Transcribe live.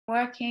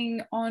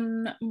working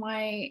on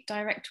my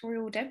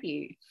directorial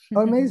debut.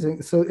 Oh,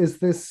 amazing. So is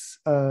this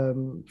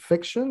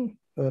fiction,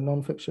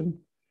 non-fiction?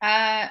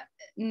 Uh,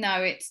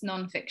 no, it's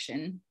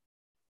non-fiction.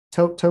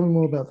 Tell me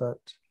more about that.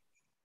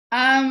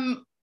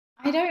 Um,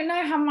 I don't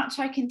know how much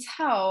I can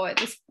tell at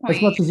this As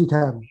point, much as you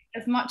can.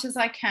 as much as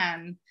I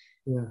can.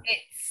 Yeah.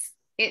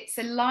 It's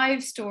a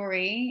live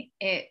story.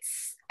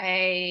 It's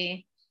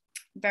a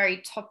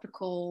very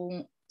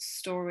topical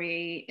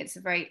story. It's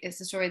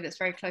a story that's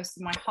very close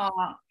to my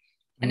heart.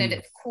 And at Mm.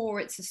 its core,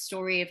 it's a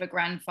story of a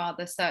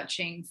grandfather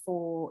searching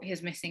for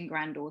his missing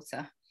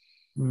granddaughter.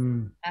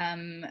 Mm.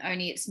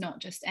 Only it's not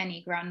just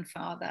any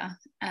grandfather.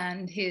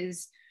 And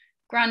his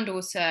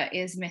granddaughter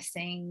is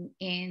missing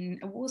in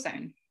a war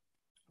zone.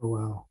 Oh,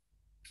 wow.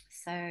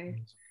 So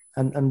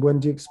And when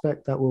do you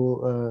expect that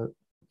will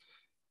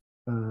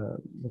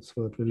what's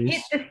the word, hit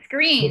release? the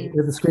screen.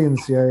 Hit the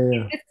screens, yeah, yeah,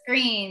 yeah. The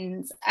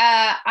screens.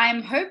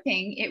 I'm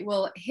hoping it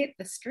will hit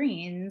the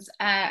screens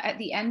at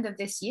the end of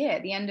this year,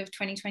 the end of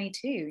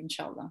 2022,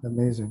 inshallah.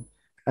 Amazing.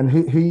 And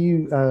who are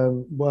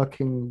you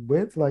working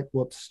with? Like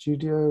what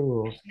studio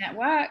or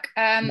Network.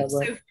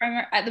 network?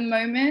 At the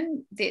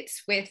moment,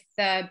 it's with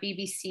the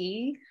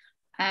BBC,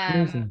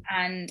 Amazing.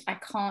 and I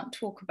can't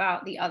talk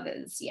about the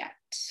others yet.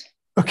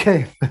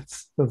 Okay,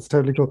 that's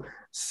totally cool.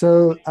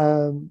 So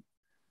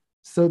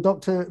so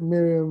Dr.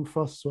 Myriam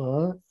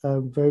Francois,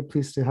 I'm very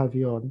pleased to have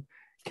you on.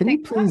 Can you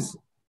Thank please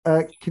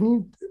can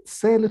you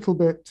say a little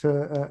bit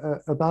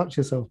about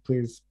yourself,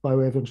 please, by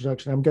way of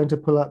introduction? I'm going to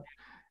pull up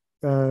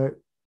uh,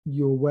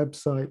 your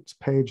website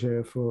page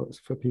here for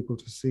people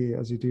to see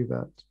as you do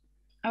that.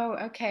 Oh,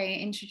 okay.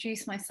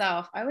 Introduce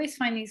myself. I always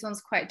find these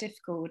ones quite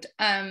difficult.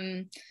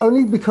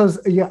 Only because,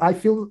 yeah, I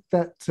feel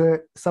that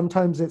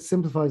sometimes it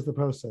simplifies the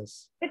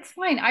process. It's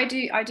fine. I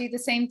do the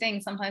same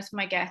thing sometimes for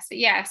my guests. But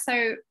yeah,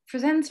 so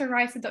presenter,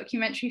 writer,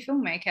 documentary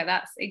filmmaker.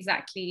 That's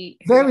exactly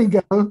who There we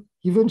go.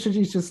 You've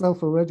introduced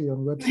yourself already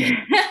on the website.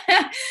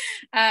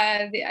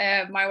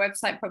 my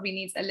website probably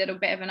needs a little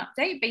bit of an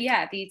update, but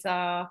yeah, these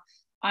are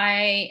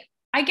I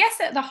guess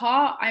at the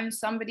heart, I'm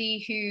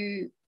somebody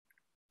who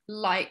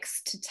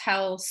likes to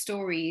tell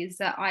stories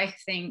that I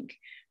think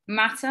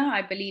matter.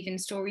 I believe in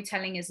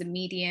storytelling as a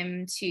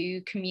medium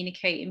to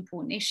communicate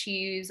important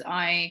issues.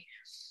 I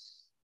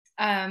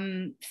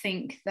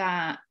think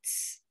that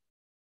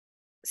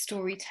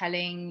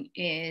storytelling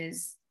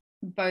is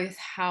both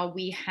how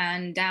we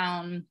hand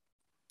down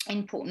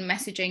important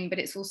messaging, but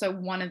it's also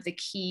one of the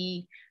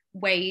key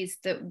ways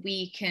that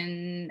we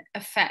can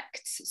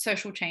affect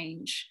social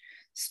change.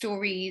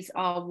 Stories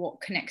are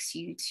what connects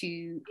you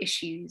to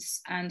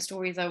issues, and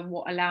stories are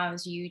what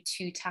allows you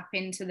to tap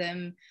into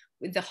them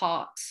with the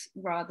heart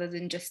rather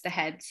than just the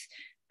head.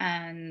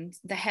 And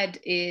the head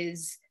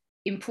is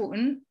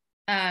important,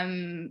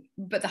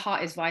 but the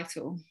heart is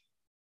vital.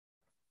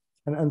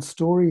 And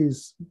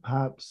stories,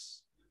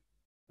 perhaps,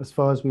 as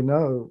far as we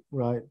know,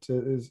 right,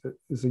 is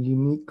a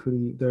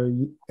uniquely they're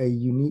a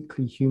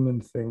uniquely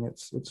human thing.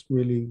 It's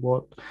really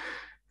what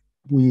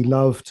we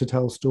love to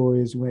tell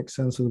stories. We make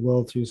sense of the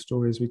world through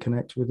stories. We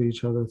connect with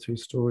each other through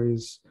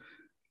stories.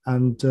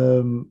 And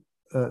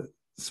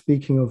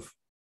speaking of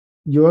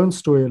your own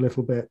story a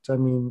little bit, I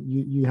mean,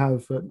 you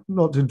have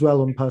not to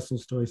dwell on personal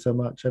stories so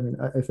much. I mean,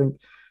 I think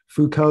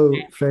Foucault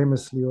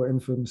famously or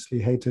infamously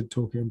hated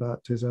talking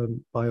about his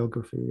own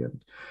biography,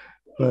 and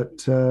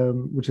but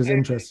which is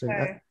interesting.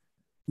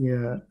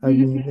 Yeah, I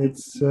mean,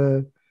 it's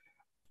all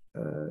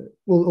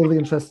the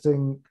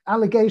interesting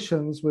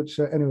allegations, which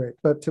anyway,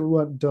 but we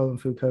won't dwell on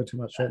Foucault too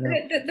much right now.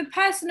 The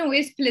personal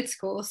is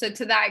political, so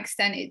to that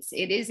extent,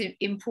 it is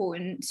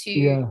important to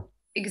Yeah,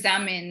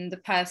 examine the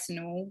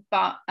personal.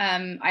 But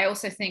I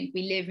also think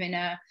we live in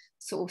a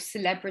sort of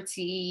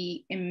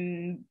celebrity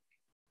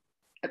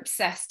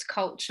obsessed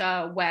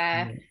culture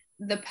where yeah.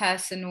 the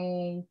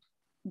personal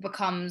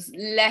becomes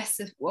less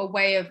a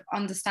way of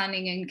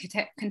understanding and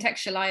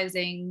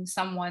contextualizing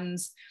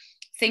someone's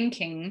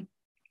thinking,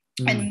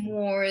 and Mm.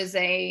 more as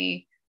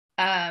a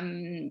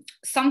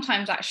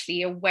sometimes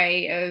actually a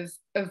way of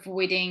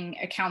avoiding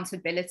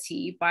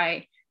accountability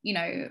by,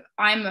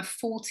 I'm a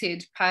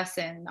faulted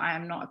person, I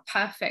am not a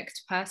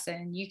perfect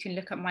person. You can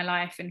look at my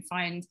life and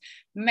find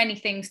many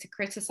things to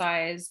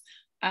criticize,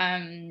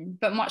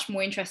 but much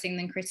more interesting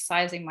than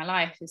criticizing my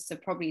life is to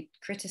probably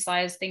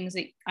criticize things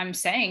that I'm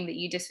saying that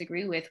you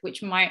disagree with,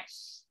 which might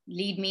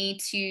lead me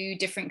to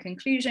different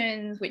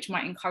conclusions, which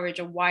might encourage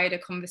a wider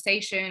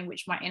conversation,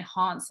 which might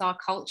enhance our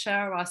culture,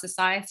 our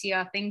society,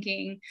 our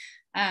thinking.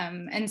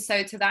 And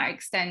so to that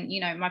extent,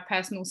 my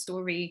personal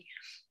story,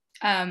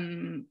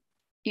 from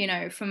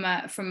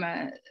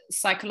a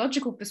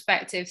psychological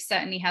perspective,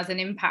 certainly has an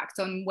impact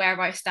on where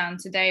I stand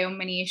today on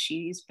many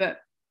issues. But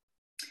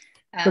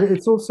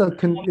it's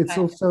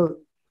also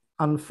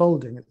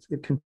unfolding.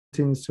 It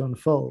continues to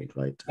unfold,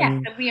 right? I yeah,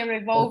 mean, that we are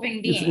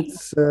evolving beings.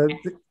 it's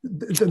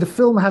the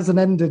film hasn't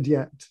ended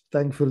yet,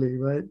 thankfully,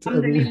 right? I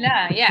mean,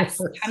 Alhamdulillah, yes.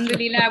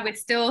 Alhamdulillah, we're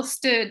still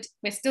stood,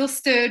 we're still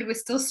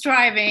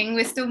striving,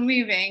 we're still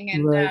moving.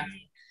 And right.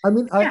 I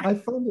mean, Yeah. I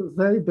find it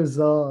very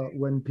bizarre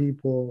when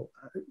people,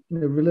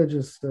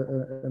 religious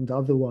and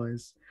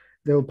otherwise,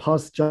 they'll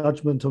pass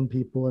judgment on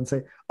people and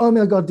say, "Oh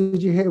my God,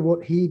 did you hear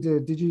what he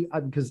did? Did you?"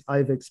 Because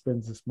I've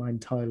experienced this my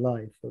entire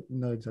life,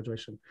 no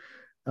exaggeration.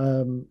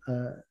 Um,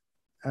 uh,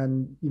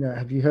 and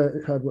have you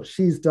heard what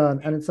she's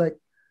done? And it's like,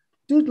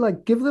 dude,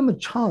 like, give them a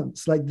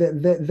chance. Like,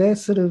 they're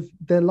sort of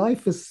their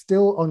life is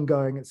still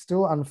ongoing. It's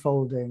still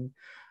unfolding.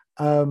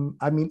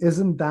 I mean,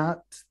 isn't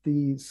that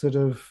the sort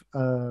of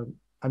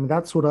I mean,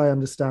 that's what I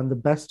understand the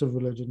best of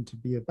religion to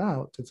be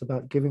about. It's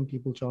about giving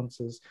people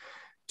chances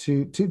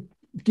to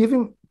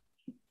giving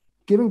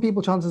giving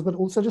people chances, but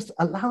also just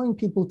allowing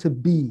people to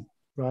be,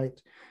 right?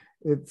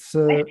 It's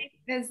I think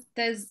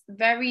there's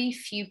very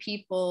few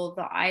people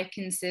that I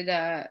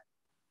consider,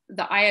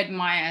 that I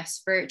admire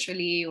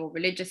spiritually or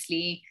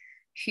religiously,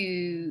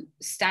 who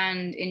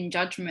stand in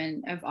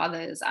judgment of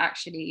others.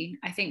 Actually,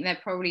 I think they're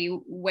probably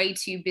way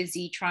too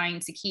busy trying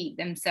to keep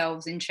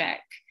themselves in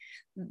check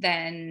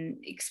than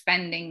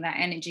expending that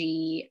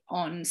energy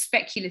on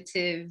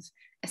speculative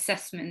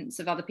assessments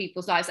of other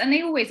people's lives. And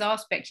they always are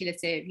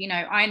speculative.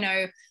 I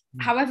know,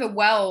 however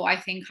well I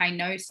think I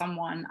know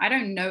someone, I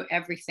don't know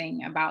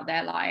everything about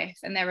their life,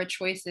 and there are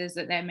choices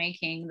that they're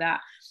making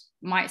that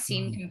might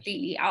seem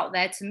completely out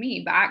there to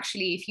me. But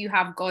actually, if you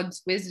have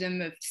God's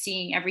wisdom of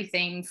seeing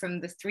everything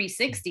from the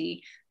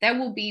 360, there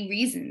will be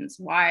reasons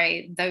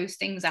why those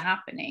things are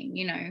happening.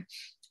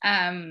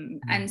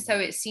 And so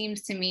it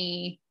seems to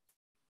me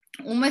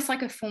almost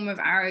like a form of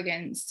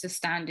arrogance to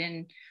stand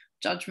in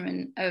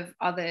judgment of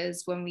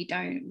others when we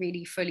don't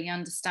really fully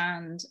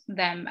understand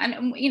them.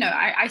 And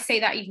I say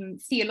that even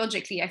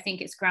theologically, I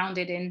think it's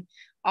grounded in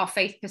our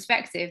faith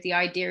perspective, the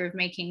idea of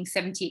making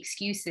 70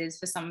 excuses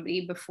for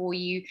somebody before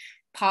you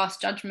pass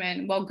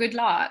judgment. Well, good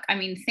luck. I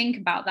mean, think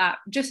about that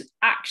just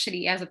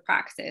actually as a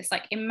practice.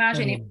 Like,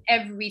 imagine if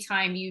every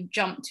time you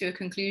jumped to a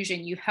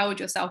conclusion, you held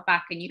yourself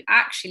back and you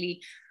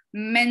actually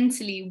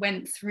mentally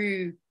went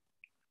through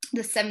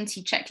the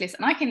 70 checklist.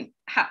 And I can,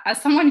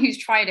 as someone who's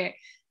tried it,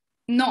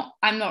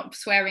 I'm not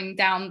swearing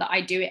down that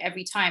I do it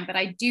every time, but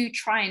I do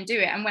try and do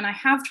it. And when I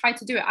have tried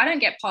to do it, I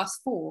don't get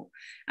past 4.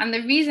 And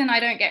the reason I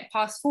don't get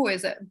past 4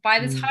 is that by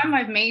the time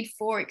I've made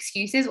 4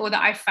 excuses, or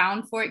that I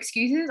found 4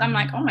 excuses, I'm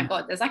like, oh my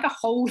God, there's like a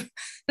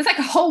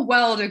whole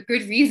world of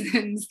good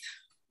reasons,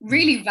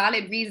 really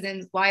valid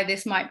reasons why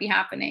this might be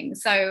happening.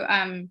 So,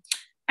 and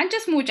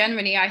just more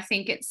generally, I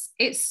think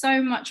it's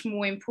so much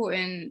more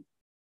important,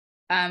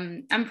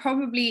 and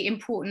probably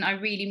important, I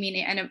really mean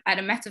it at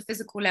a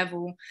metaphysical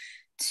level,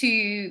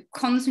 to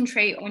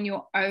concentrate on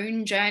your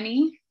own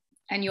journey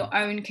and your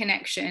own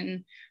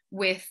connection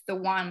with the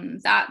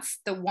one. That's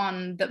the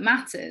one that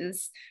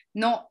matters,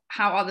 not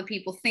how other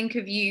people think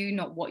of you,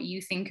 not what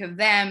you think of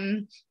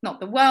them, not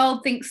the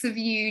world thinks of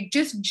you,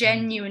 just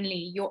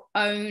genuinely your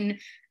own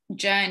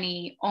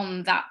journey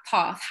on that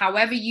path,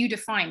 however you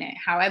define it,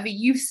 however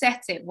you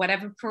set it,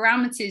 whatever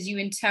parameters you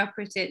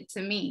interpret it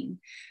to mean.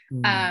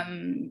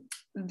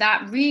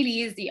 That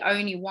really is the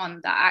only one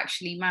that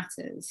actually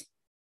matters.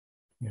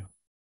 Yeah.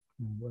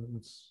 Well,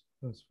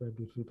 that's very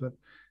beautiful. But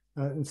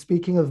and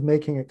speaking of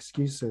making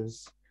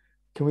excuses,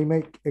 can we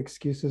make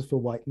excuses for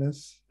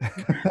whiteness?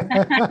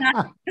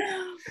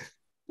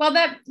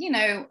 Well,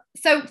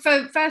 so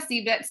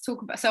firstly, let's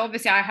talk about, so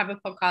obviously I have a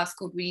podcast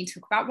called We Need to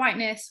Talk About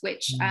Whiteness,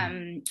 which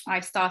I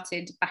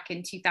started back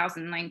in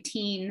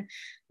 2019.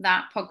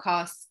 That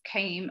podcast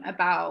came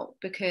about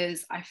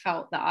because I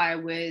felt that I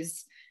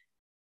was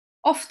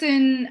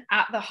often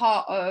at the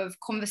heart of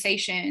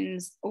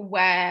conversations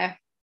where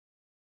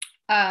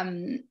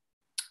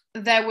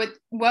there were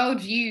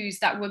worldviews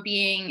that were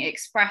being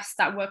expressed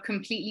that were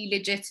completely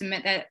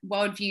legitimate, that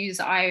worldviews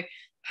I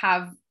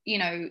have,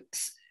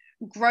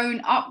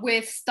 grown up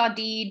with,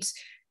 studied,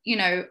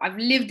 I've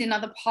lived in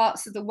other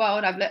parts of the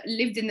world. I've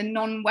lived in the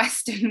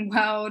non-Western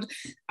world.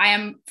 I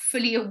am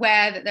fully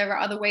aware that there are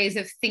other ways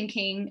of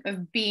thinking,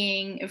 of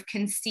being, of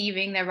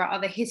conceiving. There are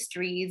other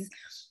histories.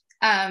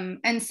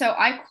 And so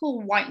I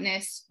call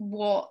whiteness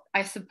what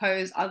I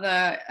suppose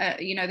other,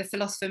 the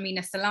philosopher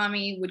Mina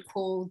Salami would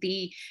call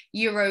the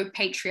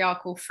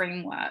Euro-patriarchal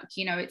framework.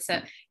 It's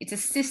a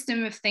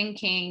system of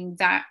thinking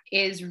that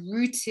is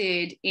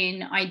rooted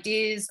in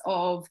ideas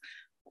of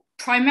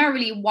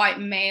primarily white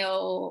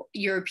male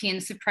European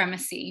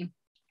supremacy,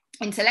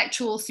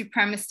 intellectual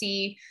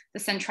supremacy, the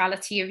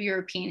centrality of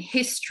European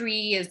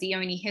history as the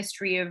only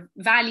history of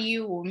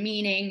value or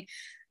meaning.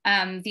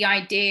 The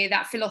idea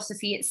that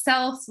philosophy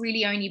itself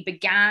really only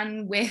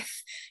began with,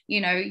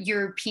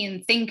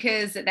 European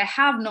thinkers, that there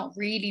have not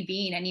really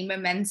been any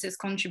momentous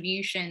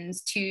contributions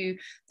to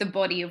the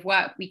body of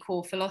work we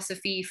call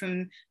philosophy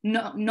from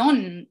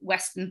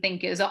non-Western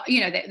thinkers.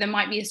 There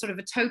might be a sort of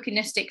a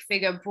tokenistic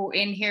figure brought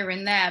in here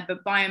and there,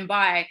 but by and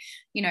by,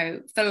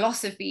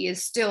 philosophy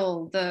is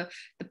still the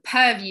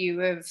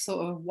purview of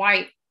sort of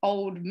white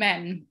old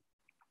men.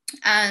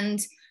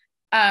 And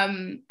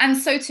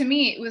so to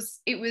me,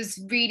 it was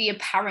really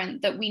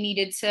apparent that we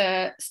needed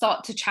to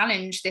start to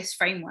challenge this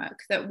framework,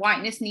 that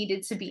whiteness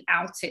needed to be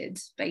outed,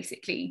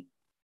 basically.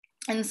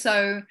 And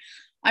so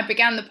I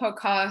began the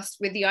podcast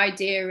with the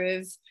idea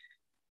of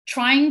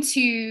trying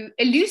to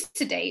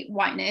elucidate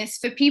whiteness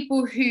for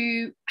people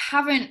who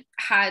haven't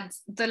had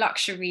the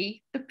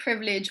luxury, the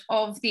privilege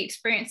of the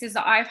experiences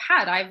that I've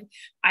had.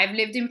 I've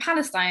lived in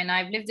Palestine,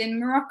 I've lived in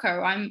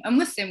Morocco, I'm a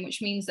Muslim,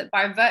 which means that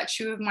by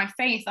virtue of my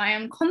faith, I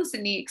am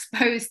constantly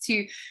exposed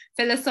to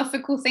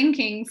philosophical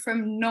thinking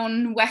from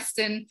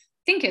non-Western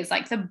thinkers.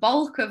 Like the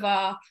bulk of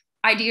our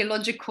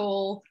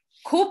ideological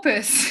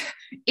corpus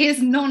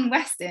is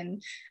non-Western.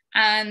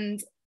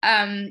 And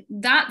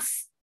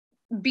that's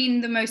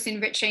been the most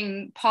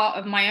enriching part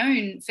of my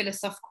own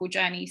philosophical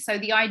journey. So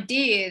the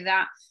idea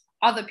that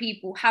other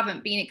people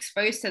haven't been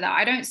exposed to that,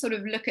 I don't sort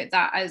of look at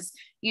that as,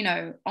 you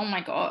know, oh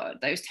my God,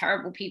 those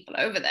terrible people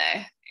over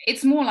there.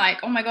 It's more like,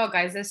 oh my God,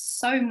 guys, there's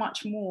so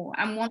much more.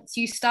 And once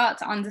you start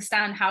to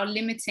understand how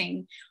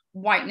limiting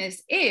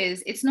whiteness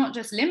is, it's not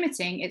just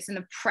limiting, it's an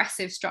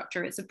oppressive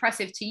structure. It's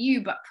oppressive to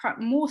you, but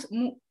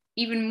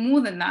even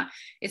more than that,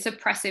 it's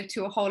oppressive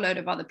to a whole load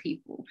of other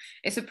people.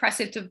 It's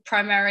oppressive to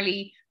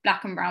primarily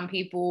Black and brown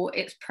people.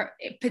 It's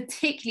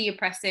particularly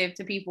oppressive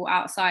to people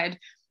outside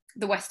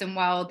the Western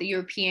world, the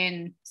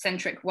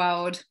European-centric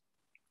world,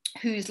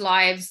 whose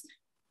lives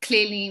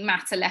clearly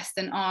matter less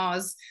than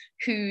ours,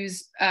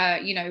 whose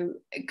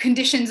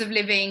conditions of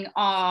living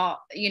are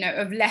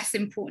of less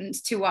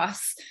importance to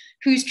us,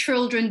 whose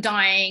children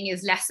dying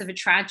is less of a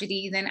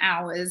tragedy than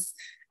ours.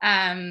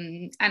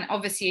 And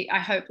obviously, I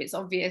hope it's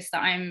obvious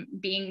that I'm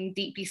being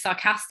deeply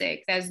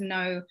sarcastic. There's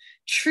no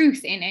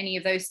truth in any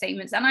of those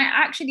statements. And I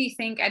actually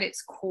think at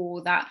its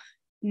core that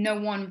no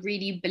one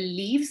really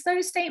believes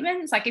those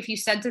statements. Like if you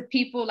said to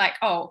people like,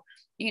 oh,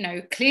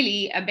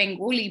 clearly a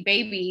Bengali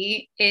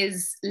baby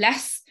is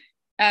less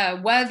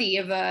worthy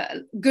of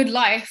a good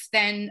life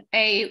than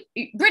a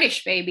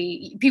British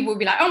baby, people would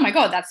be like, oh my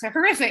God, that's a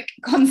horrific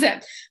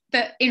concept.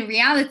 But in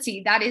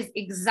reality, that is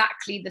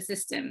exactly the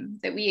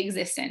system that we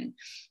exist in.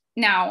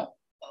 Now,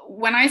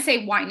 when I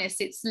say whiteness,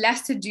 it's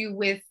less to do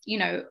with,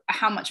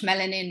 how much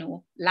melanin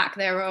or lack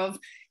thereof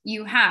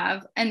you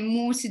have, and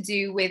more to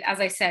do with,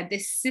 as I said,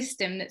 this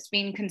system that's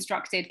been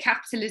constructed.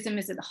 Capitalism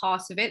is at the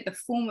heart of it. The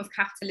form of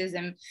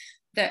capitalism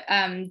that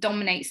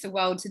dominates the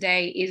world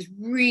today is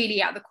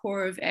really at the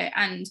core of it.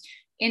 And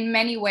in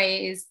many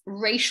ways,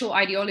 racial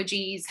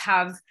ideologies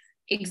have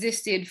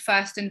existed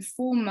first and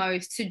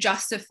foremost to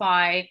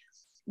justify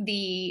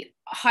the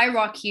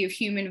hierarchy of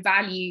human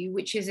value,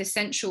 which is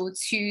essential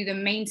to the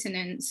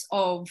maintenance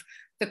of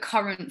the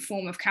current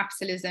form of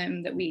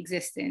capitalism that we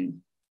exist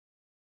in.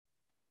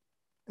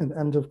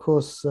 And of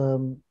course,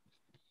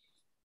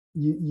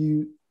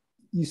 you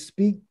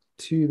speak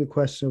to the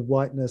question of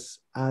whiteness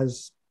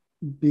as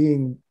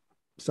being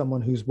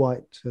someone who's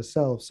white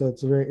herself. So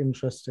it's a very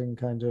interesting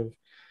kind of,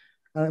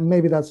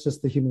 maybe that's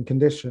just the human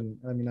condition.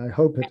 I mean, I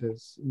hope it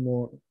is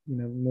more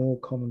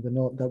common than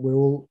not, that we're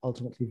all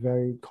ultimately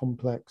very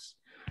complex,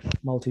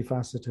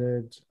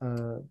 multifaceted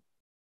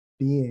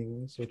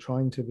beings, or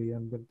trying to be,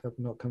 and have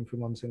not come from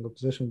one single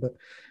position. But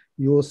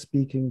you're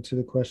speaking to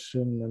the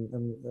question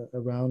and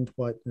around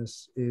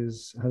whiteness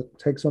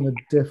takes on a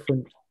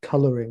different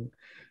coloring,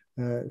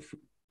 as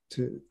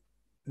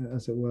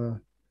it were.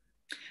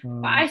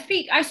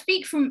 I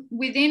speak from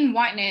within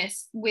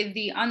whiteness with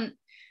the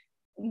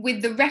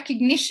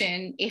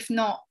recognition, if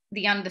not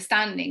the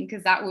understanding,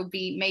 because that would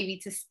be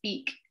maybe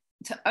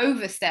to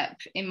overstep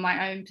in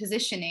my own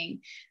positioning,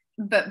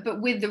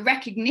 but with the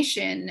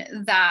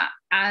recognition that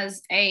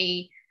as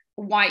a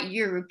white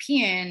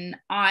European,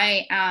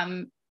 I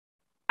am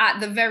at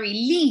the very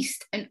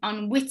least an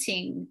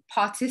unwitting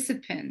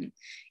participant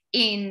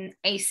in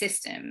a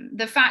system.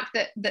 The fact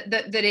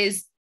that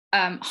is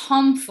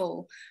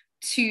harmful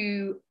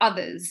to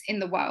others in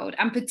the world,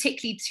 and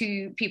particularly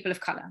to people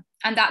of color.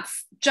 And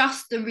that's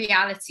just the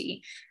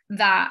reality,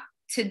 that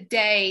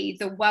today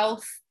the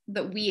wealth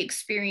that we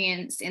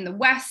experience in the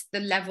West,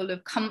 the level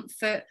of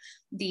comfort,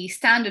 the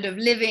standard of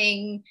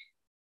living,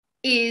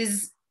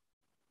 is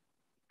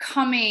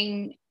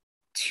coming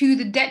to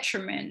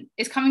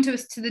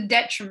us to the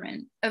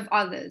detriment of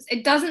others.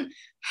 It doesn't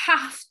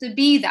have to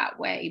be that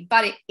way,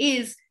 but it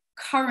is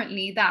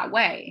currently that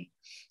way.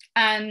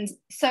 And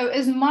so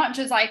as much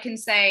as I can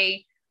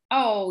say,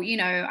 oh,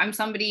 I'm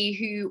somebody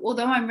who,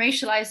 although I'm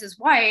racialized as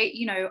white,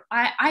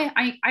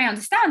 I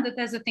understand that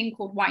there's a thing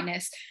called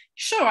whiteness.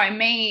 Sure, I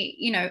may,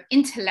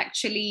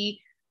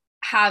 intellectually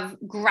have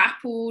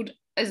grappled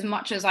as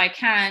much as I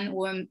can,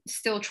 or I'm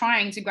still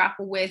trying to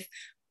grapple with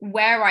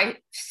where I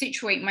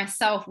situate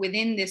myself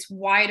within this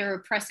wider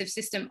oppressive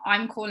system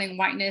I'm calling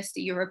whiteness,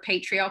 the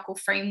Euro-patriarchal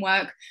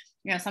framework.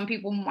 Some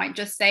people might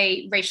just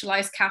say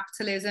racialized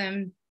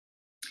capitalism.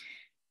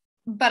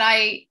 But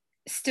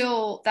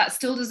that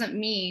still doesn't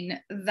mean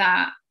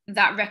that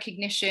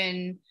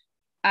recognition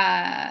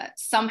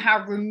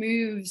somehow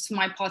removes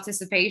my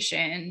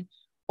participation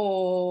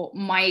or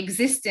my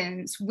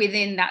existence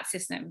within that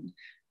system,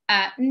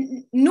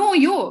 nor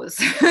yours,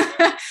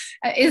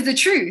 is the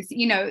truth.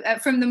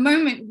 From the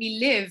moment we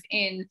live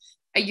in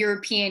a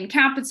European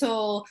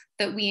capital,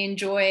 that we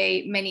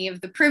enjoy many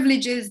of the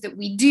privileges that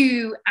we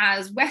do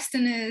as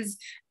Westerners,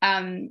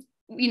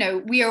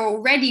 we are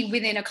already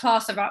within a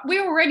class of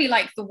we're already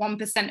like the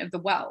 1% of the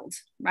world,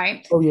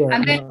 right? Oh yeah,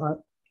 And then,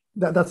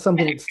 no, that's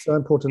something that's so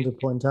important to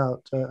point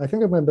out. I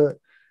think I remember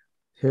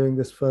hearing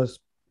this first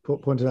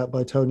pointed out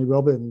by Tony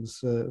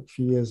Robbins a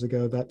few years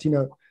ago, that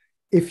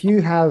if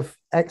you have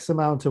X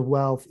amount of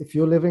wealth, if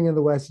you're living in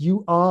the West,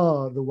 you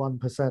are the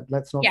 1%.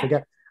 Let's not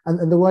forget.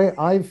 And the way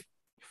I've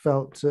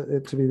felt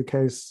it to be the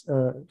case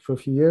for a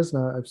few years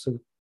now, I've sort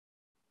of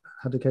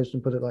had occasion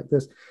to put it like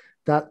this,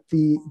 that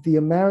the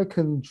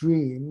American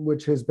dream,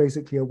 which is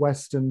basically a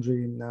Western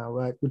dream now,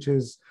 right, which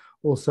is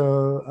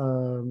also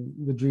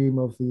the dream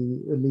of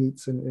the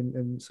elites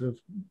in sort of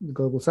the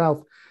global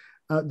South,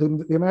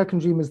 the American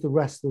dream is the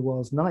rest of the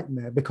world's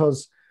nightmare,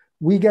 because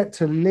we get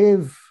to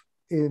live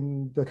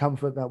in the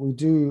comfort that we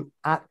do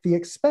at the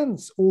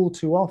expense all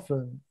too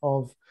often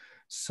of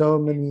so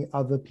many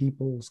other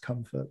people's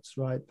comforts,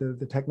 right?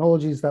 The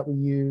technologies that we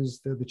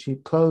use, the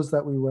cheap clothes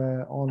that we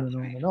wear, on and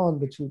on and on,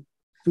 the cheap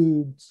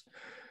foods.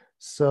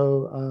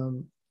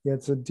 So yeah,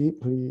 it's a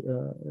deeply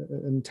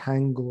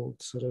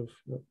entangled sort of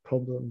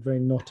problem, very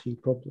knotty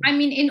problem. I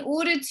mean, in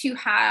order to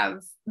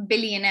have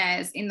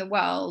billionaires in the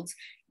world,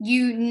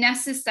 you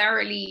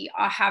necessarily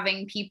are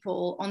having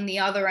people on the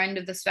other end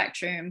of the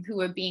spectrum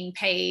who are being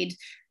paid,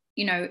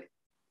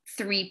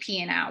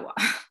 3p an hour,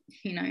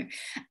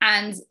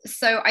 And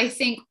so I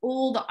think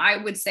all that I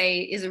would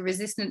say is a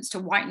resistance to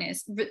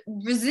whiteness.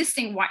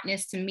 Resisting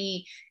whiteness, to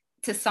me,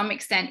 to some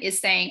extent, is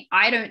saying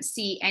I don't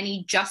see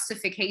any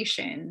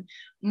justification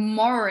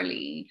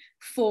morally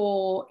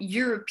for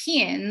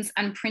Europeans,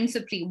 and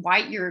principally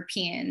white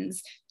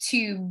Europeans,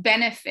 to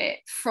benefit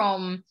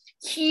from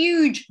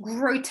huge,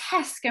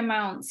 grotesque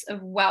amounts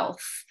of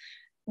wealth,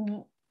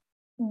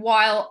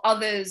 while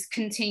others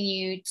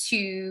continue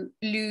to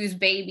lose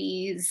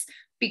babies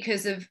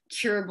because of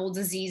curable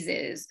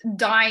diseases,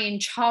 die in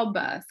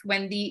childbirth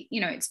when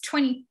it's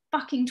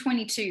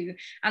 2022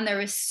 and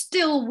there is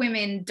still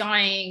women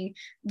dying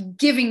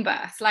giving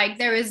birth. Like,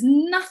 there is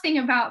nothing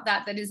about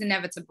that is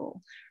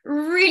inevitable.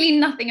 Really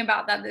nothing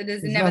about that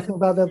is inevitable. Nothing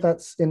about that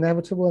that's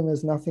inevitable, and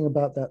there's nothing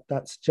about that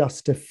that's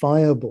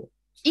justifiable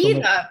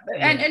either.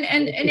 And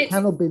it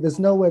cannot be. There's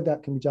no way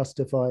that can be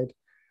justified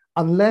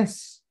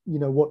unless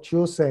what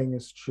you're saying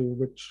is true,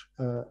 which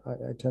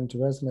I tend to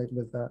resonate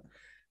with that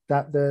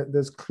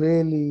there's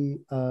clearly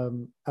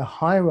a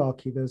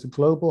hierarchy. There's a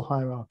global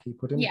hierarchy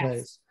put in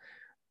place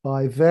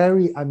by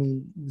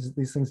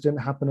these things didn't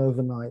happen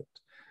overnight.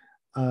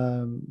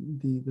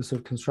 The sort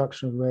of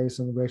construction of race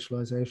and the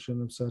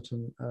racialization of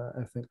certain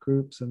ethnic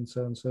groups and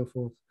so on and so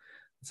forth,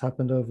 it's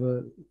happened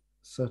over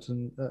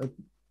certain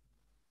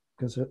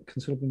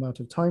considerable amount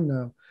of time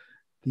now.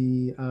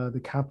 The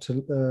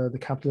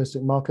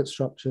capitalistic market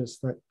structures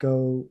that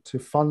go to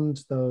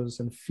fund those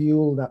and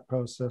fuel that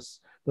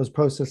those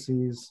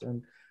processes.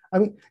 And I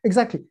mean,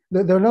 exactly,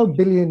 there are no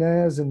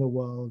billionaires in the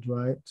world,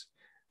 right,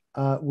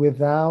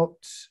 without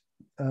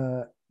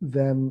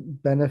them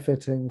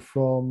benefiting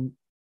from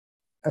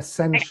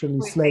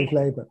essentially slave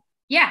labor.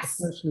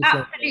 Yes,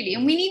 absolutely.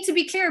 And we need to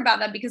be clear about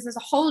that, because there's a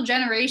whole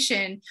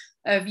generation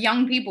of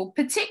young people,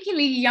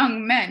 particularly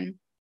young men,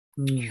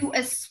 who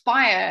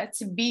aspire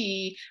to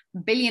be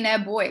billionaire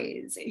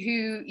boys,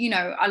 who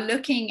are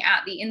looking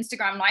at the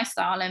Instagram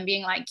lifestyle and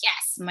being like,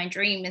 yes, my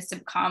dream is to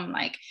become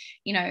like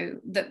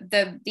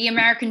the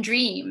American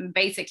dream,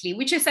 basically,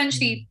 which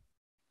essentially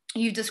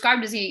you've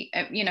described as the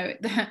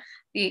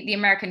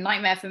American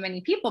nightmare for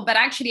many people. But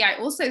actually, I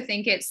also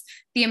think it's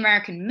the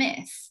American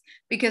myth,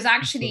 because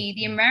actually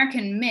the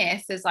American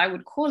myth, as I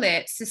would call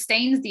it,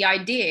 sustains the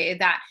idea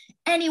that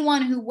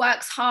anyone who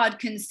works hard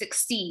can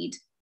succeed.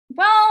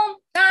 Well,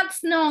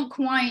 that's not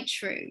quite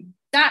true.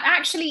 That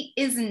actually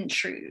isn't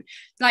true.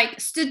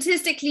 Like,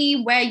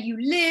 statistically, where you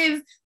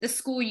live, the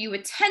school you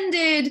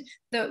attended,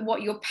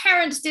 what your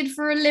parents did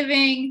for a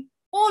living,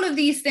 all of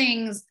these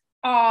things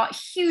are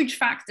huge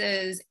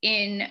factors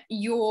in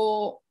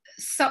your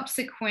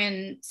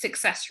subsequent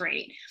success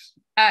rate,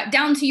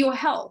 down to your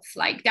health,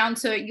 like down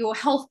to your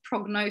health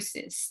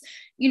prognosis.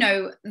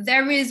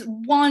 There is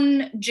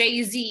one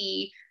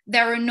Jay-Z,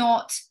 there are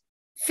not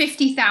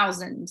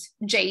 50,000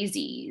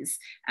 Jay-Z's.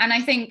 And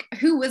I think,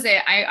 who was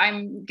it?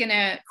 I'm going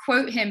to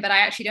quote him, but I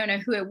actually don't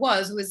know who it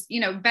was,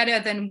 better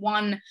than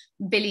one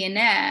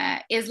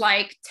billionaire is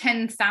like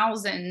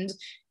 10,000,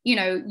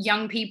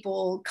 young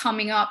people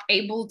coming up,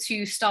 able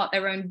to start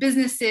their own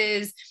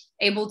businesses,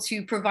 able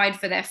to provide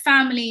for their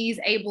families,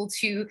 able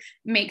to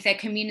make their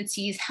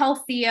communities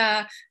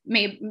healthier,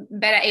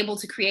 better able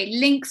to create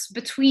links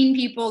between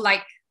people.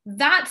 Like,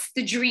 that's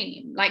the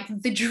dream. Like,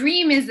 the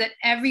dream is that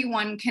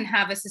everyone can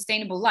have a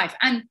sustainable life.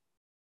 And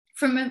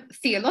from a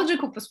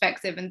theological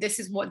perspective, and this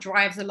is what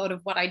drives a lot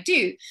of what I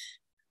do,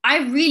 I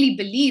really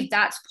believe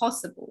that's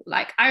possible.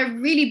 Like, I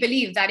really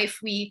believe that if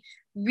we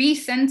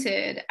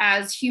recentered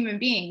as human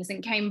beings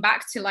and came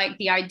back to like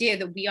the idea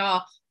that we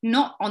are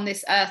not on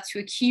this earth to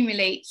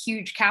accumulate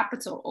huge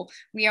capital.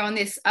 We are on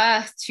this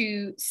earth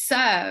to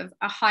serve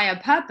a higher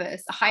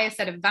purpose, a higher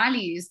set of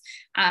values.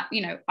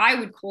 You know, I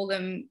would call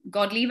them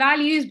godly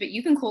values, but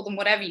you can call them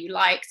whatever you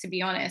like, to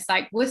be honest.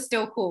 Like, we're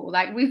still cool.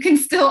 Like, we can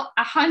still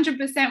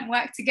 100%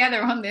 work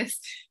together on this,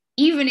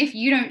 even if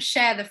you don't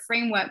share the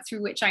framework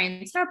through which I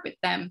interpret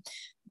them.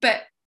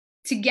 But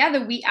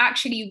together, we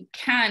actually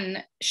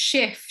can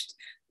shift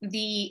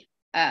the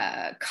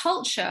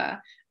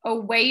culture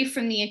away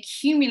from the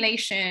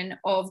accumulation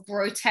of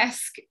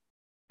grotesque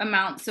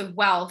amounts of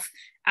wealth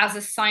as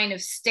a sign of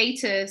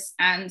status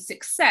and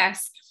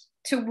success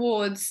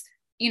towards,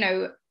 you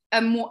know,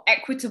 a more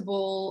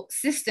equitable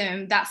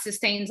system that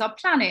sustains our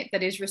planet,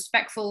 that is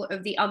respectful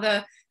of the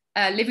other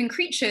living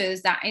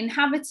creatures that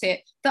inhabit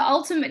it, that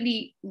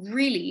ultimately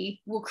really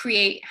will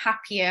create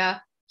happier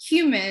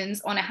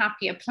humans on a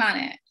happier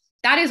planet.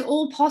 That is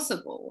all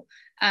possible,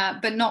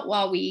 but not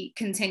while we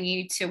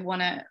continue to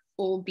want to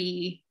all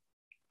be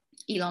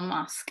Elon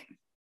Musk.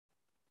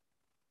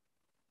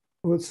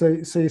 Well, so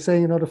you're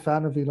saying you're not a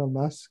fan of Elon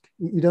Musk?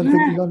 You don't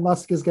think Elon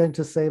Musk is going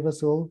to save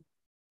us all?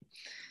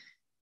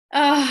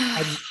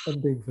 I'm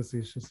being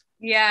facetious.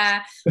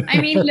 Yeah, I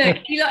mean, look,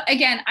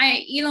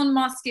 Elon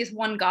Musk is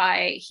one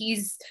guy.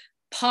 He's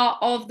part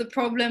of the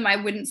problem. I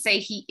wouldn't say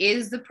he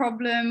is the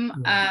problem.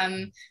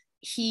 Yeah.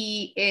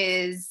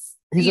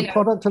 He's a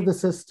product of the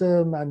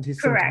system, and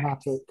he's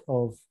symptomatic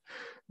of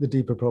the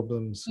deeper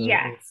problems. So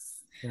yes.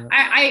 Yeah.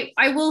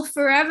 I will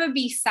forever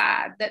be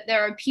sad that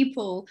there are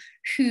people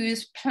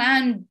whose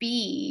plan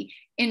B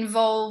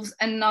involves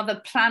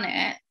another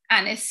planet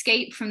and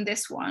escape from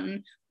this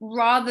one,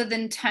 rather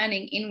than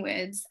turning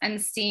inwards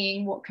and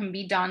seeing what can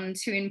be done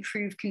to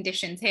improve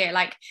conditions here.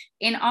 Like,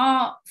 in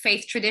our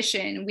faith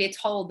tradition, we're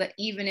told that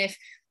even if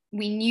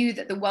we knew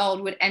that the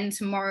world would end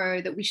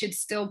tomorrow, that we should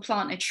still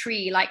plant a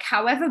tree. Like,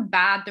 however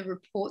bad the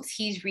reports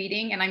he's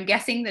reading, and I'm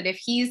guessing that if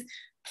he's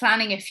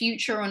planning a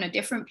future on a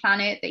different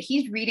planet, that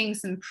he's reading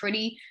some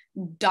pretty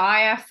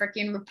dire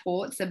freaking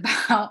reports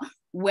about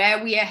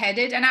where we are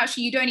headed. And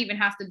actually, you don't even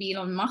have to be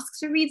Elon Musk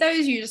to read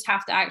those. You just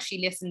have to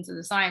actually listen to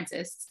the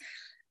scientists.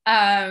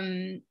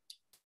 You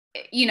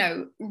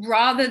know,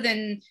 rather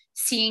than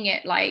seeing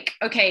it like,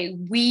 okay,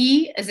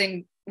 we, as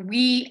in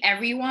we,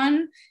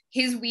 everyone,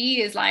 his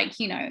we is like,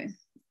 you know,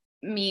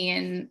 me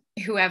and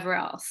whoever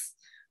else,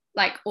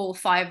 like all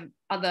 5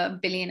 other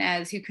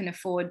billionaires who can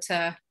afford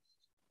to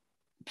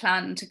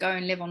plan to go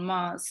and live on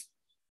Mars.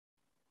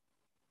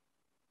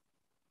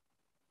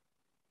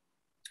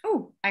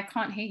 Oh, I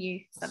can't hear you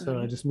suddenly.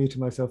 Sorry, I just muted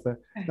myself there.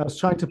 I was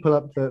trying to pull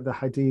up the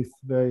hadith,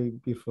 very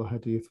beautiful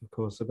hadith, of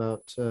course,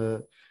 about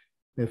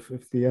if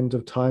the end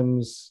of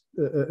times,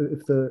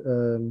 not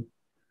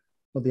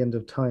the end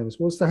of times.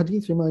 What's the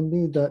hadith? Remind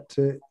me that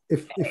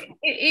if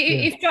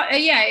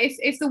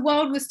the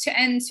world was to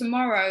end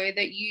tomorrow,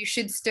 that you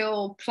should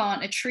still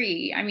plant a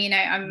tree. I mean,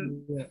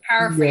 I'm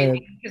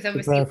paraphrasing because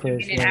obviously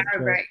it's in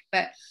Arabic,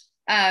 right.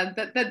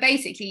 But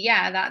basically,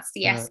 yeah, that's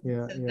the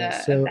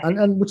essence. So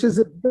and which is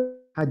a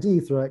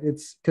hadith, right?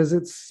 It's because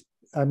it's,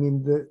 I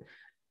mean,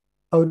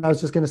 I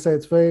was just going to say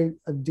it's very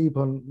deep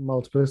on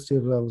multiplicity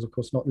of levels, of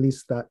course, not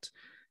least that.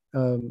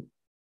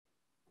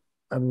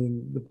 I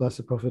mean, the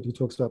Blessed Prophet, he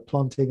talks about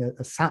planting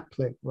a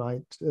sapling,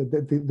 right?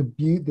 The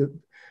beauty,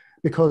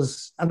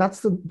 because, and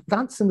that's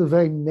in the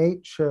very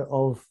nature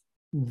of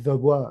the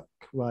work,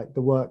 right?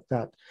 The work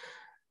that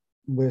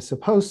we're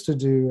supposed to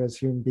do as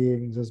human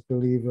beings, as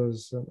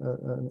believers,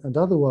 and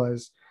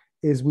otherwise,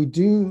 is we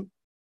do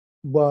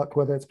work,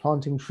 whether it's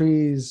planting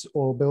trees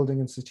or building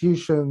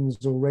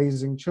institutions or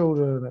raising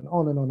children, and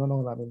on and on and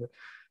on. I mean,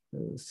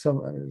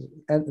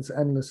 it's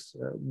endless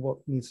what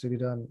needs to be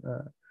done.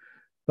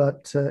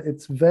 But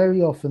it's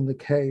very often the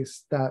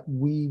case that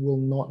we will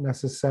not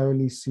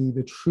necessarily see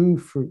the true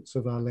fruits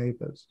of our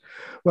labors,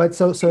 right?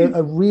 So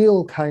a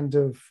real kind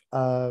of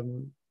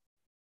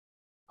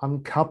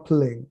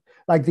uncoupling,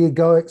 like the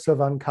egoics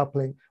of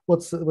uncoupling.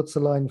 What's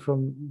the line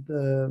from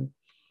the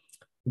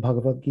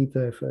Bhagavad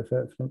Gita, if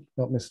I'm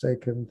not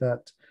mistaken,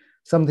 that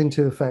something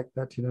to the effect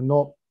that, you know,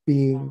 not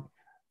being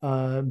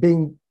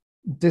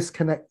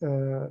disconnect.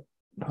 Oh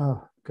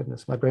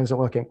goodness, my brain's not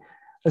working.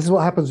 This is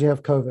what happens when you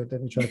have COVID.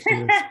 Let me try to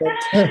do this.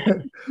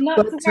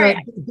 But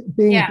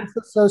being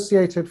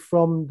disassociated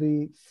from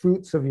the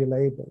fruits of your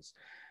labors,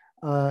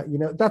 you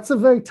know, that's a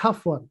very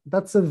tough one.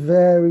 That's a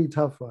very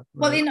tough one.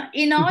 Right? Well,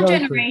 in our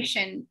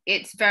generation,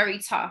 it's very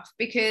tough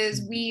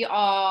because we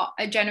are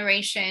a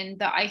generation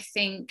that I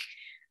think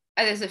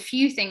there's a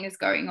few things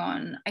going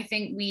on. I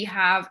think we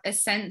have a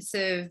sense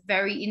of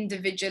very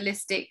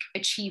individualistic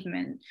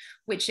achievement,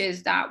 which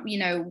is that, you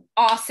know,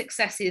 our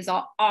successes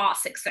are our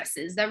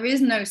successes. There is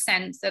no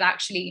sense that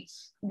actually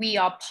we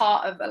are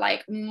part of a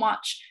like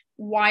much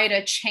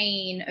wider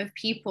chain of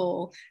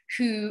people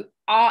who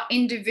our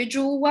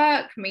individual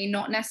work may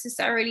not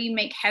necessarily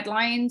make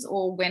headlines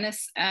or win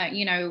us,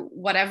 you know,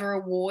 whatever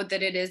award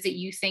that it is that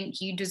you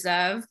think you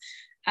deserve.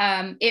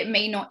 It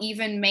may not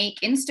even make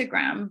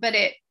Instagram, but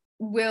it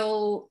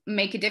will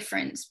make a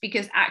difference,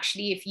 because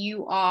actually if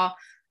you are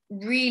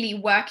really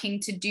working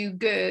to do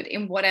good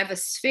in whatever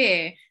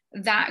sphere,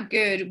 that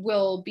good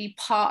will be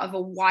part of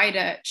a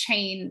wider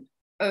chain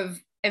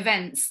of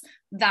events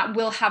that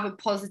will have a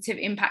positive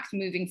impact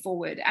moving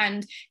forward.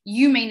 And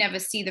you may never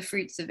see the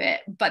fruits of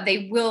it, but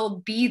they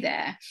will be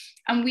there.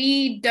 And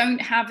we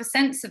don't have a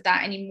sense of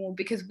that anymore,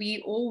 because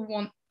we all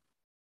want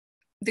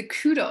the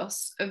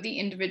kudos of the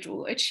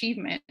individual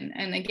achievement.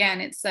 And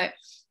again, it's a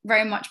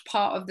very much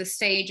part of the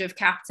stage of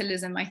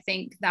capitalism, I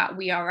think, that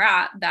we are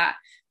at, that,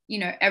 you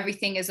know,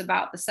 everything is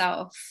about the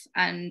self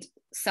and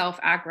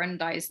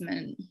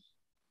self-aggrandizement.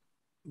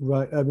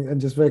 Right. I mean,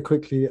 and just very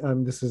quickly,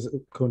 this is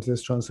according to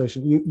this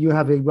translation, you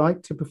have a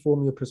right to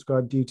perform your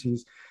prescribed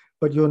duties,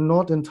 but you're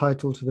not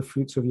entitled to the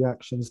fruits of your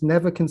actions.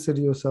 Never consider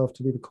yourself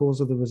to be the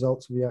cause of the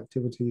results of your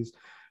activities,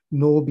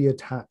 nor be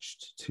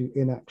attached to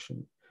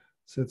inaction.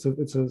 So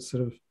it's a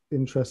sort of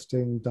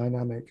interesting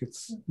dynamic.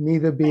 It's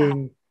neither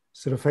being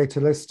sort of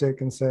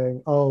fatalistic and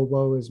saying, "Oh,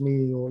 woe is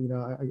me," or, you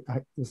know,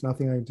 there's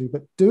nothing I can do,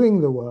 but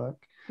doing the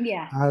work,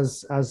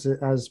 as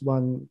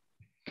one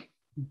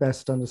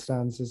best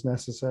understands is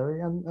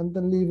necessary, and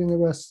then leaving the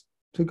rest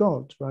to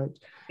God, right?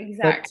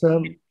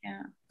 Exactly.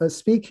 But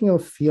speaking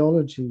of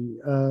theology,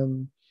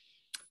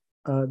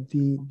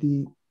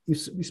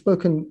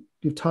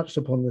 you've touched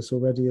upon this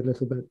already a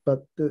little bit,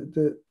 but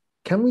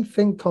can we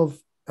think of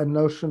a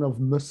notion of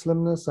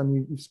Muslimness? I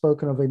mean, you've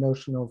spoken of a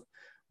notion of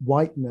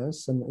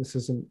whiteness, and this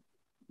isn't,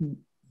 you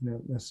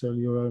know,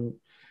 necessarily your own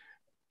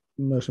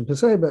notion per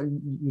se, but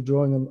you're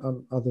drawing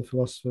on other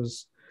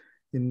philosophers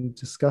in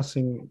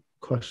discussing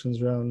questions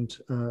around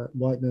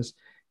whiteness.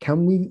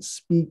 Can we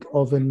speak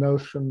of a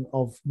notion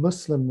of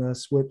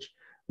Muslimness, which,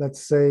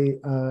 let's say,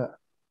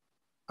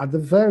 at the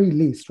very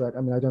least, right?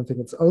 I mean, I don't think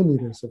it's only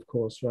this, of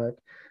course, right?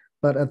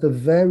 But at the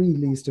very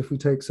least, if we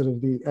take sort of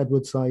the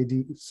Edward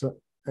Saïdian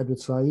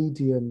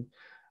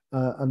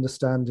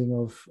understanding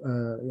of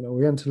you know,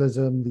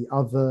 Orientalism, the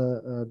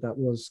other that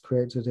was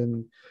created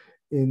in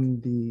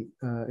the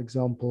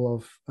example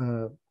of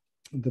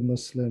the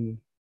Muslim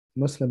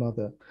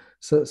other.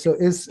 So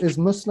is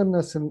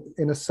Muslimness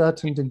in a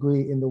certain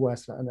degree in the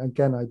West, and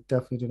again, I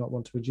definitely do not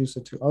want to reduce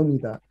it to only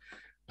that,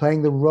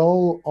 playing the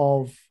role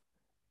of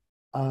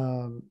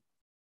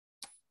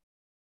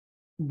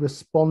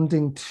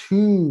responding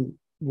to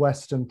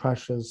Western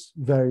pressures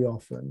very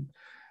often.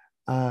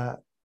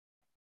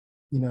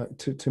 You know,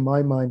 to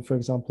my mind, for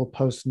example,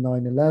 post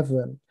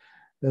 9/11,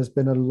 there's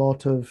been a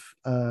lot of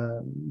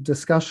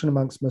discussion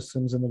amongst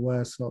Muslims in the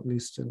West, not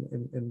least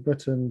in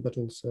Britain, but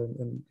also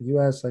in the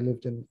US. I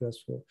lived in the US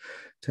for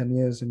 10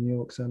 years in New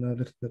York, so I know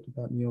a little bit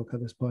about New York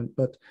at this point.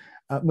 But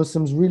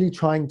Muslims really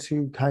trying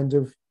to kind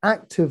of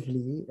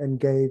actively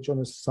engage on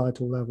a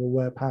societal level,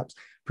 where perhaps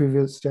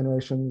previous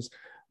generations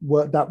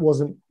that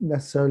wasn't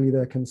necessarily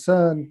their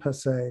concern per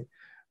se.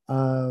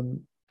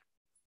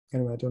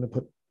 Anyway, I don't want to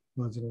put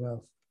words in your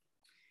mouth.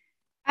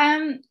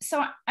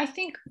 So I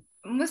think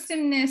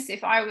Muslimness,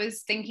 if I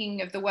was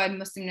thinking of the word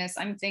Muslimness,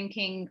 I'm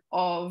thinking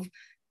of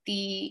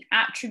the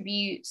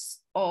attributes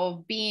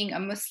of being a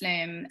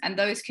Muslim, and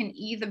those can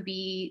either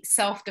be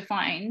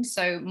self-defined,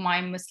 so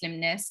my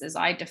Muslimness as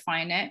I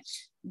define it,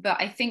 but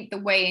I think the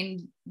way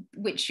in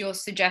which you're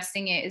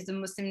suggesting it is the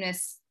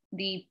Muslimness,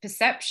 the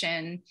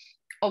perception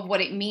of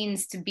what it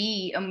means to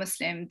be a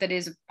Muslim that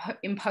is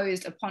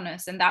imposed upon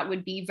us, and that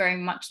would be very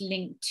much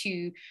linked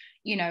to,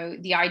 you know,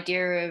 the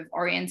idea of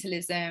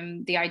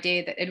Orientalism, the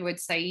idea that Edward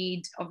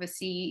Said,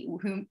 obviously,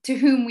 to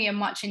whom we are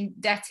much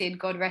indebted,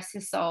 God rest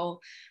his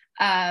soul,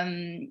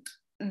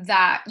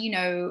 that, you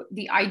know,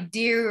 the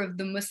idea of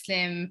the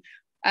Muslim,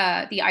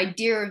 the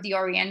idea of the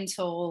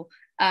Oriental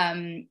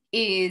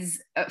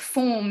is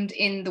formed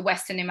in the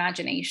Western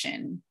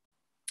imagination,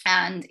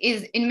 and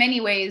is in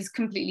many ways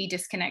completely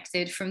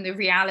disconnected from the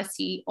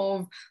reality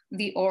of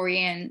the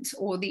Orient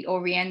or the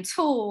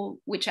Oriental,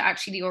 which are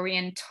actually the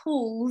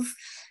Orientals.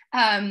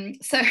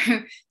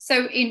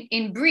 So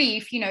in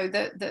brief, you know,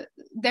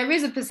 there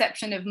is a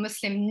perception of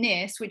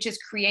Muslimness which is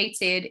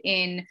created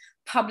in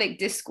public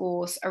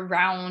discourse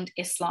around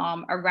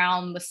Islam,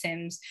 around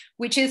Muslims,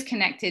 which is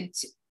connected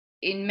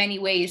in many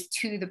ways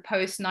to the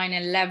post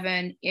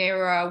 9/11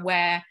 era,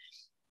 where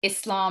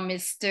Islam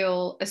is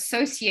still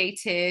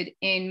associated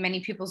in many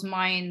people's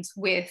minds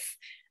with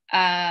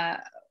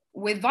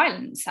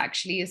violence,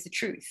 actually, is the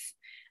truth.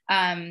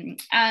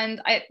 And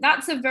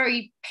that's a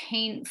very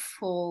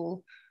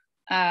painful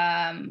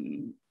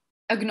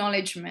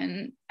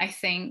acknowledgement, I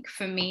think,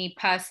 for me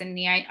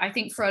personally. I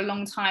think for a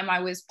long time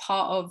I was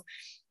part of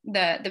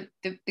the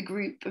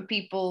group of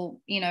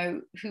people, you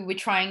know, who were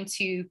trying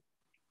to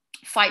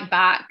fight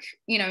back,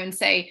 you know, and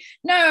say,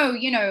 no,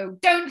 you know,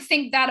 don't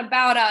think that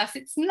about us.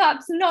 It's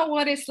not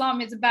what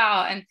Islam is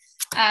about.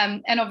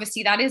 And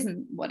obviously that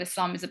isn't what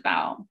Islam is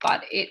about,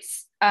 but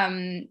it's,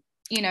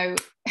 you know,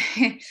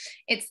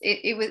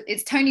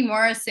 it's Toni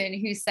Morrison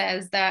who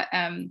says that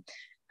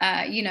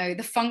you know,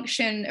 the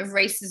function of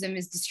racism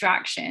is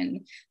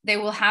distraction. They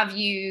will have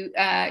you,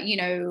 you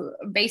know,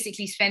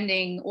 basically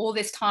spending all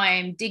this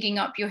time digging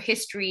up your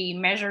history,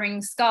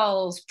 measuring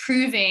skulls,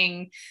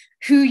 proving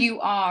who you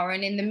are.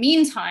 And in the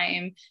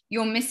meantime,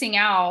 you're missing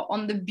out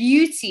on the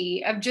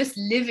beauty of just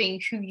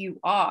living who you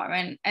are.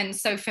 And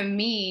so for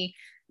me,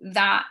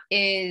 that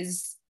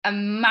is a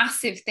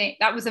massive thing.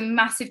 That was a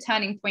massive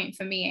turning point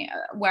for me,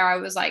 where I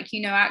was like,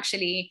 you know,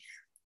 actually,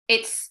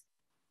 it's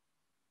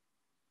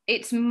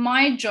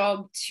my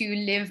job to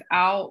live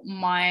out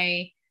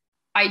my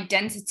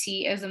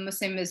identity as a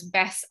Muslim as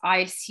best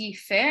I see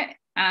fit.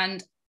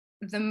 And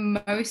the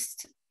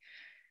most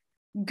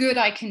good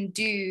I can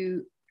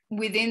do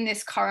within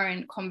this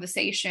current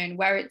conversation,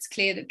 where it's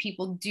clear that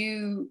people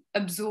do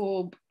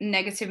absorb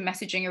negative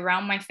messaging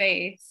around my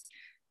faith,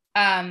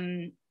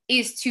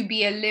 is to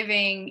be a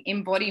living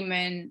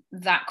embodiment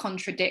that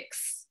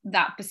contradicts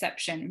that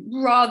perception,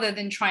 rather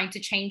than trying to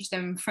change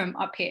them from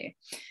up here.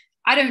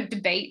 I don't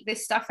debate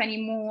this stuff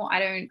anymore.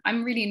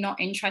 I'm really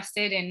not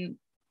interested in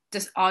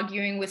just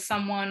arguing with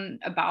someone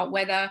about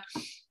whether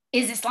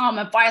is Islam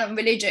a violent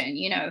religion,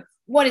 you know,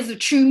 what is the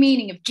true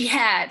meaning of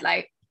jihad?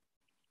 Like,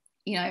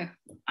 you know,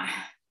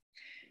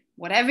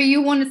 whatever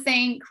you want to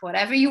think,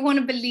 whatever you want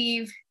to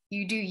believe,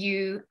 you do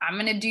you. I'm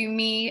going to do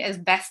me as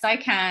best I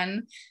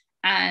can.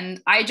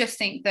 And I just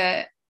think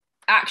that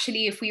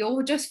actually, if we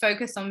all just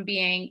focus on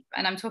being,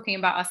 and I'm talking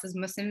about us as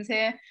Muslims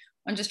here,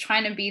 on just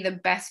trying to be the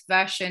best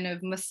version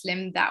of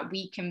Muslim that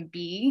we can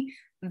be,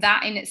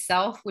 that in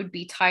itself would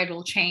be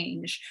tidal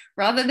change.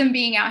 Rather than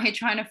being out here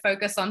trying to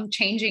focus on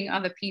changing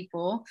other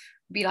people,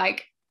 be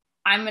like,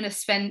 I'm going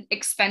to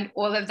expend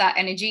all of that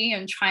energy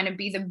and trying to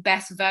be the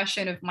best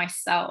version of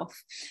myself.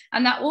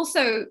 And that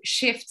also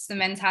shifts the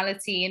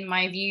mentality, in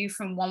my view,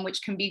 from one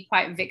which can be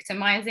quite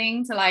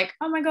victimizing to like,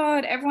 oh my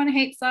God, everyone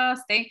hates us.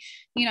 They,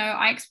 you know,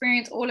 I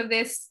experience all of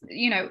this,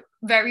 you know,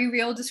 very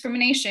real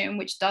discrimination,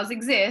 which does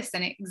exist,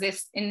 and it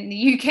exists in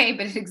the UK,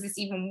 but it exists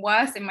even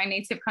worse in my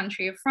native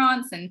country of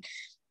France and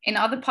in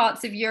other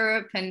parts of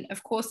Europe, and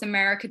of course,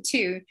 America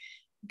too.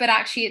 But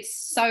actually, it's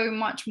so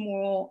much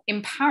more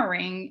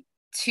empowering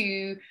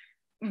to,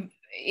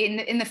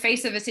 in the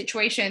face of a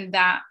situation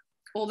that,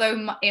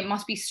 although it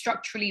must be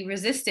structurally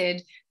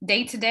resisted,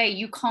 day to day,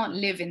 you can't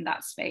live in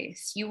that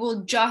space. You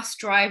will just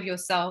drive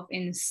yourself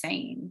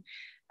insane.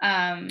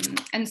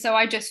 And so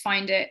I just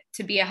find it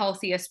to be a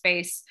healthier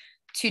space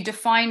to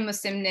define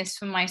Muslimness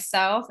for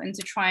myself and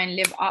to try and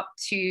live up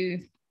to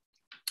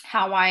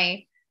how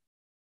I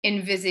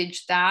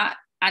envisage that.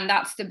 And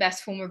that's the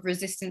best form of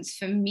resistance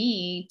for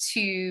me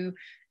to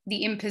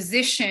the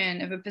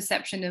imposition of a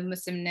perception of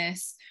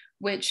Muslimness,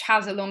 which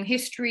has a long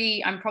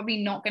history. I'm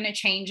probably not going to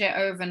change it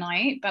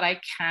overnight, but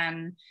I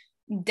can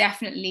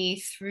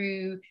definitely,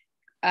 through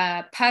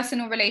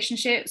personal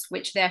relationships,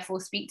 which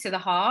therefore speak to the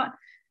heart,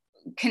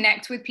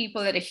 connect with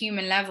people at a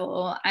human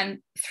level. And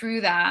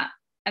through that,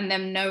 and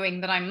them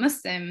knowing that I'm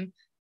Muslim,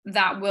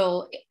 that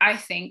will, I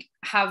think,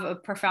 have a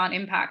profound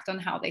impact on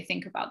how they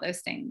think about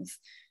those things.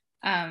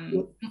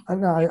 And I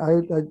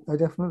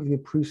definitely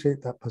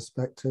appreciate that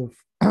perspective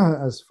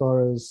as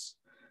far as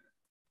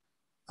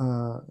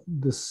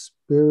the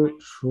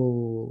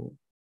spiritual,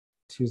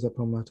 to use that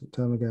problematic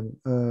term again,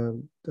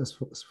 as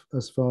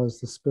far as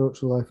the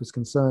spiritual life is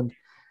concerned.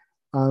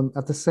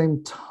 At the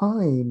same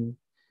time,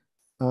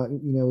 you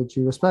know, with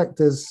due respect,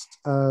 there's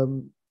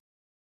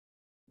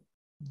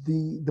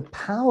the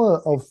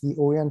power of the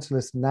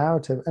Orientalist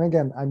narrative. And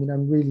again, I mean,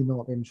 I'm really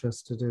not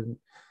interested in,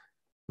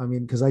 I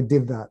mean, because I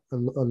did that a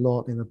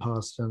lot in the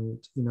past, and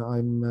you know,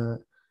 I'm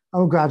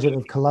a graduate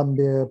of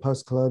Columbia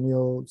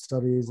post-colonial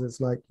studies.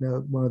 It's like, you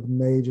know, one of the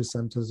major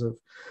centers of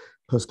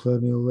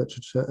post-colonial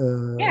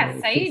literature. Yeah,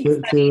 Said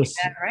studied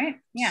there, right?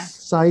 Yeah,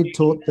 Said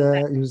taught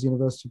there. He was a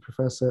university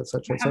professor,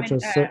 etc., etc.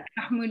 So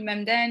Mahmoud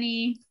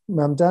Mamdani,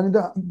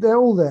 they're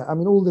all there. I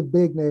mean, all the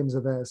big names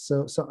are there.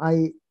 So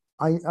I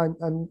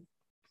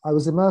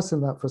was immersed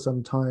in that for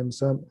some time.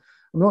 So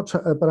I'm not,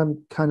 but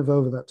I'm kind of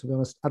over that, to be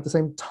honest. At the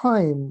same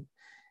time,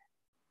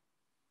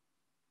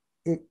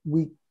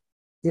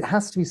 it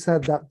has to be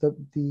said that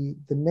the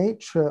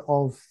nature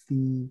of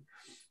the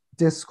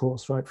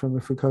discourse, right, from a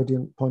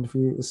Foucauldian point of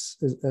view, is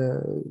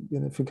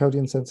in a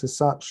Foucauldian sense, is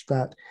such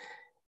that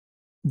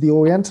the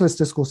Orientalist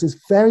discourse is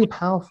very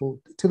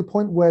powerful, to the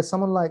point where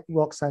someone like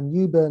Roxanne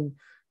Euban,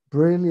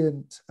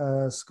 brilliant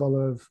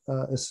scholar of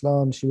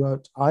Islam, she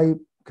wrote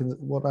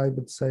what I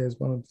would say is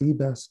one of the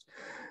best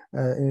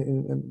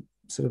in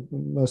sort of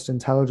most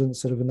intelligent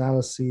sort of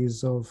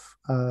analyses of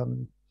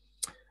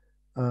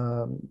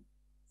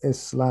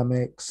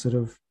Islamic sort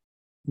of,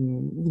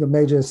 the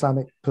major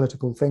Islamic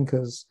political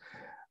thinkers.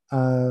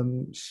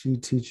 She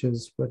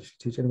teaches, what does she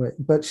teach anyway?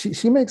 But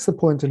she makes the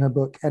point in her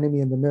book Enemy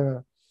in the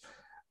Mirror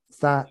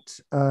that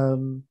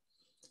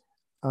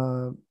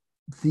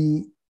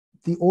the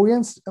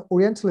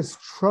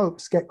Orientalist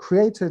tropes get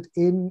created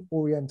in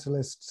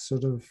Orientalist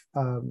sort of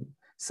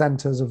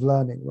centers of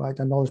learning, right,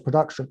 and knowledge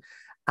production,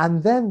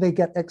 and then they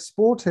get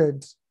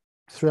exported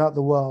throughout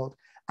the world.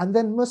 And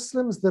then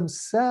Muslims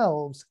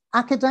themselves,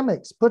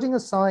 academics, putting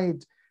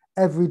aside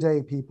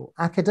everyday people,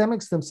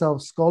 academics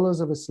themselves, scholars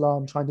of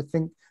Islam, trying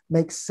to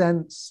make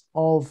sense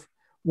of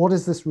what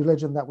is this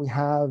religion that we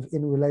have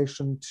in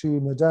relation to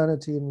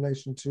modernity, in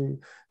relation to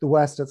the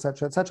West, et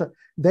cetera, et cetera.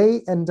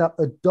 They end up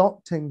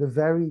adopting the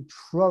very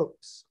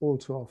tropes all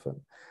too often.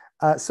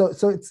 So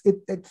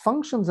it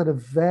functions at a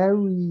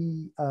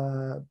very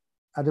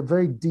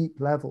deep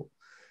level.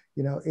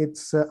 You know,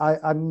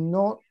 I'm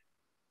not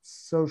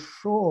so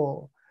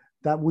sure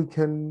that we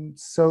can.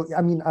 So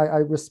I mean, I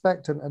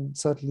respect and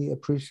certainly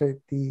appreciate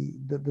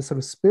the sort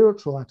of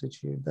spiritual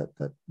attitude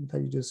that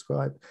you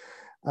described,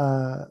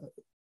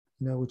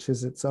 you know, which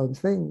is its own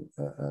thing,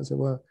 as it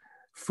were.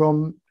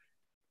 From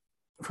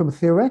a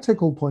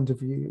theoretical point of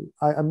view,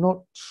 I'm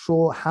not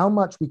sure how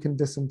much we can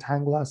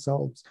disentangle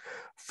ourselves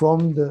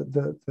from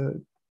the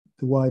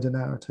wider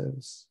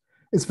narratives.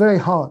 It's very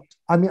hard.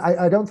 I mean,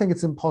 I don't think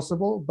it's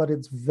impossible, but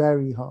it's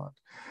very hard.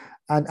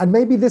 And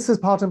maybe this is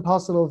part and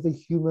parcel of the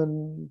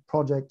human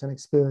project and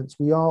experience.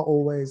 We are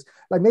always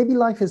like, maybe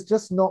life is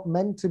just not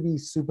meant to be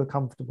super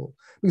comfortable,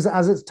 because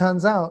as it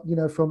turns out, you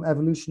know, from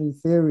evolutionary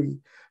theory,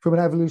 from an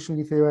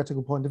evolutionary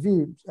theoretical point of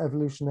view,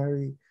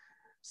 evolutionary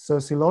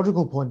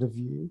sociological point of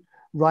view,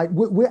 right,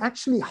 we're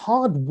actually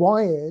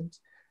hardwired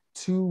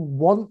to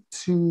want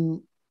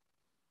to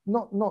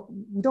not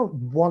we don't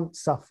want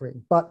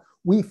suffering, but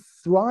we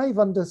thrive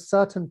under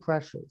certain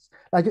pressures.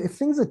 Like if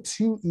things are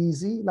too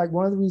easy, like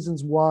one of the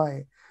reasons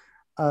why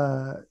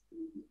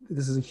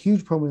this is a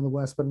huge problem in the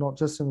West, but not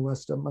just in the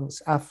West,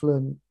 amongst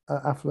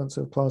affluence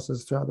of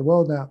classes throughout the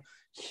world now,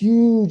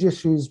 huge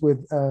issues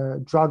with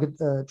drug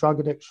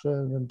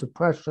addiction and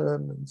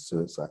depression and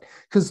suicide,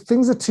 because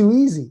things are too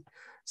easy.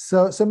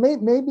 So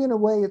maybe in a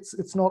way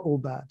it's not all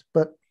bad,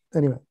 but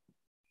anyway.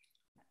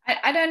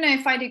 I don't know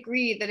if I'd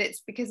agree that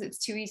it's because it's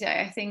too easy.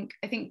 I think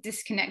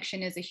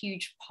disconnection is a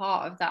huge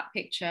part of that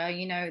picture.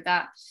 You know,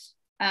 that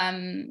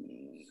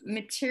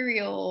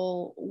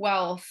material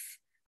wealth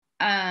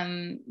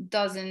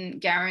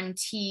doesn't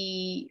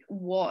guarantee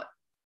what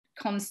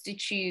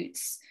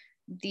constitutes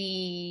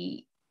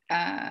the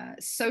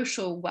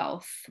social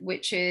wealth,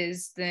 which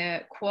is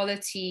the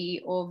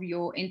quality of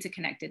your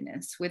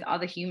interconnectedness with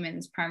other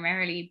humans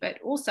primarily, but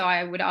also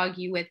I would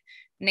argue with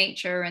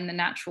nature and the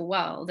natural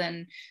world.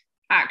 And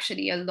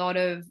actually a lot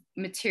of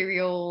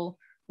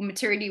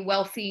materially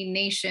wealthy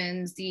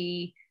nations,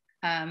 the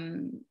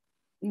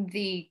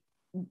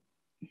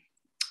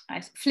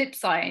flip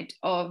side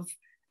of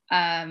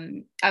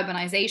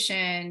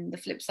urbanization, the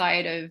flip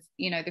side of,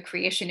 you know, the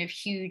creation of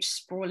huge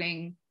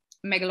sprawling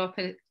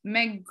megalopolises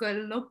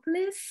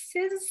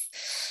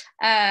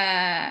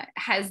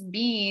has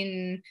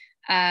been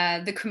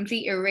the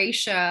complete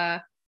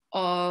erasure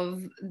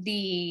of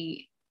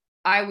the,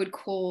 I would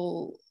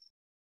call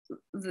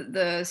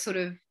the sort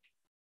of,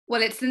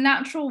 well, it's the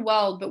natural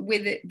world, but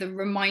with it the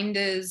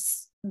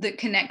reminders that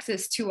connects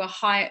us to a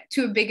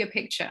bigger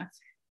picture,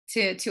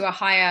 to a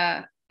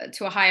higher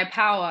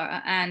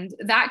power. And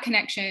that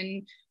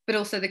connection, but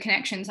also the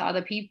connection to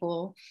other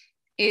people,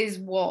 is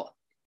what,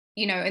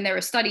 you know, and there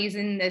are studies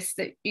in this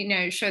that, you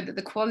know, show that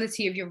the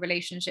quality of your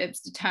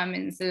relationships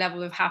determines the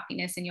level of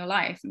happiness in your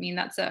life. I mean,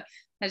 that's a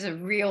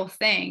real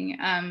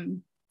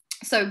thing.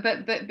 So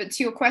but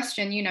to your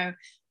question, you know,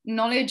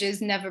 knowledge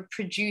is never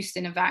produced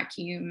in a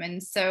vacuum.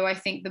 And so I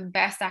think the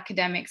best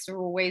academics are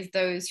always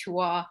those who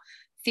are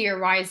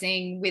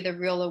theorizing with a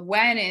real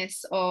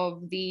awareness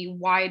of the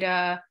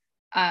wider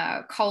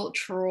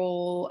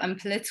cultural and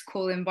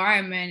political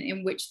environment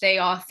in which they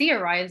are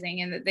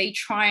theorizing, and that they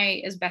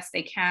try as best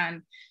they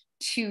can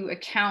to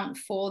account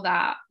for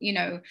that, you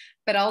know.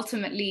 But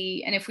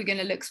ultimately, and if we're going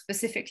to look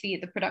specifically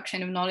at the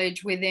production of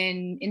knowledge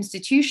within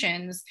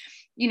institutions,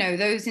 you know,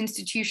 those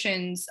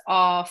institutions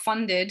are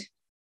funded,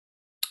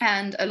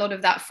 and a lot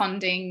of that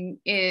funding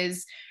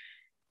is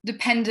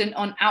dependent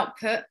on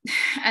output,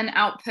 and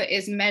output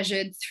is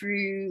measured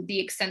through the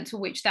extent to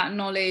which that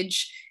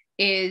knowledge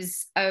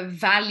is of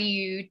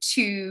value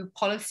to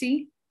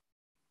policy.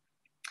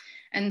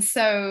 And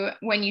so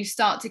when you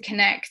start to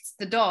connect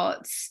the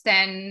dots,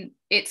 then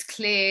it's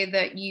clear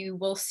that you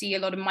will see a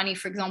lot of money,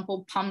 for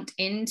example, pumped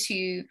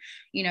into,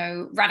 you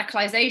know,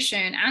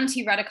 radicalization,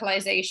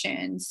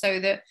 anti-radicalization, so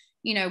that,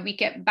 you know, we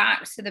get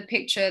back to the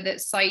picture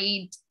that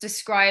Said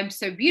described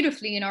so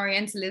beautifully in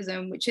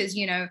Orientalism, which is,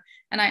 you know,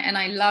 and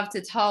I love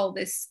to tell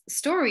this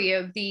story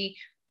of the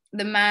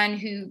man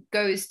who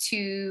goes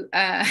to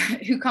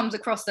who comes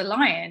across the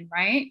lion,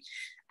 right?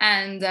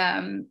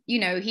 And you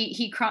know,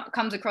 he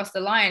comes across the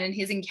lion, and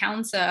his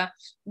encounter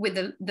with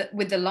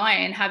the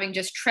lion, having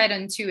just tread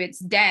into its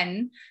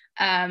den,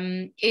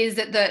 is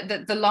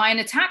that the lion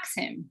attacks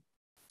him.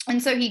 And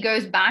so he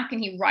goes back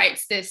and he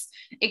writes this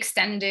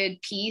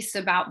extended piece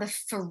about the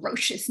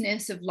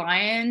ferociousness of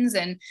lions.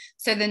 And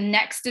so the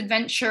next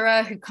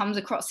adventurer who comes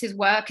across his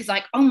work is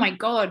like, oh my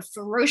God,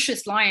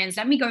 ferocious lions.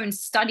 Let me go and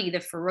study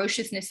the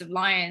ferociousness of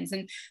lions.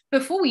 And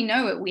before we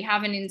know it, we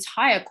have an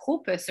entire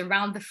corpus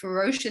around the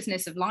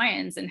ferociousness of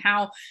lions, and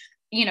how,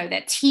 you know,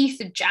 their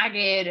teeth are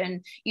jagged,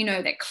 and, you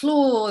know, their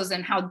claws,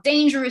 and how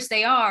dangerous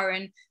they are.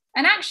 And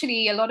And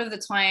actually, a lot of the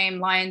time,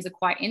 lions are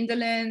quite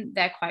indolent,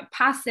 they're quite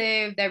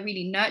passive, they're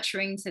really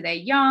nurturing to their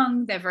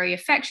young, they're very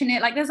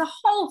affectionate. Like there's a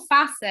whole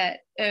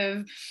facet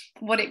of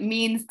what it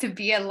means to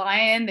be a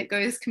lion that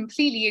goes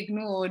completely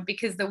ignored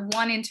because the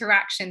one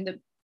interaction that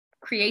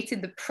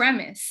created the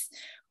premise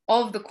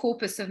of the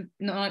corpus of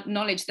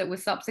knowledge that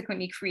was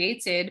subsequently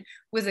created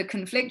was a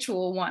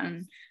conflictual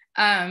one.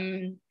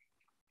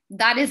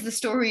 That is the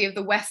story of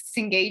the West's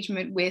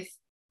engagement with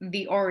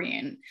the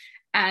Orient.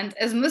 And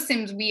as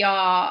Muslims, we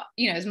are,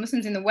 as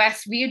Muslims in the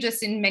West, we are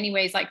just in many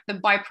ways like the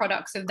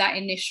byproducts of that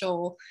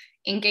initial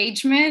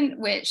engagement,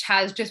 which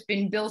has just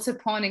been built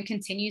upon and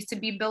continues to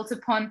be built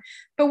upon.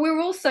 But we're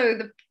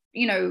also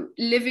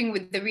living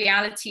with the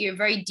reality of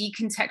very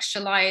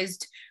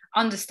decontextualized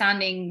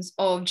understandings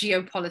of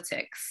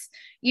geopolitics.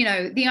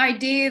 The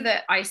idea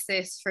that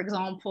ISIS, for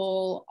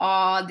example,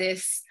 are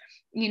this,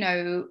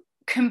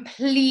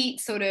 complete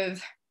sort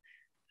of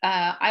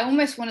I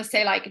almost want to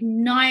say like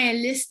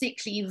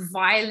nihilistically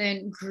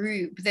violent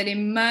group that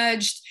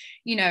emerged,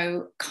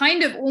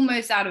 kind of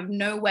almost out of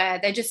nowhere.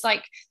 They're just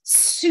like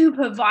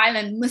super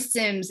violent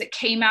Muslims that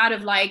came out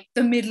of like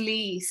the Middle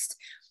East.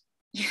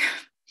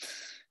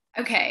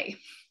 Okay,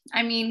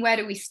 I mean, where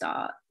do we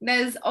start?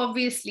 There's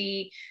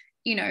obviously,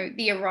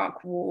 the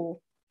Iraq War,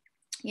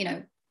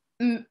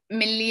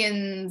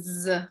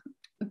 millions of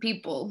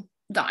people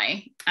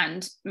die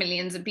and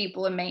millions of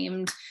people are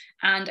maimed,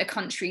 and a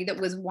country that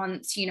was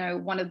once,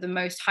 one of the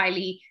most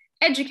highly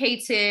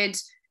educated,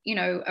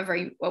 a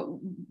very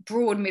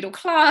broad middle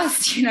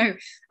class,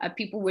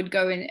 people would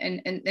go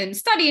and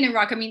study in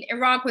Iraq. I mean,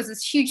 Iraq was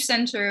this huge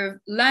center of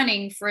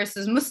learning for us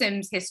as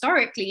Muslims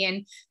historically,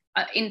 and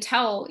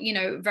until,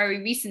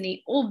 very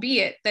recently,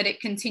 albeit that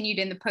it continued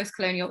in the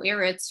post-colonial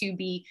era to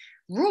be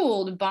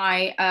ruled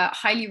by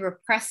highly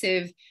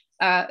repressive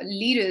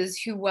leaders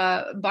who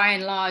were by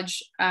and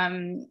large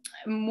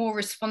more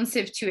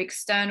responsive to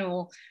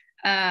external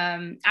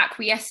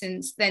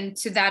acquiescence than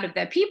to that of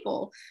their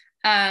people.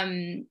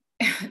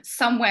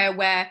 Somewhere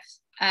where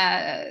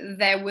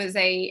there was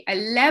a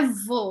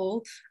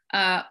level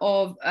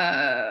of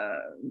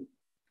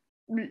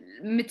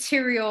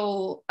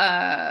material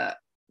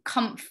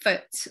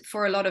comfort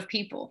for a lot of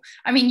people.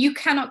 I mean, you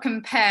cannot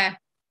compare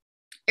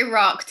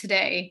Iraq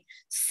today,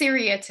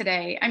 Syria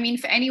today. I mean,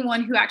 for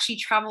anyone who actually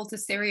traveled to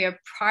Syria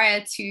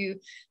prior to,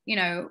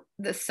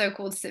 the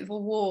so-called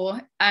civil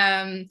war,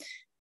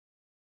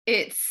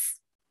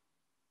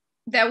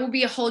 there will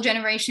be a whole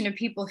generation of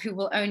people who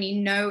will only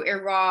know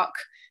Iraq,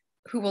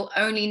 who will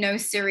only know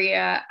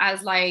Syria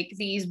as like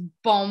these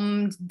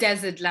bombed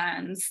desert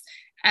lands.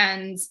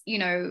 And,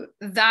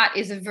 that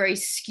is a very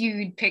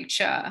skewed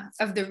picture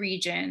of the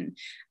region.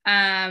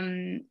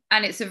 And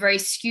it's a very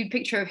skewed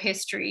picture of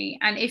history.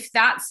 And if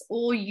that's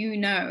all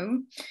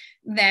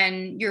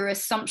then your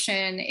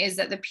assumption is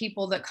that the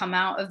people that come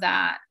out of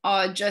that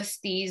are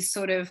just these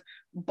sort of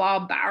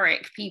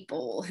barbaric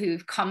people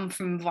who've come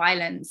from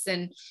violence.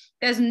 And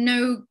there's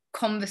no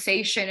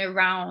conversation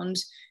around,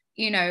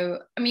 I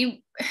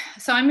mean,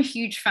 so I'm a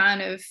huge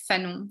fan of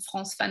Fanon,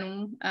 Frantz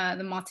Fanon,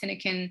 the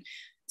Martinican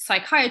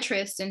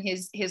psychiatrist, and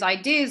his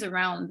ideas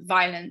around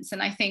violence.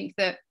 And I think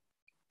that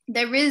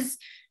there is,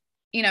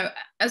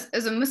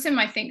 as a Muslim,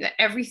 I think that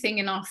everything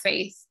in our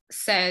faith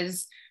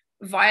says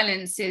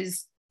violence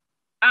is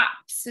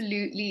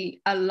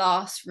absolutely a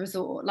last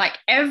resort. Like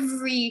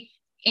every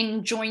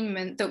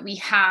enjoyment that we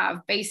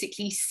have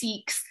basically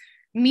seeks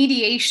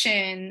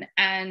mediation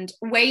and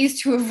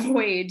ways to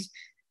avoid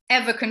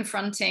ever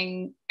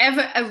confronting,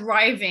 ever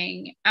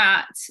arriving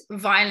at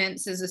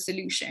violence as a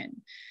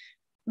solution.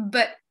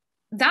 But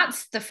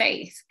that's the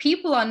faith.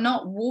 People are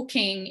not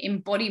walking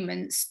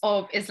embodiments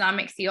of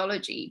Islamic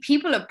theology.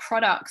 People are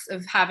products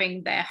of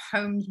having their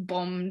homes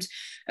bombed,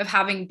 of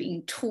having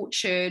been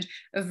tortured,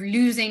 of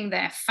losing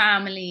their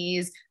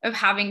families, of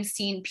having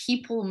seen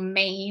people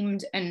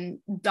maimed and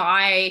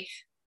die.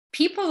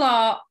 People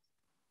are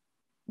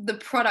the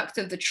product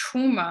of the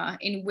trauma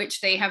in which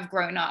they have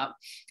grown up.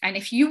 And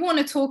if you want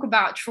to talk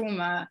about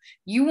trauma,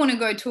 you want to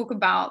go talk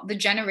about the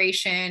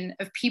generation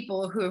of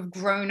people who have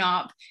grown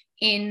up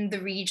in the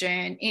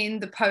region, in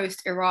the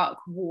post-Iraq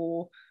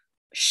war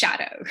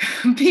shadow,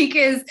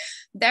 because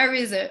there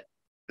is a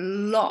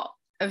lot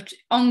of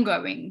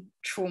ongoing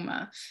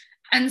trauma.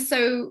 And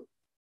so,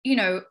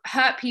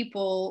 hurt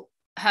people.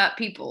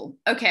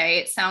 Okay,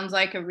 it sounds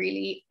like a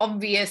really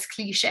obvious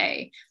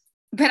cliche,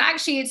 but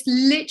actually it's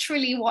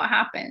literally what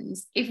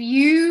happens. If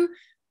you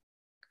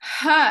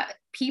hurt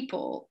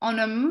people on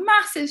a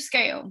massive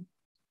scale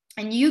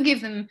and you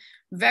give them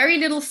very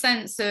little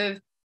sense of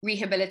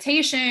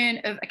rehabilitation,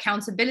 of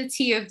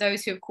accountability of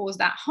those who have caused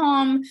that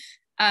harm,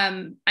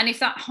 and if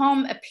that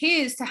harm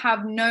appears to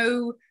have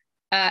no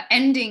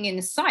ending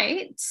in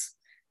sight,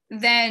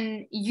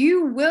 then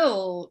you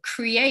will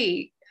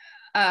create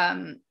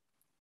a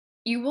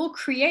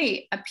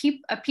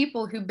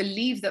people who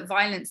believe that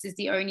violence is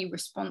the only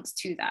response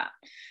to that.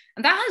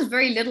 And that has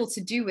very little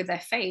to do with their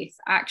faith,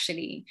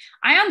 actually.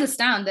 I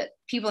understand that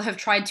people have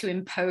tried to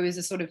impose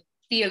a sort of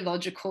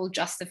theological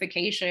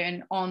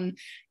justification on,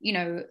 you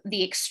know,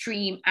 the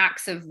extreme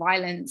acts of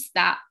violence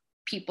that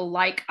people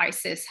like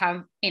ISIS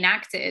have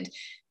enacted.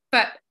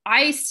 But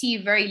I see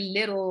very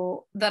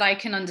little that I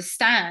can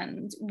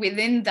understand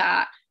within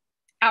that,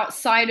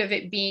 outside of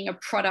it being a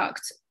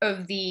product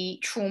of the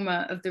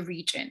trauma of the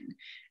region.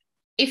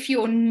 If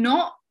you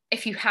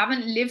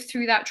haven't lived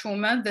through that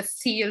trauma, the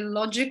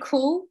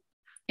theological,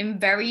 in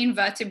very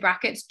inverted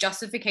brackets,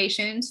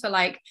 justifications for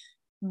like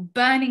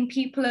burning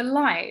people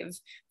alive,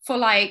 for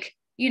like,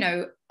 you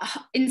know,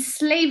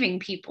 enslaving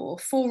people,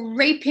 for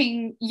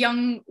raping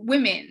young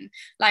women,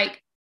 like,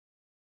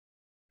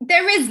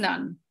 there is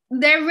none.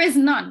 There is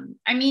none.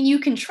 I mean, you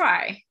can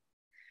try,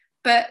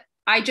 but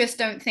I just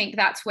don't think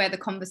that's where the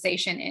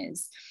conversation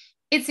is.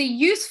 It's a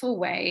useful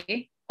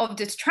way of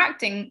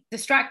distracting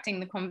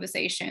the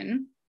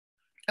conversation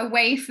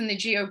away from the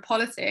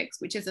geopolitics,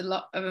 which is a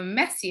lot of a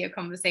messier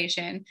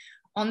conversation,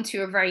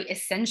 onto a very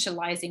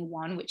essentializing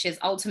one, which is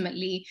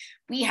ultimately,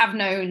 we have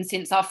known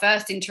since our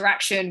first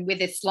interaction with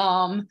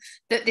Islam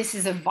that this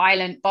is a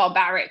violent,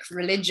 barbaric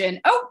religion.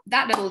 Oh,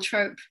 that little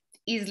trope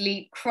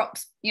easily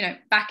crops, you know,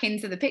 back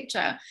into the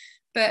picture.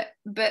 But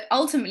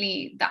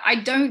ultimately, that I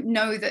don't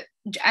know that,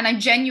 and I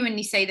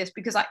genuinely say this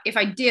because if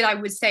I did, I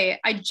would say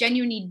it. I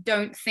genuinely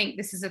don't think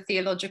this is a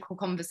theological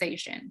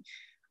conversation.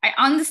 I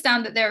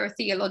understand that there are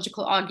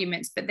theological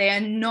arguments, but they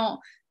are not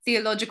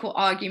theological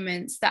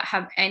arguments that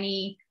have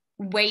any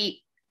weight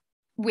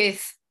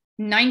with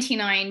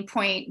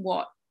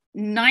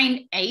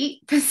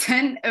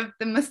 99.98% of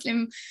the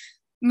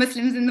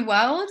Muslims in the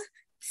world.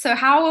 So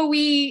how are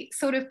we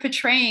sort of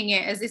portraying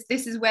it as if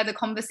this is where the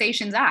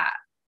conversation's at?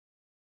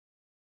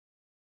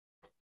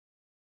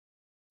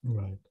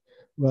 Right.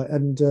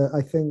 And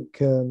I think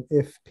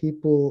if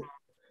people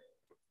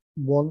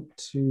want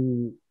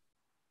to,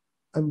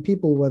 and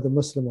people, whether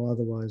Muslim or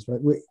otherwise,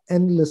 right, we're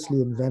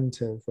endlessly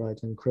inventive, right,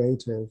 and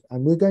creative,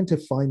 and we're going to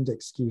find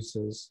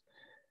excuses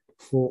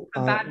for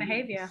bad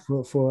behavior,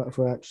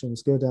 for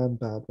actions, good and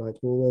bad, right?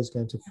 We're always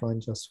going to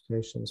find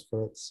justifications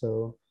for it.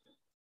 So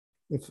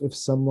if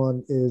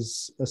someone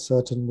is a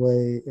certain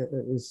way,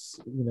 is,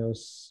 you know,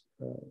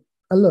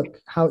 and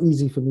look, how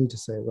easy for me to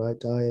say, right?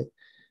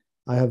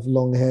 I have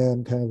long hair.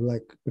 I'm kind of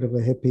like a bit of a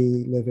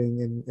hippie living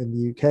in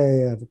the UK.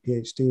 I have a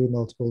PhD,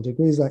 multiple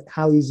degrees. Like,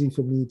 how easy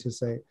for me to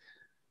say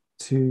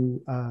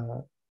to,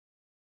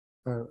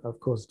 of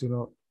course, I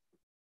do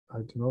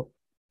not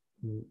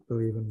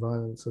believe in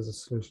violence as a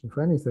solution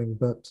for anything.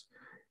 But,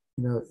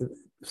 you know,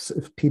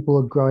 if people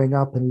are growing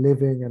up and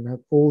living and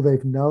all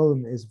they've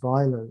known is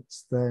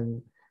violence,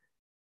 then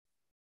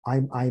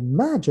I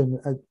imagine,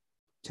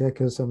 to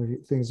echo some of the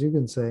things you've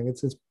been saying,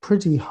 it's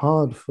pretty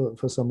hard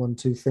for someone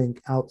to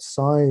think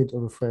outside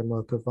of a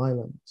framework of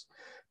violence,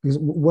 because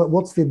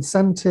what's the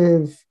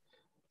incentive?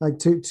 Like,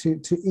 to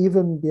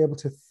even be able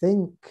to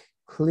think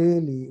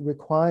clearly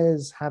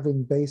requires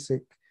having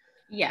basic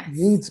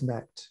needs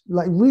met,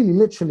 like really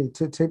literally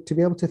to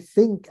be able to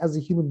think as a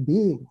human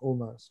being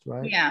almost,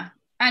 right? Yeah.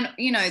 And,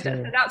 you know,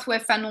 that's where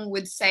Fanon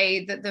would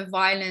say that the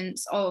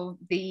violence of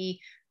the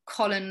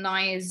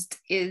colonized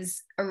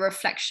is a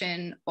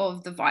reflection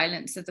of the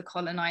violence of the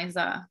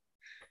colonizer.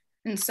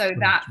 And so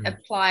that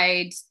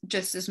applied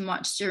just as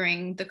much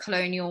during the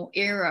colonial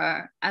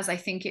era as I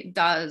think it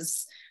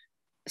does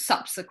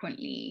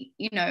subsequently.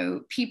 You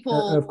know,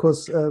 people... of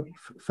course,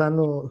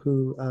 Fanon,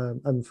 who,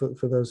 and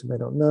for those who may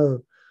not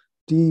know,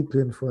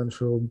 deeply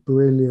influential,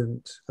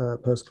 brilliant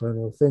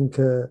post-colonial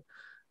thinker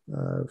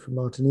from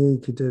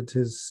Martinique. He did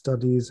his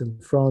studies in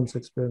France,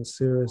 experienced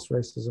serious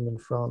racism in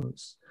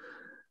France.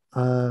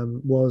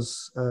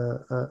 Was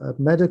a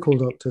medical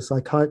doctor,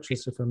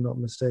 psychiatrist, if I'm not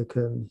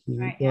mistaken. He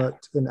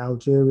worked in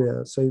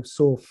Algeria, so he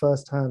saw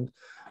firsthand,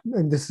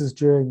 and this is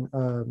during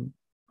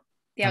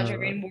the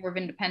Algerian War of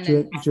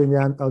Independence. During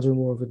the Algerian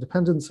War of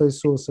Independence, so he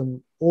saw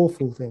some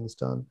awful things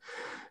done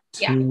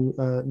to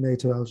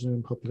native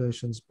Algerian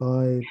populations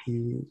by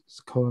the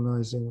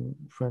colonizing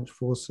French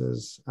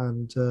forces.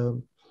 And I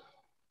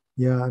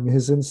mean,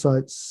 his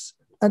insights.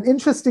 And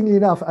interestingly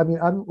enough, I mean,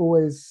 I'm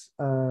always,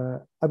 I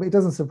mean, it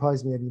doesn't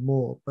surprise me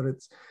anymore, but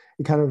it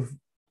kind of,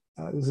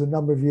 it was a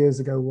number of years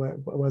ago where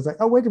I was like,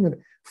 oh, wait a minute.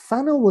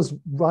 Fanon was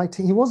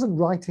writing, he wasn't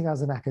writing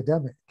as an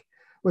academic,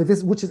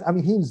 which is, I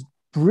mean, he was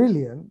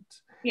brilliant.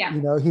 Yeah.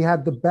 You know, he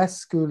had the best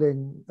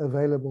schooling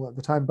available at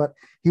the time, but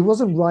he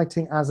wasn't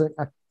writing as an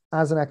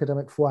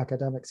academic for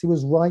academics. He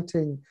was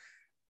writing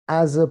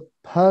as a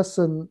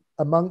person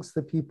amongst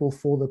the people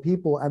for the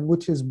people, and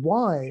which is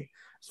why,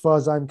 as far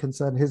as I'm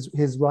concerned,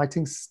 his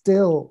writings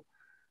still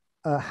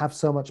have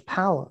so much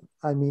power.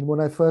 I mean,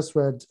 when I first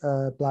read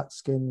Black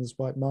Skins,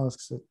 White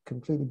Masks, it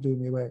completely blew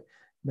me away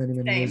many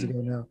years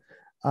ago now.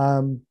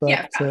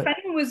 But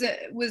Fanon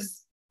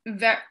was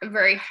very,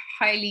 very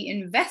highly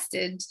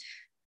invested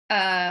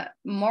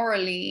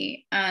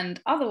morally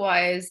and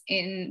otherwise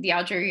in the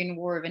Algerian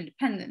War of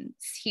Independence.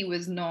 He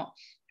was not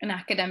an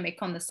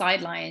academic on the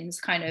sidelines,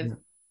 kind of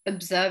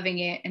observing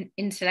it and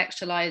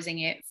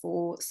intellectualizing it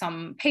for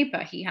some paper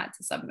he had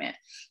to submit.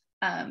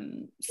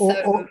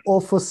 So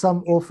or for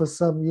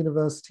some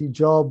university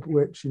job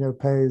which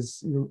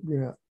pays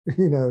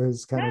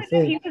his kind no, of no,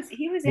 thing.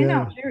 he was in Yeah,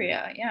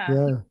 Algeria. Yeah, he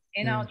yeah, was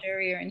in yeah,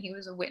 Algeria, and he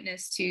was a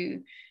witness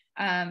to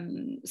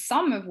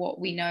some of what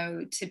we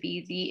know to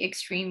be the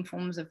extreme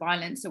forms of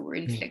violence that were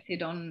yeah,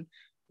 inflicted on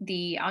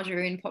the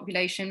Algerian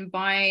population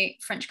by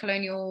French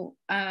colonial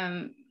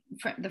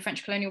the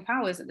French colonial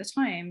powers at the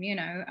time.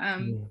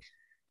 yeah.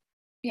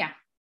 Yeah.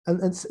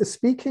 And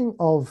speaking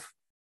of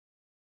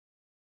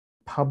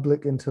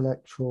public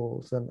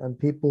intellectuals and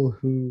people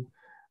who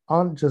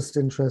aren't just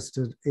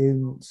interested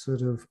in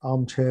sort of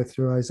armchair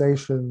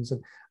theorizations.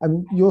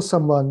 And you're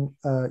someone,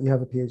 you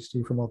have a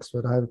PhD from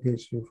Oxford, I have a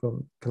PhD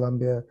from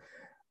Columbia.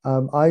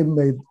 I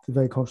made the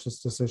very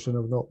conscious decision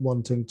of not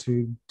wanting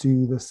to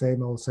do the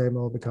same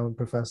old, become a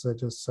professor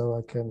just so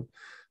I can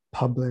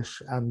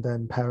publish and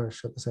then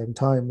perish at the same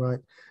time, right?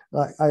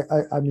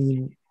 I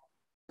mean,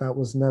 that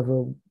was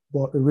never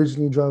what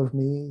originally drove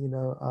me.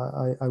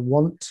 I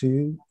want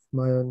to,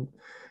 my own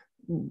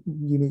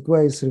unique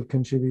ways, sort of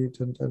contribute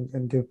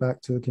and give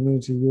back to the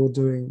community. You're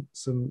doing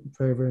some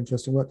very, very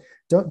interesting work.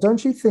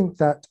 Don't you think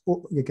that,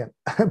 again,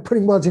 I'm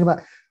putting words in your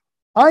mouth,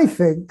 I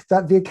think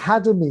that the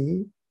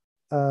academy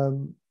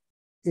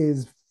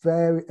is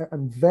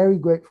I'm very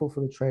grateful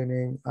for the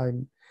training.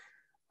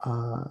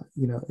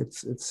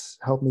 It's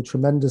helped me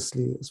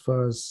tremendously as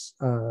far as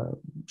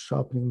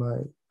sharpening my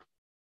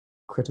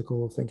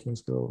critical thinking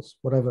skills,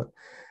 whatever.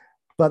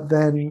 But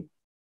then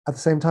at the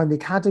same time, the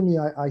academy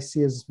I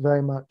see as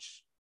very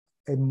much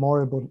a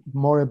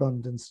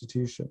moribund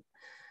institution.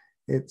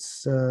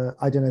 It's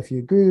I don't know if you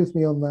agree with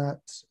me on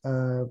that.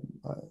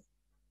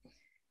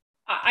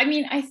 I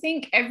mean, I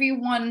think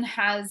everyone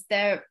has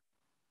their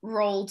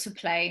role to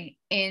play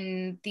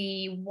in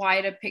the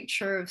wider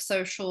picture of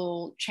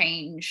social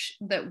change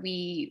that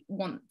we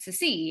want to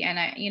see.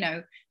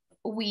 And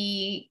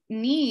we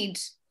need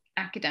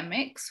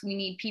academics, we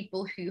need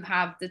people who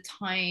have the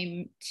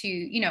time to,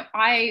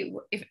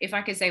 if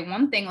I could say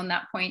one thing on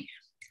that point,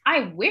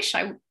 I wish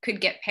I could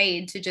get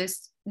paid to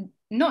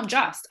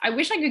I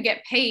wish I could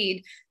get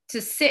paid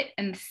to sit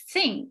and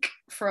think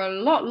for a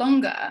lot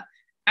longer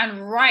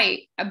and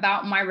write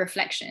about my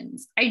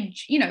reflections.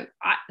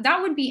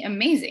 That would be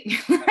amazing.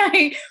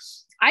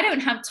 I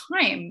don't have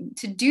time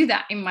to do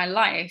that in my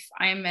life.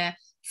 I'm a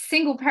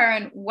single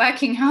parent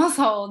working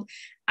household.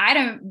 I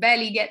don't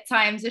barely get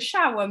time to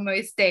shower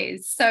most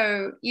days.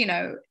 So,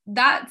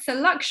 that's a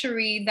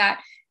luxury that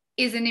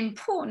is an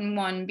important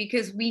one,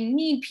 because we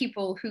need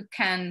people who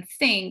can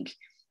think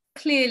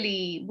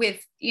clearly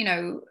with,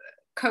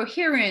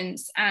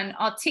 coherence, and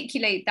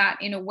articulate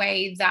that in a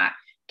way that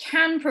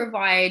can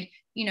provide,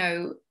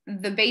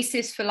 the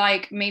basis for,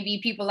 like, maybe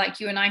people like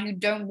you and I who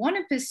don't want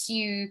to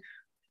pursue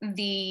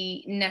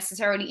the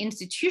necessarily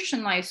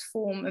institutionalized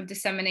form of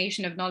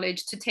dissemination of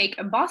knowledge, to take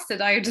a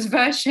bastardized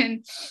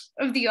version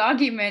of the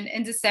argument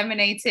and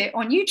disseminate it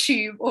on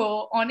YouTube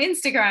or on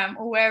Instagram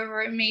or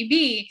wherever it may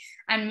be,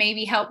 and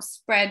maybe help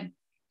spread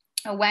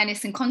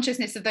awareness and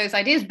consciousness of those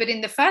ideas. But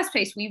in the first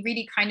place, we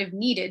really kind of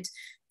needed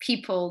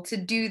people to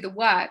do the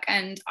work.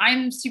 And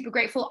I'm super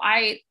grateful.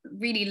 I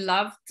really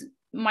loved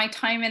my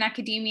time in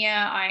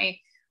academia.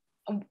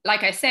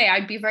 Like I say,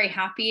 I'd be very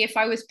happy if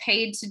I was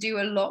paid to do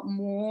a lot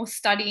more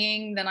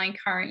studying than I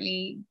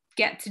currently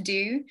get to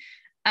do.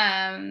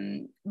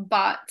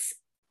 But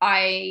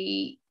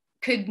I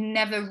could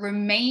never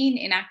remain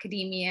in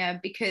academia,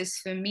 because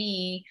for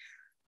me,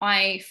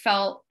 I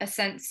feel a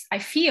sense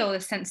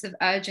of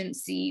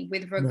urgency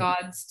with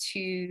regards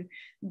to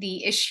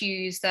the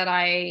issues that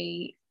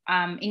I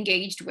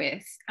engaged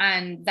with.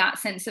 And that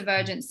sense of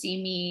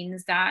urgency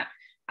means that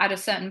at a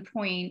certain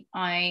point,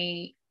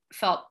 I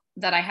felt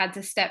that I had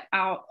to step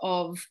out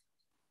of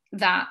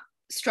that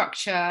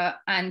structure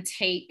and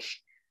take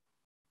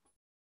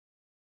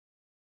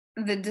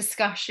the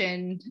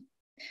discussion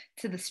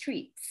to the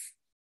streets.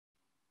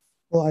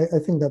 Well, I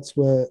think that's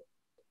where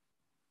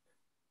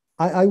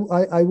I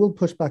will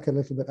push back a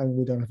little bit. I mean,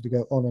 we don't have to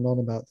go on and on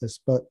about this,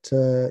 but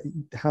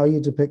how you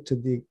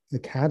depicted the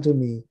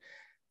academy,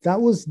 that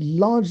was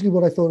largely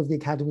what I thought of the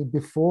academy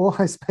before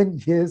I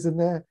spent years in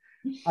there.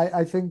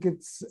 I think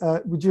it's,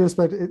 with due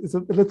respect, it's a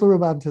little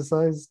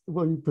romanticized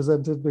what you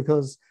presented,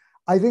 because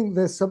I think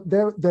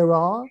there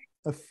are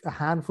a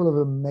handful of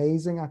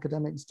amazing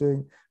academics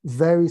doing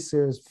very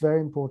serious,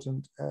 very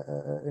important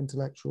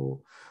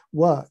intellectual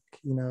work,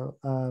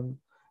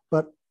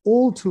 but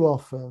all too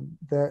often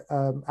they're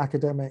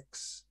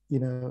academics,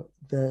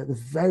 they're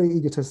very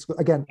egotistical.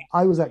 Again,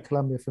 I was at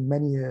Columbia for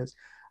many years.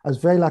 I was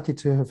very lucky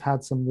to have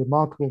had some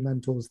remarkable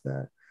mentors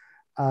there.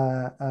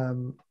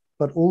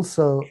 But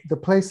also the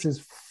place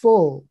is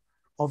full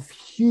of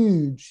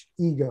huge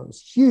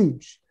egos,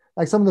 huge.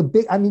 Like some of the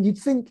big, I mean, you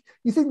think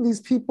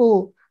these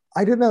people,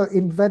 I don't know,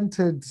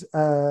 invented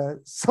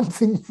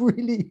something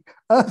really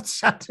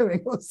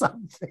earth-shattering or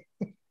something.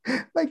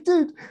 Like,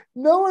 dude,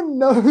 no one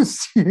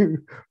knows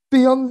you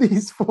beyond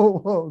these four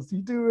walls.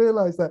 You do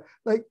realize that,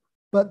 like,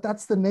 but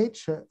that's the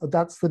nature of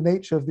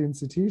the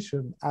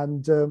institution.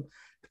 And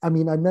I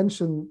mean, I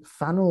mentioned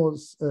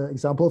Fanon's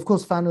example. Of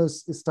course, Fanon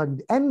is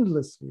studied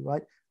endlessly,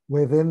 right,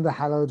 within the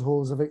hallowed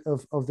halls of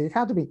the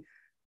academy.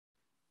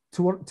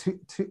 To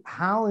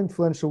how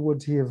influential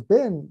would he have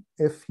been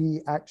if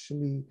he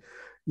actually,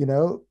 you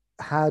know,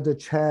 had a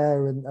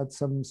chair at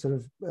some sort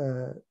of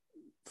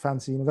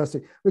fancy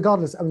university?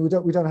 Regardless, I mean,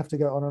 we don't have to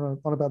go on and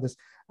on about this.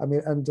 I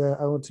mean, and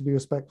I want to be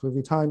respectful of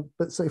your time.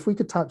 But so if we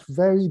could touch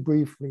very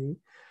briefly,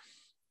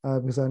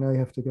 because I know you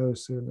have to go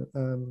soon,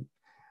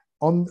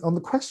 on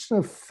the question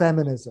of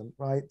feminism,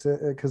 right?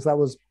 Because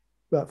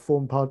that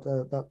formed part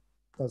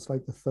that's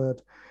like the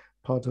third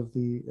part of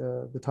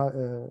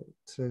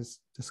today's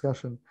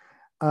discussion.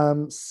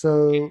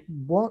 So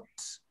what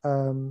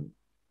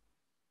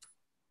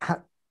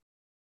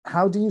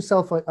how do you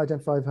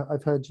self-identify?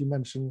 I've heard you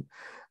mention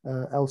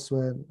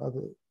elsewhere in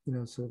other, you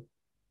know, sort of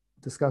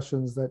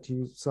discussions that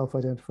you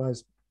self-identify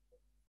as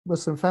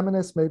Muslim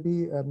feminist.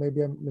 Maybe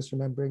maybe I'm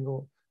misremembering,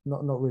 or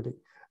not really.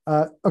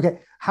 Okay,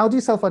 how do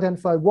you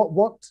self-identify?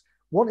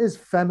 What is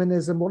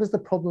feminism? What is the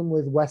problem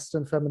with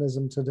Western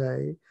feminism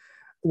today?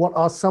 What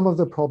are some of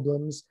the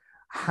problems?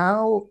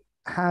 How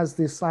has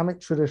the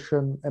Islamic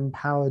tradition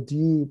empowered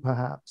you,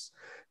 perhaps,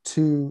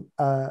 to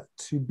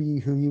be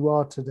who you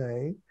are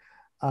today?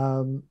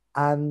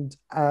 And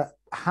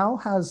how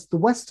has the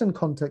Western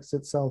context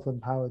itself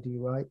empowered you,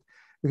 right?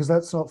 Because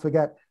let's not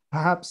forget,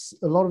 perhaps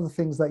a lot of the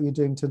things that you're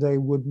doing today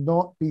would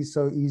not be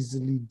so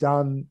easily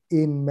done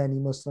in many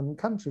Muslim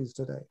countries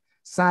today.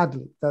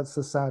 Sadly, that's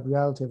the sad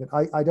reality of it.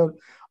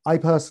 I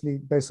personally,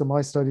 based on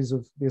my studies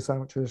of the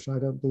Islamic tradition, I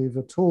don't believe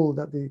at all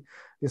that the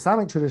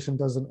Islamic tradition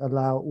doesn't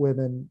allow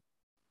women,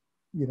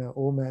 you know,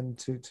 or men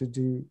to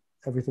do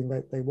everything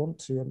that they want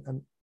to,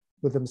 and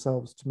with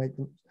themselves to make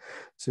them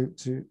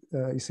to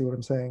you see what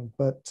I'm saying?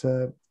 But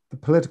the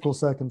political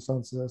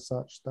circumstances are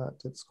such that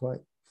it's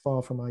quite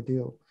far from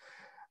ideal.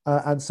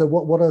 And so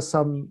what are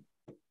some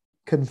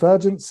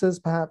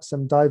convergences, perhaps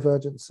some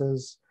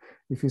divergences,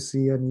 if you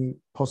see any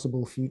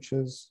possible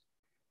futures?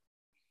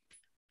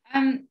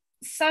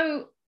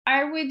 So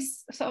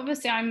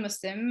obviously I'm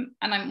Muslim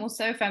and I'm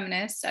also a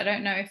feminist. I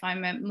don't know if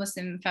I'm a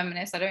Muslim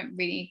feminist. I don't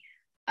really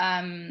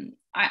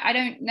I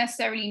don't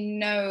necessarily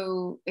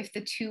know if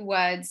the two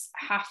words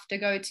have to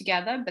go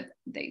together, but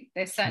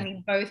they're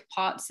certainly both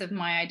parts of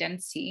my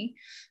identity.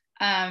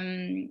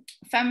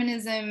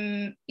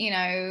 Feminism, you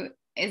know,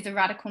 is the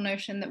radical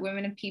notion that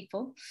women are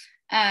people.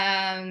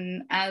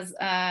 As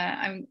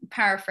I'm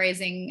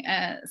paraphrasing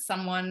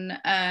someone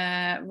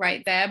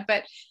right there,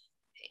 but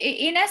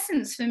in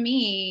essence, for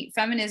me,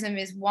 feminism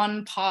is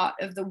one part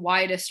of the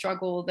wider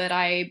struggle that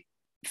I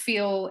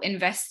feel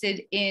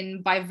invested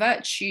in by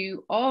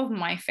virtue of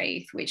my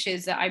faith, which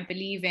is that I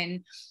believe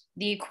in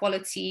the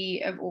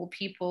equality of all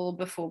people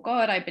before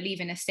God. I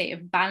believe in a state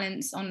of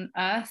balance on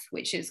earth,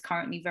 which is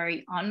currently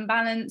very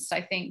unbalanced.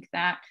 I think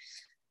that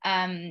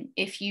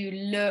if you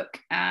look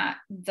at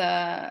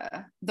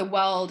the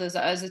world as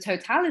a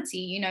totality,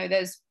 you know,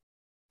 there's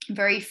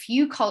very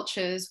few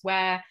cultures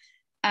where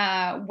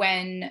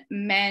when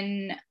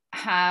men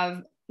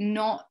have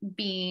not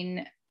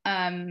been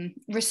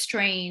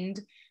restrained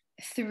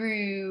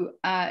through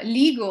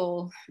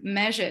legal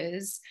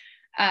measures,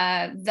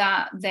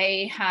 that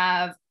they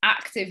have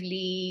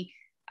actively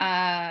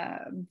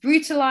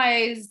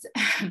brutalized,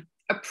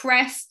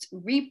 oppressed,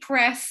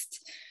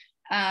 repressed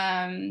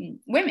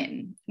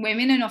women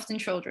and often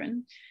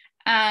children.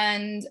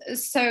 And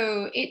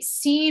so it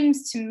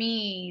seems to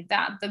me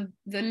that the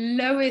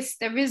lowest,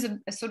 there is a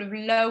sort of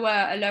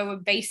lower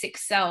basic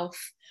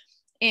self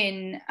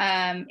in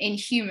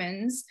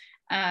humans,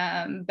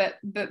 but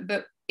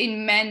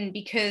in men,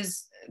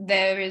 because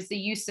there is the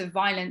use of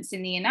violence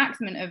in the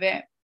enactment of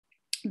it,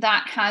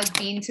 that has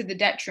been to the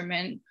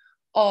detriment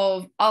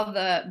of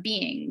other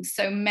beings.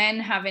 So men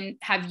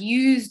have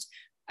used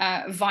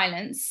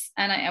violence,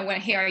 and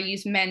I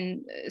use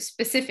men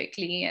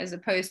specifically as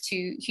opposed to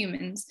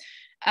humans.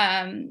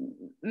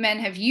 Men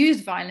have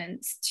used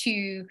violence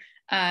to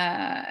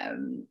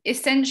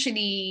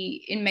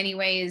essentially, in many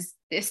ways,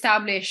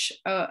 establish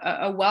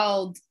a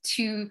world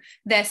to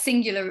their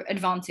singular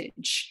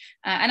advantage.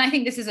 And I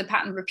think this is a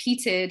pattern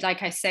repeated,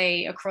 like I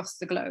say, across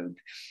the globe.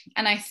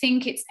 And I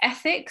think it's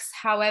ethics,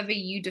 however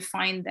you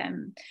define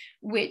them,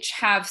 which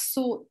have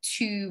sought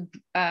to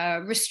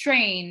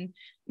restrain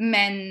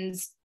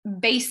men's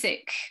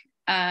basic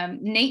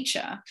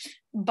nature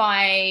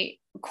by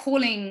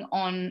calling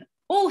on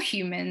all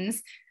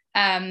humans,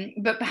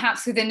 but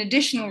perhaps with an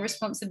additional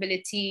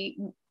responsibility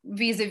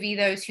vis-a-vis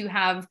those who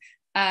have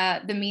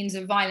the means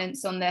of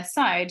violence on their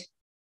side,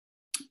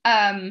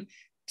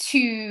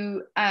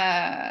 to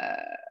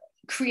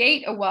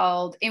create a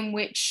world in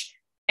which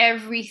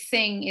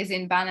everything is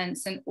in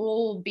balance and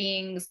all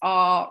beings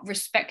are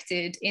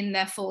respected in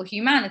their full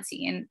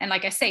humanity. And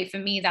like I say, for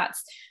me,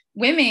 that's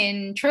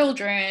women,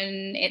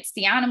 children, it's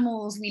the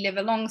animals we live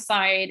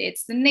alongside,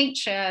 it's the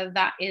nature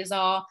that is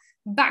our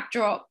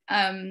backdrop.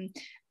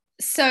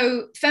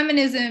 So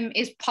feminism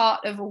is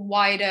part of a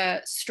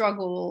wider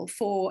struggle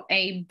for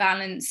a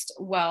balanced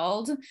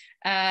world,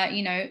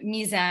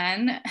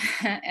 mizan,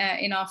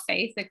 in our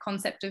faith, the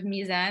concept of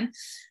mizan.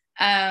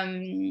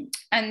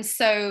 And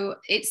so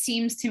it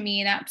seems to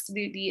me an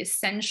absolutely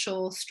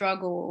essential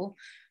struggle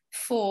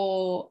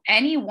for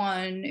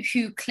anyone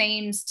who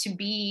claims to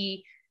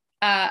be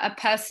a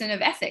person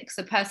of ethics,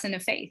 a person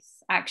of faith,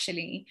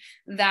 actually,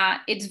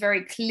 that it's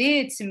very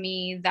clear to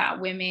me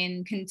that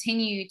women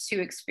continue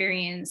to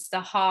experience the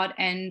hard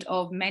end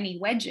of many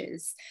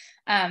wedges,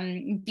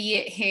 be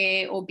it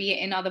here or be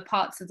it in other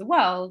parts of the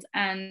world,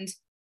 and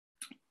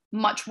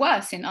much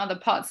worse in other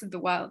parts of the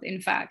world,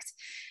 in fact.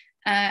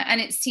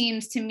 And it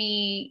seems to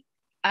me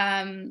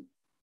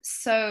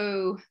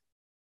so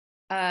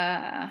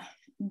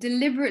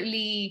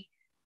deliberately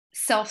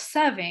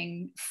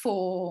self-serving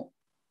for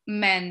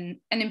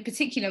men, and in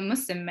particular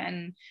Muslim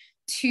men,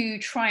 to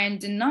try and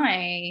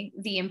deny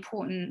the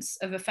importance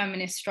of a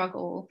feminist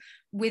struggle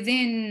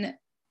within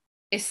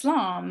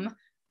Islam,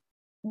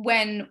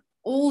 when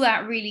all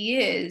that really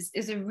is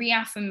a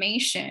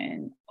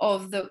reaffirmation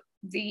of the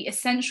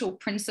essential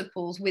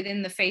principles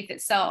within the faith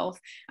itself,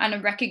 and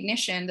a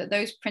recognition that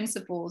those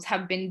principles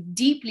have been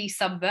deeply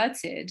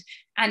subverted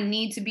and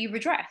need to be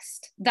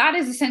redressed. That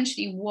is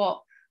essentially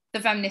what the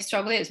feminist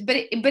struggle is, but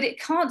it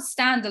can't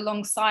stand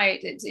alongside.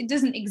 It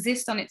doesn't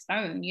exist on its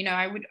own.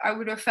 I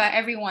would refer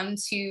everyone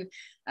to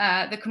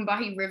the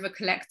Kumbahi River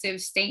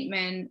Collective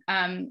statement,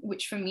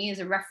 which for me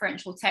is a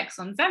referential text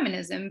on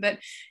feminism. But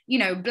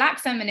Black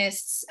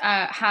feminists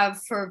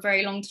have for a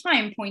very long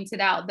time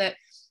pointed out that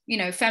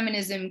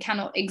feminism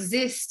cannot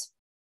exist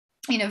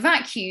in a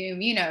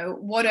vacuum.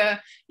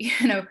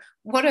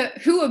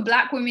 Who are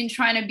Black women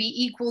trying to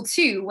be equal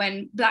to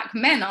when Black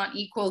men aren't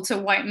equal to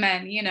white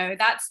men?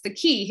 That's the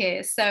key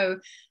here. So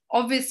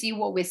obviously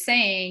what we're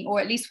saying, or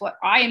at least what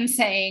I am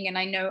saying, and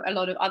I know a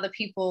lot of other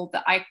people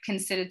that I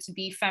consider to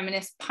be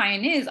feminist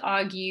pioneers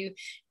argue,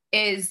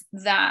 is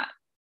that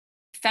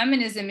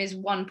feminism is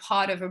one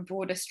part of a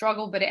broader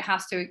struggle, but it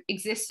has to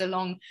exist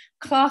along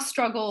class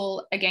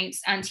struggle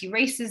against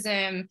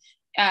anti-racism.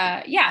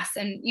 Yes,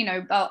 and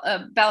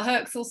Bell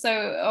Hooks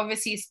also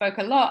obviously spoke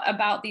a lot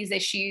about these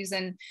issues,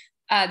 and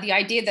the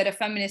idea that a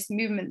feminist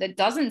movement that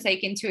doesn't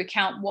take into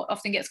account what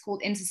often gets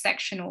called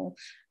intersectional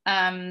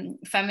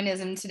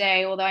feminism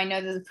today, although I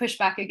know there's a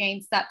pushback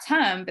against that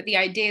term, but the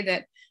idea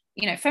that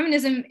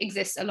feminism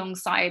exists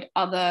alongside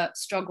other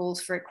struggles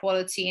for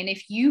equality. And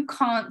if you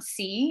can't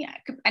see,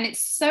 and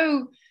it's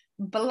so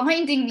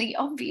blindingly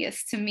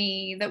obvious to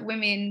me that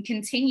women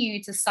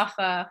continue to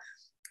suffer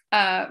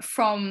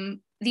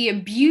from the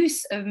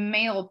abuse of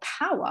male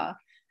power,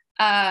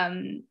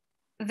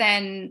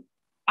 then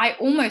I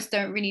almost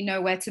don't really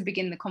know where to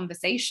begin the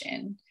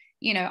conversation.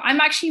 I'm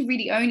actually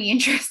really only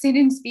interested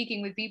in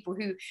speaking with people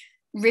who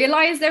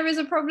realize there is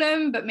a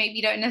problem, but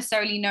maybe don't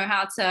necessarily know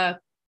how to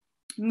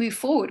move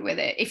forward with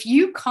it. If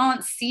you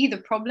can't see the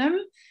problem,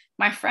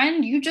 my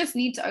friend, you just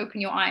need to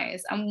open your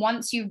eyes. And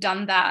once you've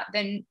done that,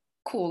 then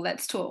cool,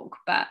 let's talk.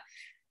 But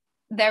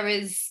there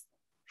is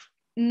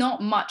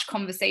not much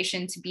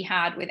conversation to be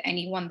had with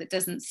anyone that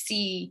doesn't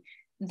see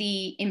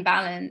the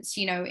imbalance,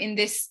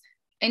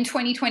 in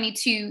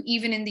 2022,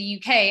 even in the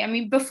UK. I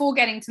mean, before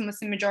getting to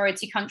Muslim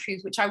majority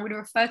countries, which I would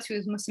refer to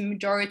as Muslim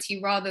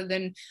majority rather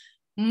than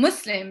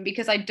Muslim,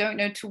 because I don't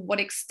know to what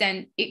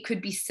extent it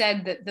could be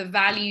said that the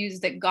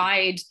values that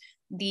guide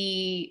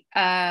the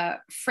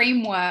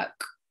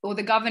framework or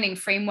the governing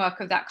framework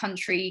of that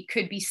country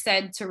could be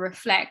said to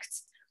reflect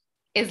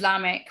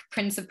Islamic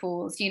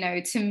principles.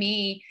 To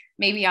me,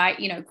 maybe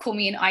call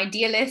me an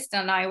idealist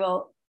and I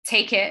will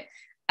take it.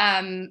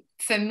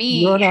 For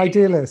me, you're an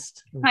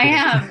idealist. I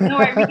am. No,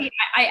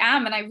 I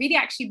am, and I really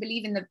actually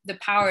believe in the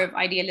power of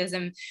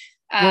idealism.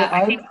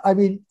 I'm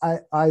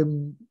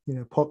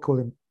pot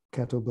calling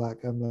kettle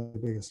black. I'm the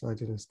biggest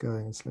idealist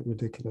going. It's like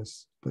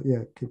ridiculous, but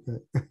yeah, keep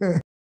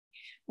it.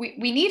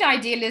 we need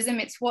idealism.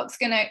 It's what's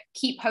going to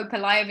keep hope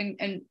alive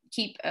and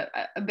keep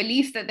a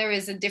belief that there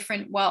is a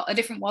different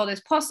world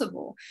is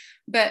possible.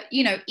 But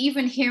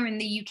even here in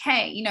the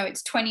UK,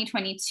 it's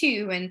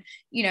 2022, and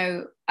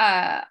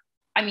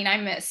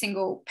I'm a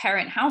single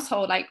parent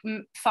household. Like,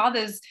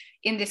 fathers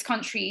in this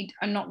country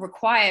are not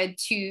required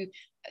to,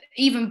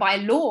 even by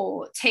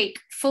law, take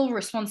full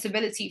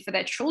responsibility for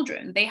their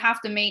children. They have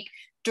to make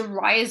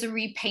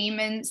derisory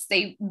payments.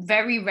 They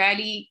very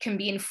rarely can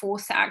be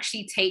enforced to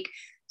actually take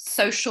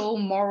social,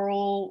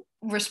 moral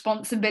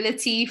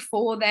responsibility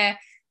for their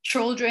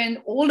children.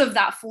 All of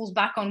that falls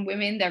back on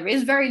women. There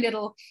is very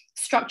little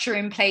structure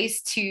in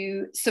place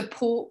to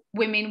support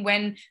women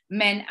when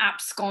men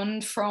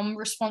abscond from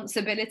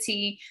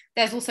responsibility.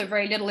 There's also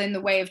very little in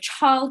the way of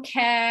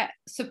childcare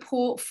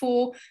support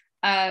for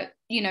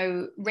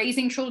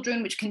raising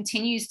children, which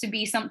continues to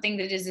be something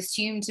that is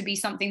assumed to be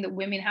something that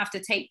women have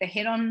to take the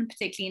hit on,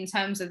 particularly in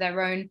terms of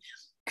their own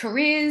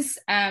careers.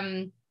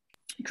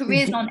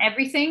 careers aren't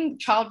everything.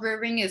 Child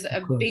rearing is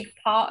a big course.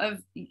 part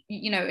of,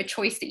 you know, a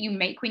choice that you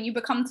make when you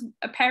become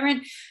a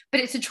parent, but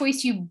it's a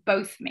choice you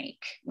both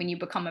make when you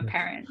become a Yes.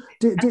 parent.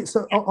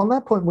 So on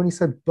that point, when you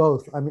said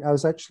both, I mean, I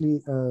was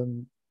actually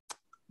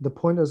the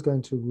point I was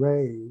going to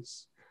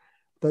raise,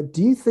 that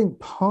do you think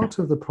part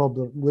of the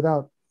problem,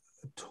 without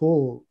at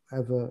all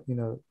ever, you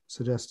know,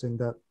 suggesting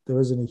that there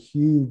isn't a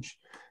huge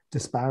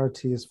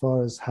disparity as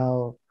far as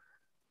how,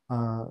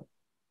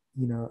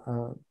 you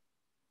know,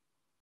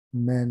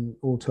 men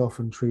all too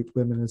often treat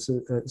women,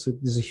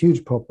 there's a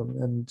huge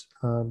problem. And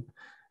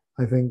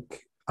I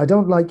think I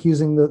don't like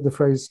using the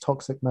phrase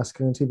toxic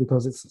masculinity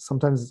because it's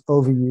sometimes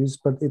overused,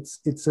 but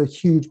it's a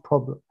huge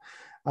problem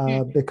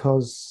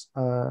because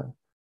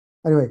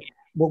anyway,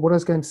 what I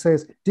was going to say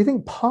is, do you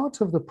think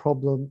part of the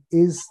problem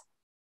is,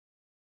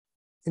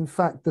 in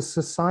fact, the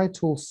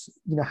societal,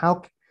 you know,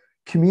 how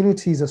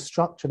communities are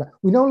structured?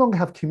 We no longer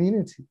have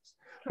communities,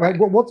 right?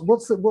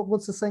 What's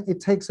the saying? It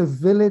takes a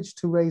village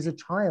to raise a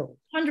child.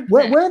 100%.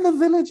 Where are the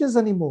villages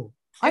anymore?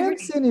 I don't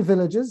see any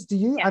villages. Do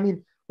you? Yeah. I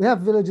mean, we have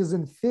villages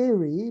in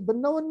theory, but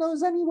no one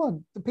knows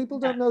anyone. The people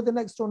don't know the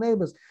next door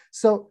neighbors.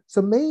 So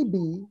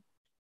maybe,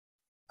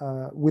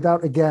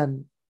 without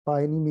again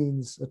by any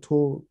means at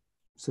all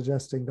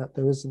suggesting that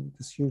there isn't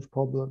this huge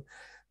problem,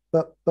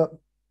 but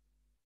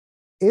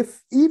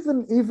if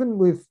even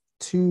with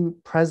two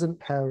present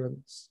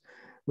parents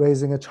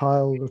raising a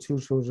child or two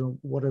children,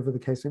 whatever the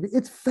case may be,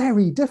 it's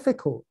very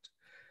difficult.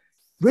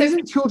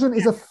 Raising children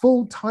is a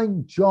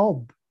full-time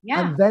job,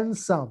 and then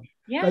some.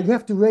 Like, you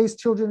have to raise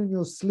children in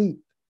your sleep.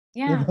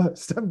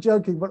 Almost. I'm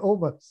joking, but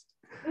almost.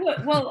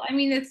 Well, I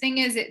mean, the thing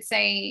is, it's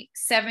a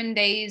 7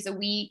 days a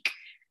week,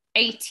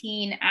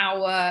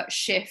 18-hour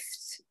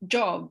shift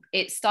job.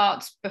 It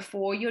starts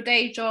before your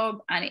day job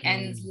and it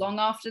ends long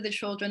after the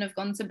children have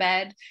gone to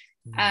bed.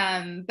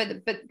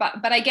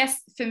 But I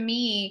guess for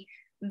me,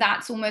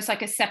 that's almost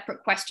like a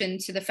separate question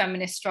to the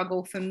feminist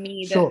struggle for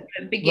me. Sure.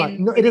 That begins. Right.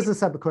 No, it is a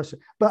separate question.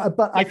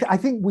 But I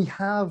think we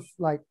have,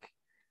 like,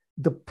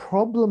 the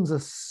problems are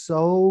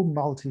so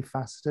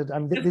multifaceted,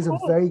 and these are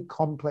very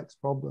complex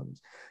problems.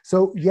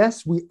 So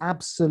yes, we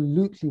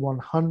absolutely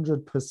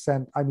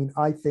 100%. I mean,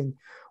 I think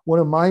one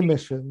of my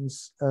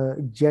missions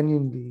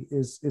genuinely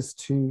is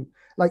to,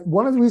 like,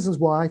 one of the reasons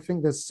why I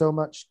think there's so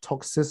much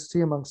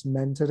toxicity amongst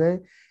men today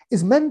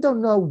is men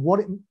don't know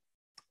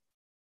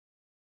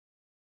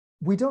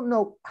we don't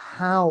know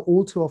how,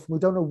 all too often, we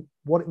don't know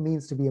what it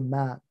means to be a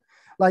man.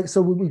 Like,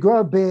 so we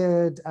grow a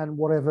beard and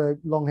whatever,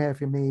 long hair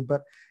for me,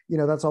 but, you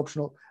know, that's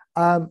optional.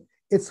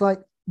 It's like,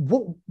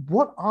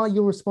 what are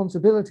your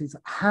responsibilities?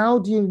 How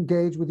do you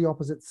engage with the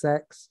opposite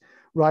sex,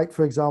 right?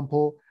 For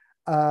example,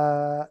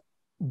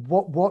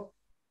 what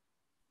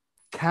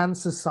can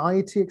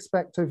society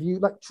expect of you?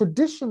 Like,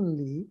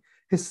 traditionally,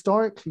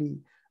 historically,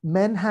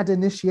 men had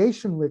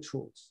initiation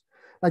rituals.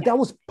 Like, that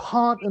was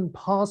part and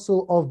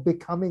parcel of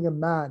becoming a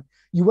man.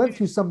 You went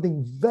through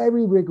something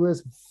very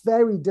rigorous,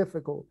 very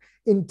difficult,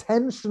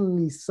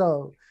 intentionally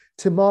so,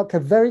 to mark a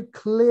very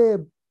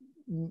clear,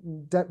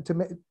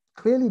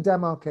 clearly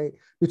demarcate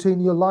between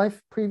your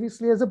life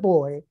previously as a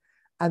boy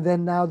and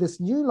then now this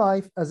new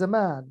life as a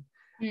man.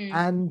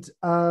 And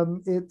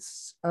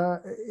it's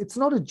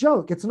not a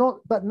joke. It's not.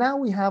 But now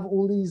we have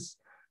all these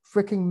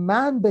freaking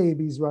man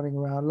babies running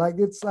around. Like,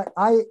 it's like,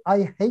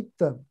 I hate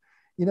them.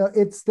 You know,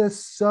 there's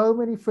so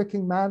many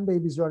freaking man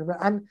babies running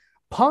around. And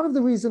part of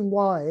the reason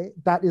why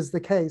that is the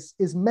case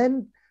is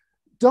men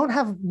don't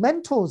have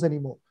mentors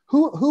anymore.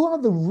 Who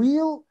are the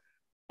real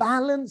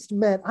balanced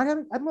men?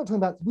 I'm not talking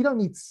about, we don't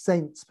need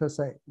saints per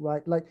se,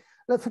 right? Like,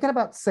 let's forget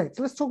about saints.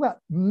 Let's talk about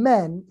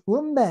men who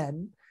are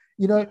men.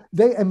 You know,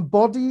 they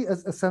embody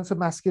a sense of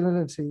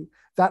masculinity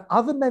that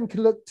other men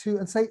can look to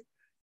and say,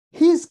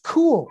 he's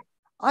cool.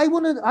 I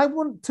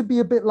want to be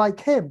a bit like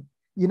him,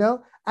 you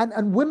know?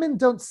 And women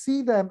don't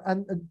see them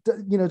and,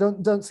 you know,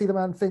 don't see them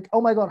and think,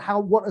 oh my God,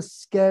 what a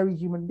scary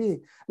human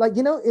being. Like,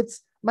 you know,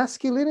 it's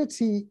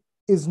masculinity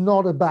is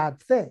not a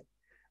bad thing,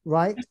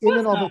 right? In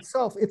and of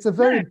itself. It's a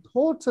very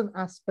important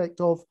aspect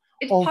of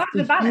the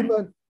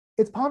human.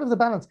 It's part of the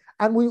balance.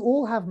 And we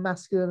all have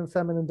masculine and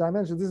feminine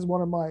dimensions. This is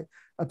one of my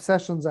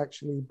obsessions,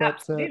 actually.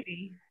 But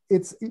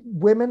it's,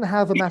 women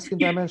have a masculine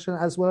dimension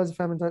as well as a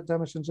feminine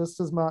dimension just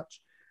as much.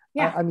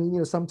 I mean, you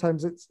know,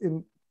 sometimes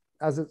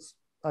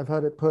I've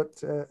heard it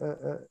put,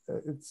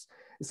 it's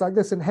like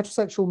this: in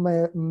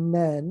heterosexual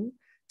men,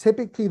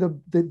 typically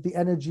the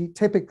energy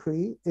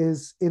typically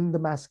is in the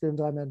masculine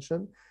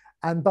dimension,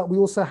 but we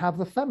also have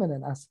the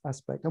feminine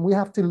aspect, and we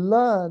have to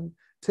learn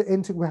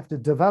to we have to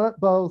develop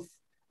both.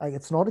 Like,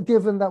 it's not a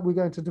given that we're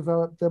going to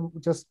develop them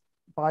just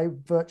by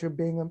virtue of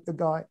being a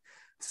guy.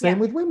 Same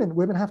with women.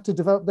 Women have to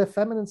develop their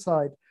feminine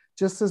side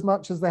just as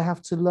much as they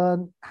have to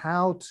learn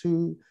how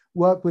to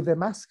work with their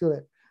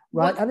masculine,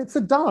 right? And it's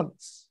a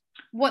dance.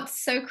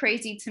 What's so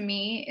crazy to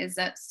me is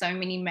that so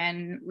many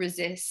men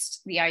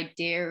resist the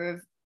idea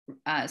of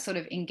sort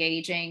of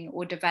engaging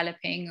or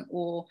developing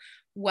or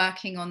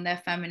working on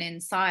their feminine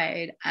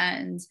side.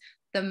 And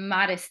the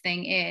maddest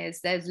thing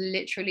is there's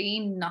literally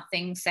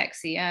nothing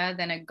sexier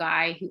than a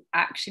guy who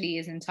actually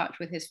is in touch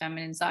with his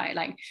feminine side.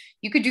 Like,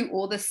 you could do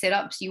all the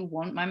sit-ups you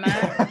want, my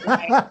man.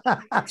 Like,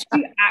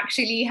 you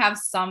actually have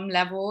some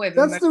level of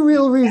That's the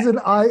real reason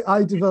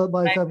I developed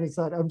my feminine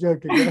side. I'm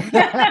joking.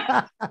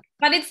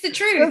 But it's the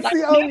truth. That's like,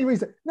 the only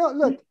reason. No,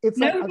 look, it's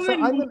no like,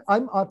 so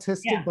I'm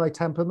artistic by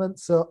temperament,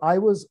 so I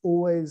was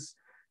always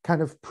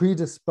kind of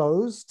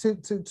predisposed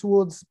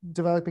towards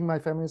developing my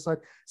feminine side.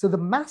 So the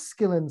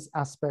masculine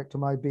aspect of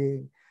my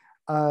being,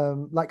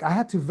 like, I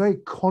had to very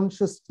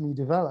consciously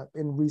develop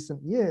in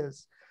recent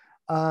years.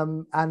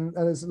 And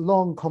there's a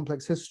long,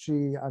 complex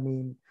history. I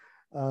mean,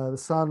 the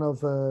son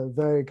of a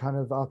very kind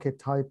of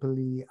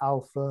archetypally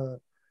alpha,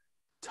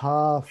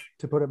 tough,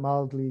 to put it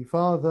mildly,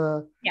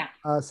 father. Yeah.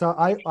 So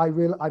I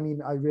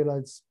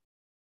realized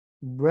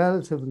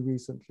relatively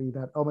recently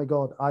that, oh my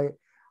God,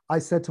 I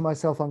said to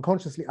myself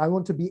unconsciously, I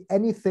want to be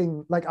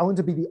anything, like, I want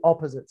to be the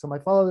opposite. So my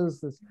father's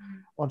this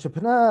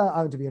entrepreneur, I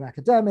want to be an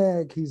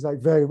academic, he's like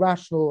very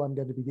rational, I'm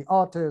going to be the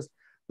artist,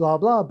 blah,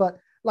 blah. But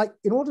like,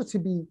 in order to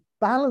be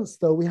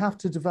balanced though, we have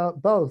to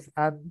develop both.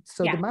 And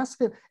so the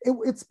masculine,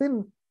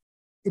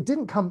 it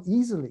didn't come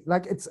easily.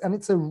 Like, it's a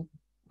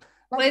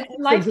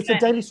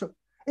daily struggle.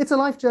 It's a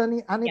life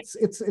journey, and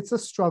it's a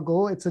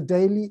struggle. It's a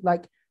daily,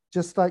 like,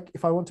 just like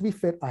if I want to be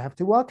fit, I have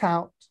to work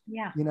out.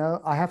 Yeah. You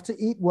know, I have to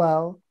eat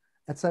well,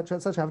 etc.,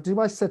 etc. I have to do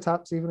my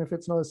sit-ups, even if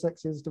it's not as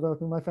sexy as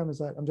developing my feminine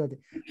side. I'm joking,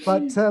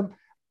 but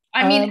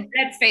I mean,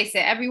 let's face it,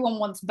 everyone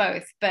wants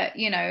both. But,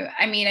 you know,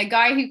 I mean, a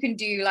guy who can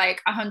do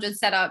like 100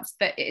 setups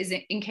but is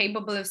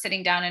incapable of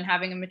sitting down and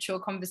having a mature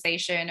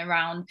conversation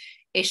around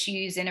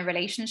issues in a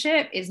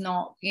relationship is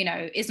not, you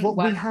know, isn't well,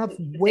 we have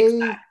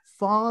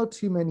far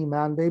too many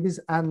man babies,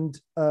 and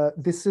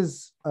this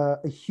is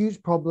a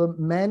huge problem.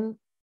 Men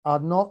are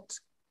not,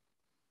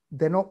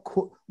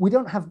 we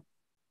don't have,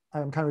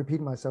 I'm kind of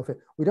repeating myself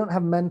here, we don't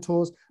have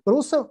mentors, but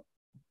also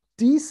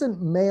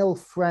decent male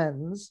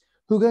friends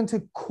who are going to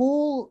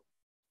call,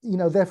 you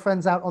know, their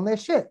friends out on their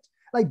shit.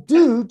 Like,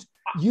 dude,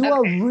 you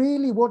are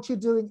really, what you're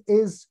doing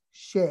is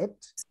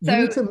shit. You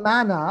need to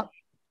man up.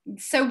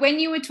 So when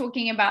you were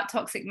talking about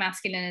toxic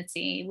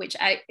masculinity, which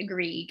I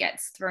agree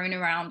gets thrown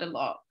around a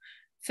lot,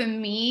 for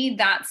me,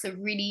 that's a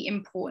really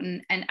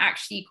important and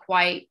actually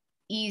quite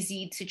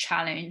easy to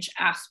challenge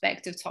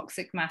aspect of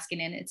toxic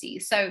masculinity.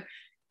 So,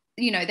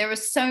 you know, there are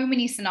so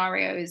many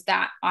scenarios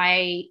that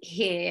I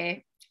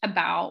hear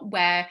about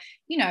where,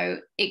 you know,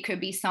 it could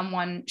be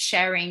someone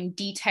sharing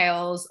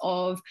details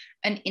of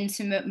an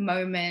intimate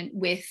moment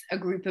with a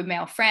group of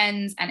male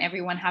friends and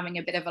everyone having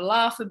a bit of a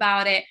laugh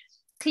about it.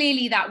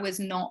 Clearly that was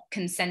not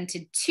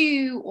consented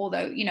to,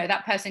 although, you know,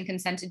 that person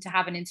consented to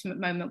have an intimate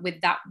moment with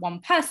that one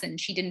person.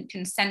 She didn't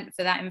consent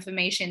for that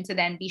information to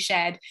then be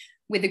shared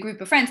with a group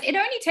of friends. It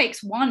only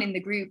takes one in the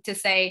group to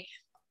say,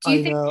 do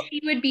you think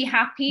she would be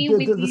happy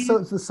with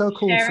the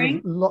so-called sort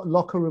of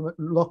locker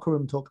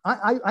room talk?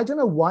 I don't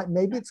know why.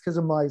 Maybe it's because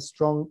of my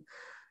strong,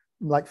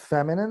 like,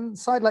 feminine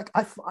side. Like,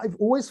 I've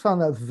always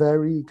found that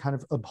very kind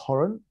of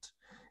abhorrent.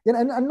 You know,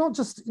 and not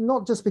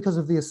just because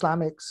of the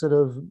Islamic sort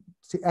of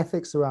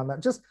ethics around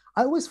that. Just,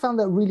 I always found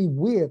that really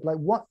weird. Like,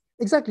 what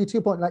exactly, to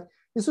your point? Like,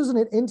 this was an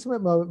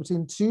intimate moment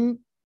between two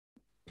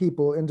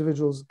people,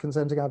 individuals,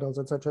 consenting adults,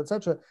 etc.,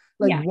 etc.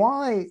 Like,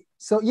 why?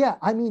 So yeah,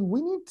 I mean,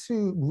 we need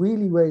to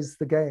really raise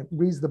the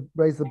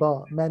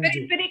bar. Men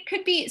do. But it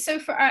could be, so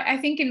for, I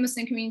think in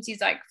Muslim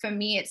communities, like for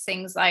me, it's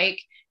things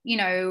like, you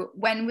know,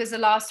 when was the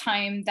last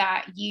time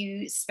that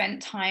you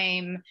spent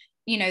time,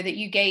 you know, that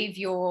you gave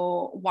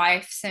your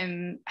wife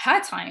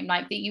her time,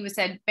 like that you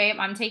said, babe,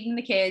 I'm taking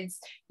the kids,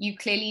 you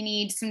clearly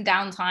need some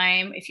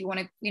downtime. If you want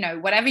to, you know,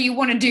 whatever you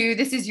want to do,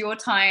 this is your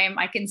time.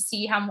 I can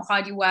see how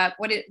hard you work.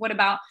 What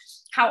about,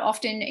 how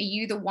often are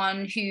you the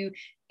one who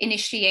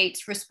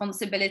initiates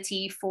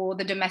responsibility for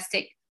the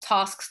domestic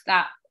tasks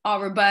that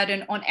are a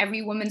burden on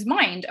every woman's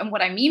mind? And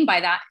what I mean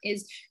by that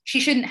is, she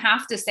shouldn't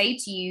have to say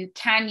to you,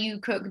 can you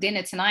cook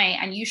dinner tonight?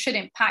 And you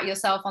shouldn't pat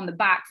yourself on the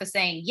back for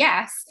saying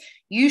yes.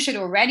 You should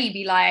already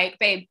be like,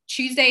 babe,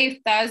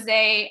 Tuesday,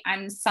 Thursday,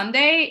 and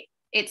Sunday,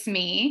 it's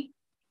me.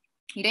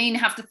 You don't even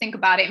have to think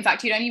about it. In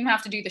fact, you don't even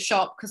have to do the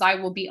shop because I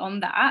will be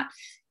on that.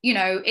 You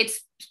know, it's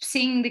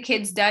seeing the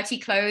kids' dirty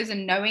clothes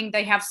and knowing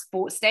they have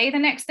sports day the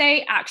next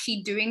day,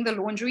 actually doing the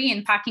laundry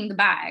and packing the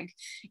bag.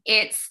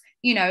 It's,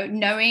 you know,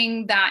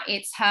 knowing that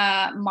it's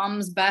her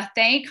mum's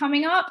birthday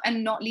coming up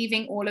and not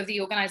leaving all of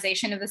the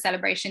organization of the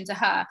celebration to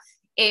her.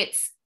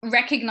 It's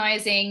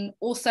recognizing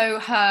also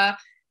her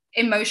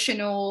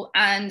emotional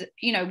and,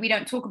 you know, we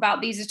don't talk about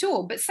these at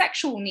all, but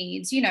sexual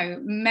needs. You know,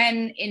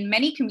 men in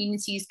many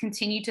communities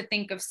continue to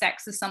think of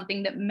sex as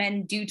something that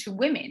men do to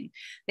women.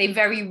 They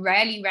very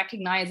rarely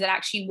recognize that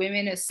actually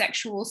women are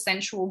sexual,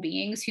 sensual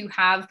beings who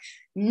have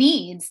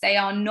needs. They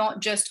are not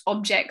just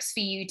objects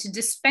for you to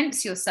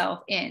dispense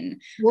yourself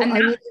in. Well, and I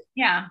mean,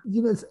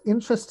 you know, it's an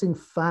interesting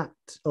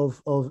fact of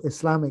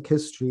Islamic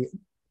history.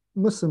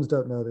 Muslims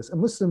don't know this,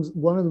 and Muslims,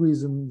 one of the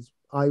reasons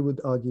I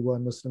would argue why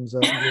Muslims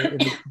are in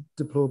the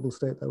deplorable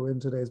state that we're in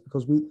today is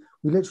because we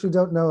literally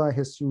don't know our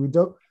history.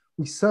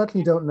 We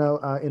certainly don't know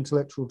our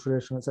intellectual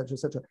tradition, etc.,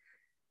 etc.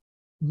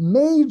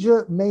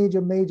 Major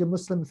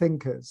Muslim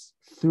thinkers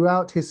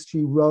throughout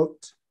history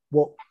wrote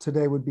what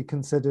today would be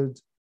considered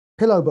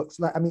pillow books,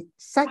 like, I mean,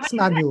 sex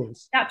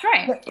manuals. That's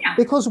right. Yeah.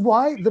 Because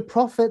why? The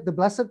Prophet, the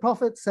Blessed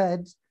Prophet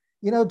said,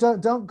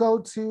 don't go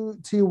to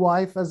your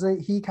wife as a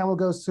he camel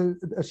goes to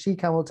a she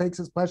camel, takes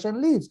its pleasure and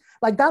leaves.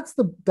 Like that's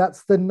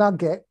the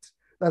nugget,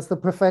 that's the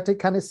prophetic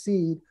kind of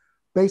seed,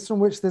 based on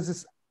which there's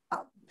this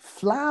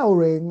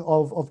flowering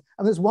of.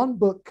 And there's one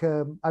book,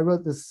 I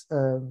wrote this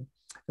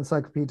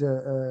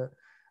encyclopedia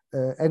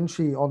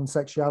entry on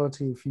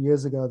sexuality a few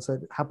years ago, and so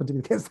it happened to be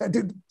the case that I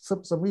did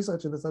some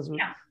research in this as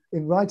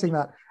in writing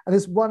that. And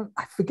there's one,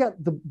 I forget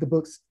the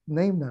book's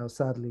name now,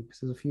 sadly,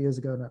 because it was a few years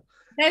ago now.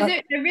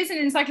 There is an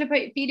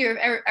encyclopedia of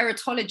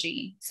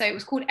erotology. So it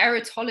was called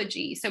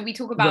erotology. So we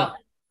talk about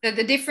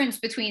the difference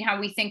between how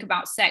we think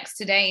about sex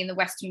today in the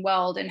Western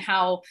world and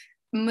how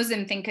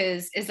Muslim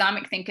thinkers,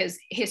 Islamic thinkers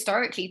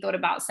historically thought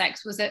about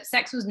sex, was that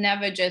sex was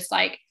never just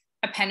like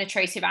a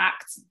penetrative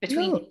act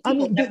between people. I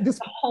mean, this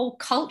whole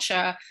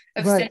culture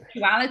of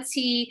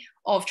sensuality,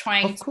 of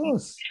trying to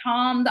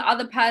charm the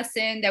other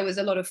person. There was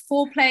a lot of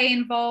foreplay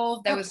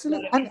involved. There was a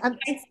lot of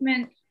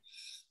enticement.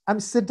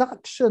 And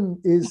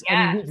seduction is,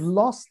 I mean, we've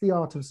lost the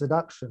art of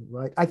seduction,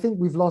 right? I think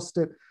we've lost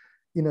it,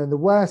 in the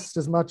West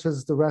as much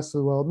as the rest of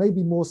the world,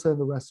 maybe more so in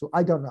the rest of the world.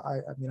 I don't know.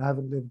 I mean, I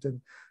haven't lived in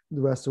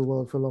the rest of the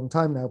world for a long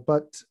time now,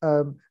 but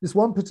this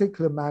one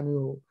particular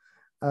manual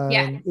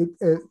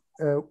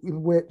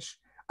in which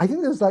I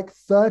think there's like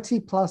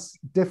 30 plus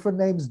different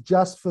names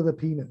just for the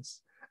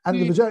penis and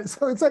the vagina.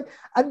 So it's like,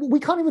 and we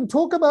can't even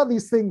talk about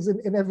these things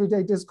in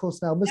everyday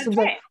discourse now. Muslims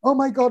are like, oh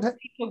my God.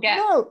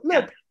 No,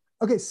 look.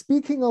 Okay,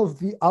 speaking of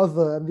the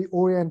other and the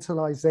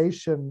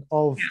orientalization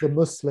of the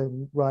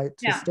Muslim, right,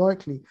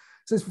 historically.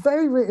 So it's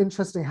very, very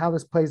interesting how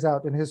this plays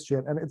out in history.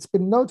 And it's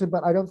been noted,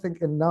 but I don't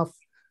think enough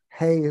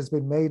hay has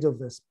been made of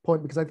this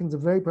point, because I think it's a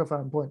very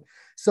profound point.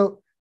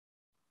 So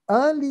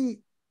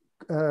early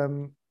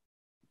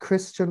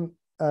Christian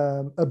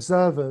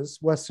observers,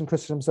 Western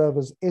Christian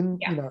observers in,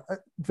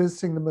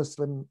 visiting the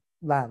Muslim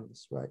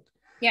lands, right?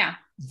 Yeah.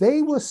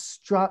 They were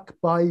struck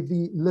by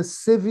the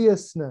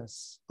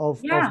lasciviousness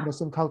of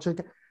Muslim culture.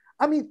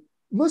 I mean,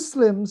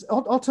 Muslims,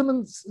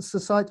 Ottoman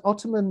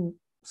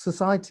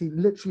society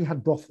literally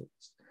had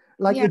brothels.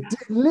 Like it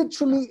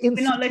literally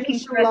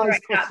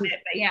institutionalized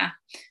prostitution.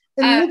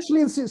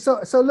 Literally,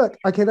 so look,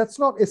 okay, that's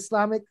not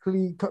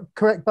Islamically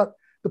correct, but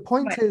the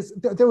point is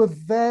there were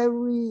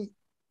very,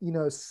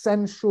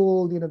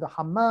 sensual, the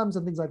hammams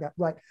and things like that,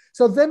 right?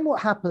 So then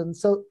what happened?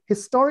 So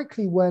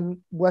historically, when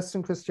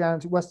Western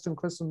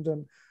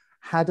Christendom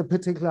had a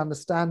particular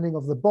understanding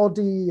of the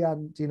body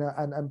and,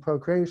 and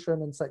procreation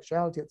and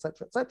sexuality,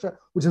 etc.,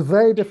 which is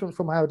very different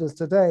from how it is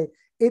today,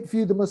 it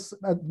viewed the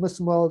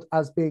Muslim world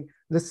as being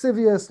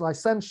lascivious,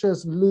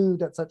 licentious,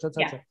 lewd, etc.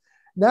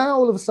 Now,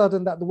 all of a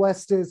sudden, that the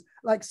West is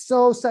like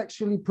so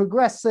sexually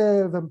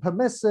progressive and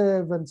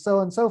permissive and so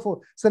on and so forth.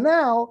 So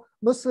now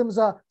Muslims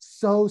are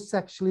so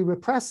sexually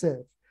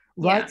repressive,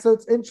 right? So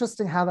it's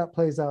interesting how that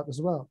plays out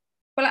as well.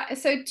 Well,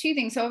 so two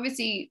things. So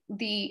obviously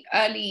the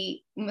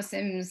early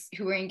Muslims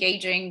who were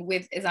engaging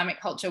with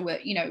Islamic culture were,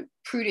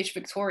 prudish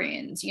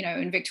Victorians,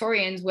 and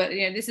Victorians were,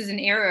 this is an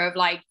era of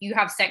like, you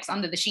have sex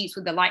under the sheets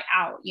with the light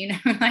out,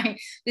 like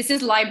this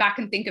is lie back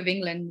and think of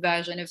England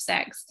version of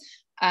sex.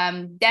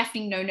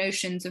 Definitely no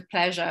notions of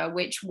pleasure,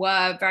 which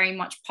were very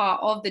much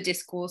part of the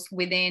discourse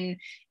within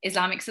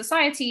Islamic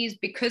societies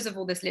because of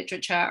all this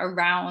literature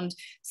around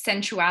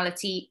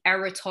sensuality,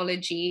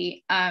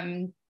 erotology.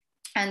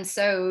 And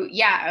so,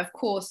 of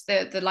course,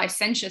 the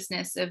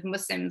licentiousness of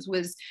Muslims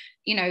was,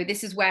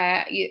 this is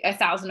where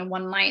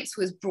 1001 Nights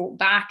was brought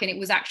back, and it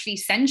was actually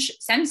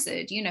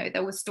censored.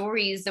 There were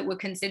stories that were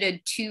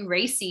considered too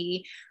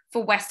racy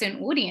for Western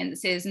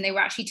audiences, and they were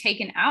actually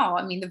taken out.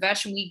 I mean, the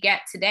version we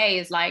get today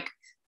is like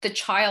the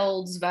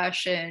child's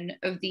version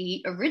of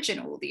the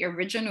original. The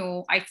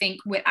original, I think,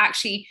 would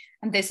actually,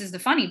 and this is the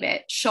funny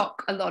bit,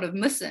 shock a lot of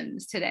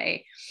Muslims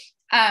today.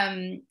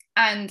 And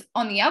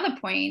on the other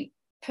point,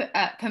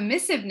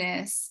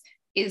 permissiveness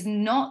is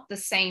not the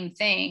same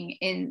thing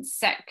in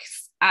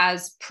sex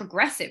as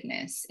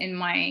progressiveness, in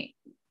my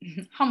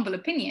humble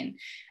opinion.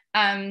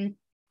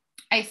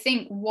 I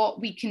think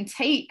what we can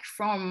take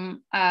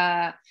from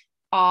our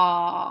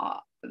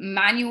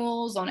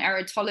manuals on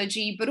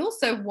erotology, but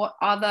also what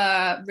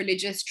other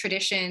religious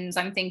traditions,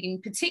 I'm thinking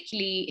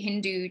particularly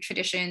Hindu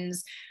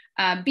traditions,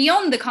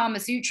 beyond the Kama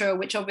Sutra,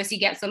 which obviously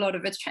gets a lot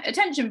of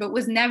attention, but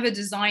was never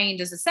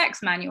designed as a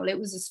sex manual. It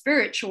was a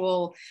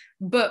spiritual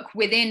book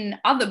within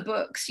other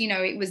books.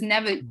 It was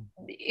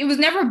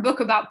never a book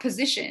about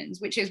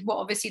positions, which is what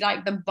obviously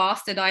like the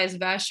bastardized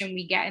version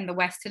we get in the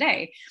West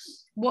today.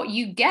 What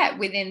you get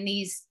within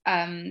these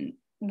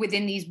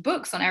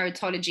books on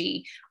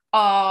erotology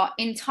are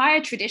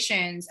entire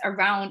traditions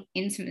around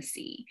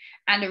intimacy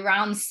and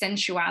around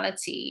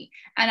sensuality.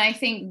 And I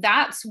think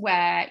that's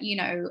where,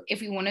 if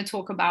we want to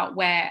talk about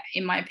where,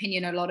 in my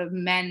opinion, a lot of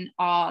men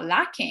are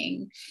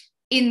lacking,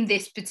 in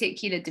this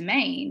particular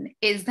domain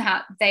is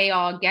that they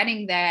are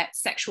getting their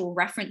sexual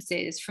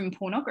references from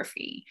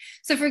pornography.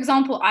 So, for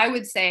example, I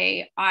would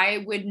say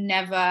I would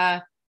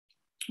never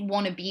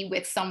want to be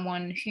with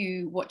someone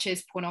who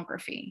watches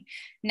pornography.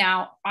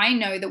 Now, I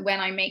know that when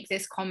I make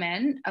this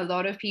comment, a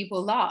lot of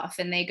people laugh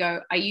and they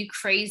go, "Are you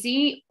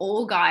crazy?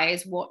 All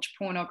guys watch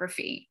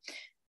pornography."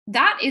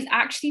 That is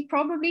actually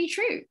probably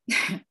true,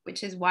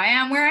 which is why I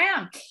am where I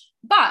am.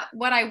 But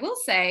what I will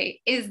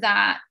say is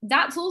that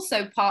that's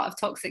also part of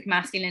toxic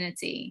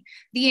masculinity,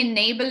 the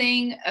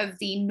enabling of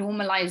the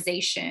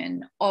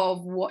normalization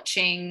of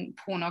watching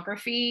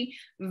pornography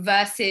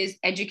versus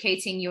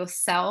educating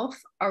yourself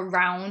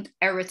around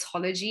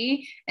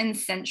erotology and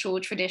sensual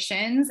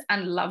traditions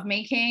and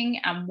lovemaking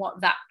and what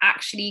that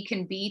actually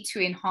can be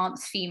to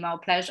enhance female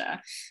pleasure.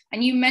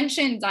 And you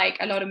mentioned like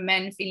a lot of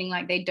men feeling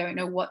like they don't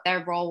know what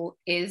their role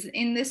is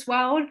in this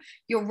world.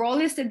 Your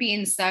role is to be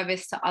in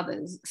service to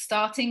others,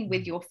 starting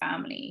with your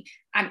family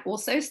and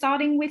also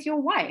starting with your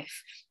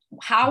wife.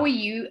 How are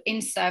you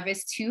in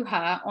service to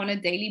her on a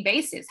daily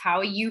basis? How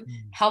are you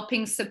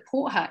helping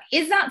support her?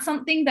 Is that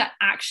something that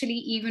actually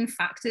even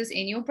factors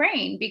in your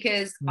brain?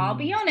 Because I'll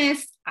be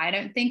honest, I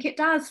don't think it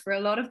does for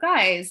a lot of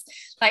guys.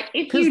 Like,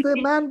 if because you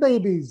they're man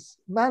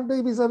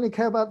babies only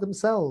care about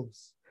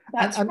themselves.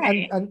 That's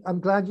right. And I'm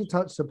glad you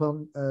touched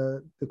upon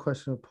the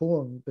question of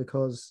porn,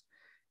 because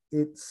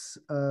it's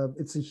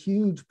a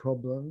huge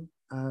problem,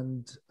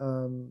 and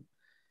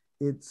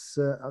it's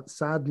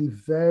sadly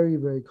very,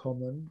 very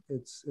common.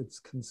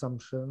 It's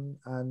consumption,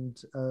 and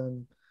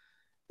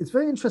it's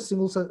very interesting.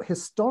 Also,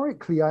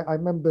 historically, I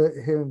remember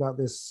hearing about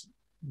this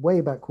way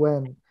back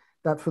when,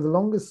 that for the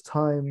longest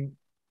time,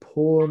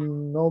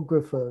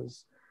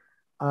 pornographers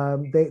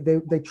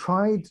they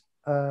tried,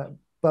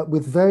 but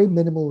with very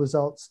minimal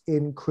results,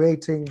 in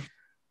creating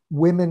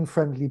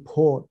women-friendly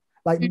porn.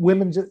 Like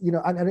women,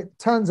 and it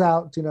turns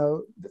out,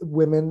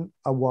 women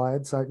are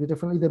wired slightly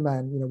differently than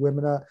men.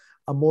 Women are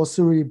more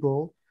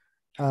cerebral.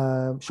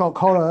 Shock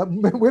horror,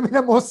 women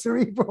are more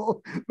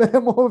cerebral, men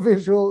are more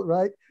visual,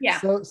 right? Yeah.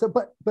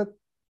 But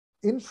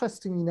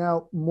interestingly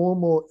now, more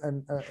and more,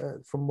 and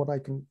from what I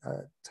can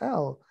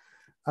tell,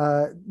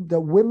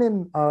 the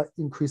women are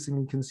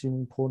increasingly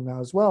consuming porn now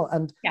as well.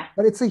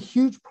 But it's a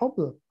huge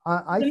problem.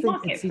 I think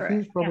it's a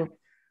huge problem. Yeah.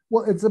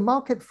 Well, it's a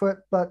market for it,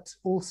 but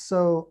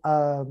also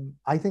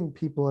I think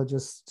people are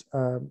just,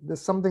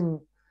 there's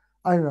something,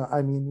 I don't know,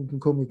 I mean, you can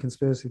call me a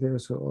conspiracy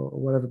theorist or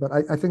whatever, but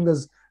I think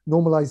there's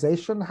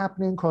normalization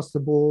happening across the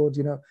board.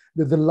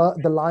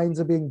 The lines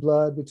are being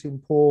blurred between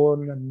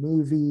porn and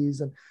movies,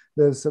 and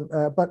there's some,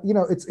 but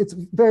it's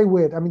very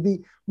weird. I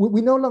mean,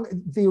 we no longer,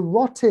 the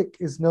erotic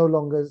is no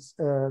longer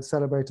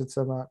celebrated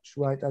so much,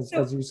 right? As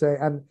you say,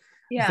 and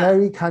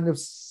very kind of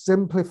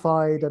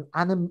simplified and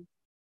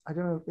I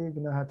don't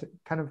even know how to,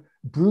 kind of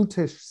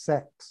brutish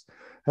sex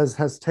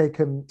has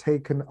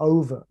taken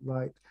over,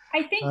 right?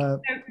 I think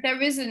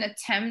there is an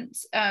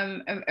attempt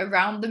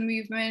around the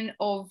movement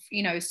of,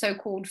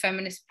 so-called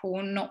feminist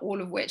porn, not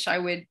all of which I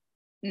would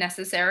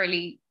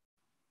necessarily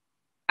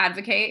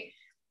advocate.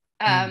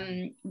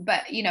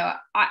 But,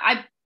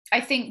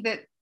 I think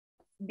that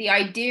the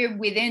idea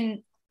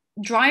within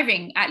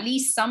driving at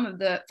least some of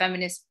the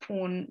feminist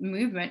porn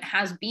movement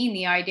has been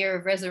the idea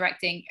of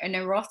resurrecting an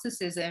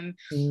eroticism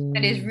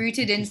that is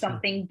rooted in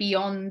something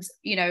beyond,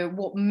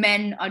 what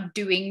men are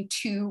doing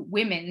to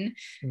women.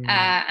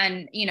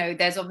 And,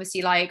 there's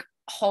obviously like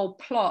whole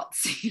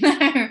plots,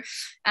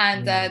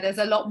 and there's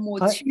a lot more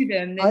to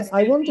them.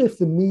 I wonder if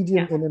the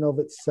medium in and of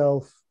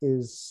itself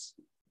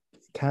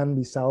can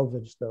be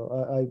salvaged, though.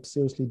 I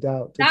seriously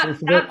doubt.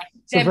 It's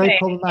very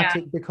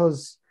problematic,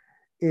 because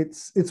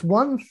it's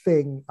one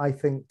thing, I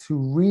think, to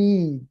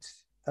read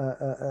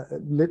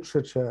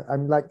literature,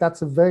 and like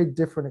that's a very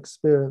different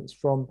experience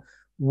from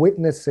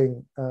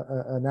witnessing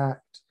an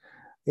act.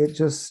 It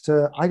just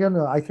I don't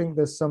know. I think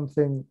there's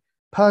something,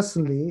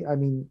 personally, I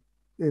mean,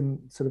 in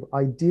sort of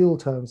ideal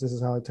terms, this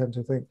is how I tend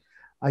to think.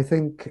 I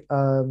think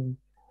the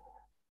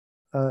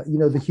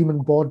human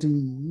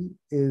body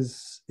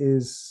is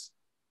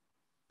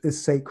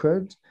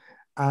sacred,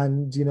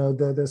 and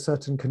there's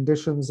certain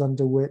conditions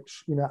under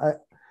which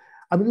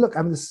I mean, look,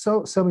 there's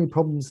so many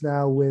problems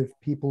now with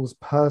people's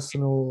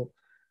personal,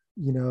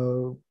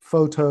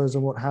 photos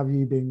and what have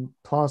you being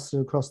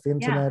plastered across the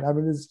internet. I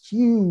mean, there's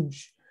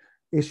huge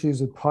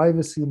issues with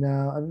privacy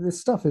now. I mean,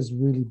 this stuff is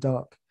really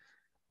dark.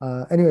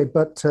 Anyway,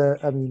 but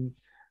I mean,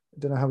 I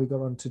don't know how we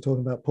got on to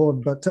talking about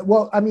porn, but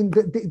well, I mean,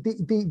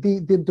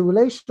 the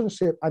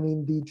relationship. I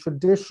mean, the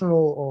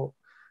traditional, or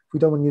if we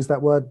don't want to use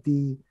that word,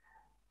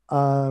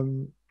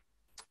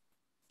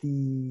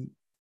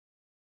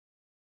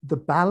 the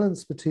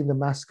balance between the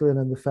masculine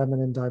and the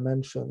feminine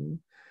dimensions,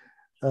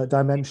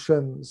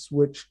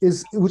 which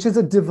is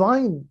a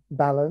divine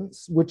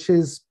balance, which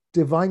is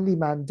divinely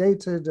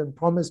mandated and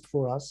promised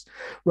for us,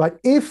 right?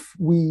 If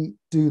we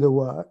do the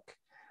work,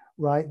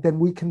 right, then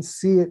we can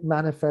see it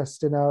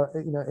manifest in our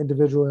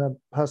individual and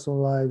personal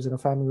lives, in our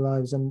family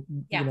lives, and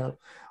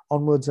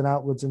onwards and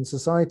outwards in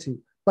society.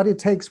 but it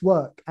takes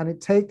work, and it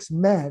takes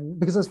men,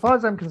 because as far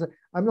as I'm concerned,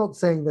 I'm not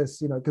saying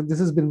this, because this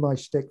has been my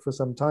shtick for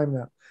some time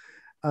now.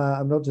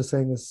 I'm not just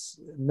saying this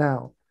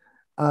now.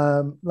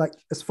 Like,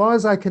 as far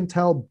as I can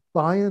tell,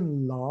 by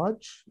and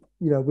large,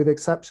 with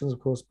exceptions, of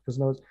course, because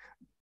no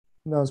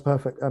one's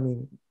perfect. I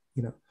mean,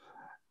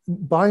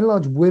 by and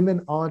large,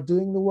 women are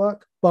doing the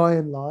work, by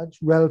and large,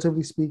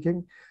 relatively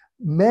speaking.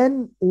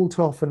 Men all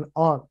too often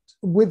aren't,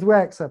 with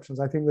rare exceptions.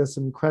 I think there's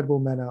some incredible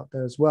men out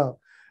there as well.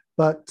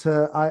 But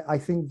I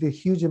think the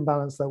huge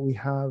imbalance that we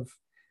have,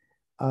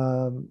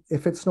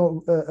 if it's not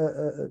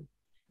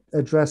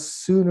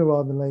addressed sooner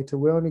rather than later,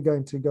 we're only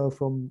going to go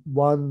from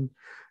one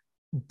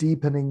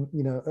deepening,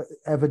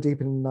 ever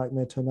deepening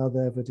nightmare to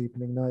another ever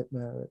deepening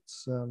nightmare.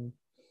 It's,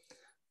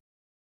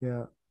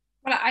 yeah.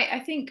 Well, I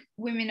think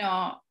women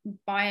are,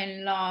 by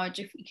and large,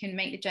 if we can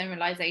make the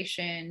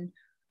generalization,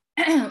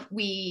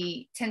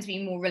 we tend to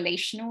be more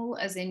relational,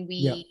 as in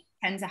we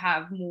tend to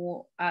have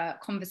more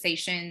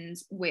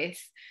conversations with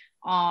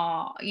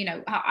our,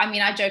 I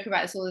mean, I joke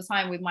about this all the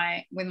time with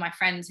my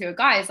friends who are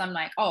guys. I'm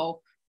like,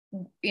 oh,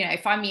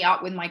 if I meet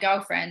up with my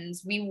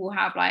girlfriends, we will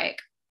have like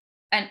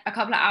a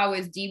couple of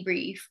hours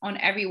debrief on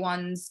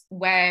everyone's,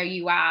 where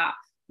you at,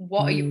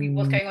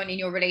 what's going on in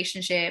your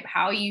relationship,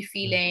 how are you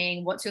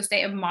feeling, what's your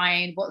state of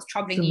mind, what's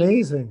troubling you,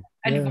 amazing.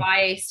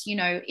 advice,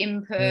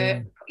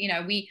 input,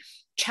 we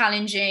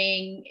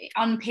challenging,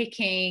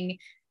 unpicking.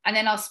 And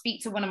then I'll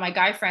speak to one of my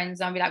guy friends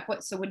and I'll be like,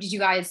 what did you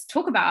guys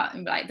talk about?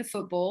 And be like, the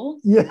football.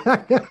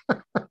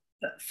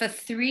 For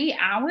 3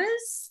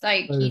 hours,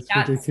 like,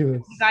 that's ridiculous.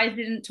 You guys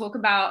didn't talk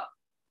about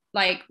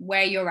like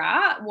where you're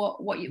at,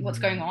 what's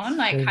going on,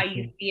 like how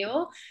you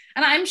feel.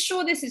 And I'm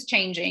sure this is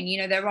changing.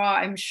 There are,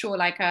 I'm sure,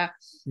 like I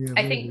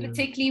think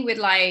particularly with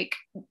like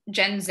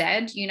Gen Z,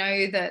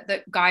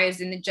 that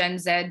guys in the Gen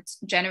Z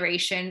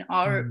generation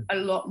are a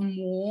lot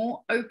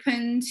more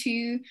open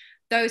to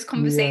those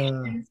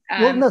conversations.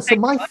 Well, no, so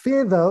my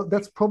fear, though,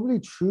 that's probably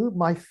true.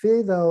 My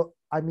fear, though,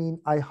 I mean,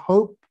 I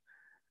hope,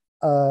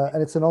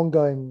 and it's an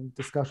ongoing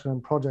discussion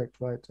and project,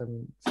 right? I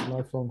mean, it's a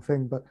lifelong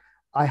thing, but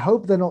I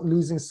hope they're not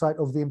losing sight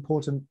of the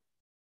important,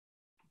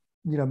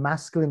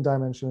 masculine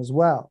dimension as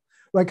well,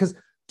 right? Because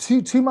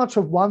too much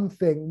of one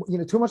thing,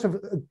 too much of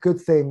a good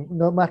thing,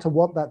 no matter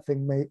what that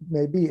thing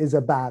may be, is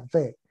a bad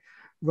thing,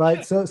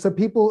 right? So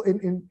people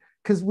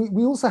because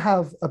we also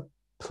have a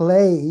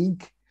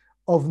plague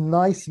of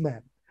nice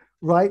men,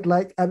 right?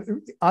 Like,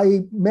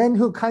 men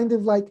who kind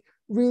of like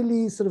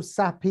really sort of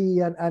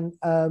sappy and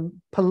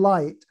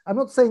polite. I'm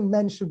not saying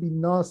men should be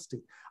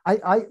nasty.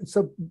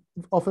 So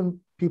often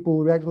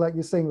people react like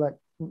you're saying, like,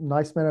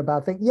 nice men are a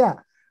bad thing. Yeah,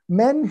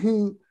 men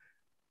who,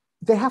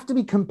 they have to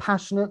be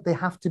compassionate, they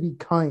have to be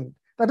kind.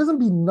 That doesn't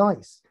mean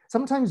nice.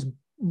 Sometimes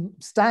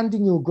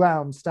standing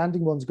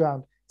one's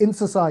ground in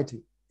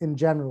society in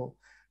general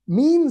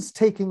means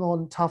taking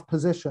on tough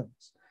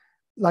positions,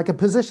 like a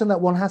position that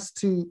one has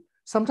to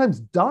sometimes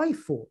die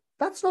for.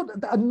 That's not,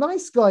 a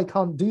nice guy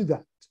can't do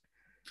that,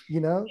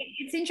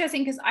 It's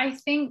interesting because I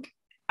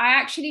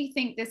actually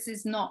think this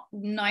is not,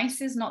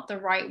 nice is not the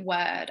right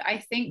word. I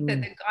think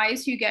that the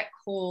guys who get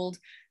called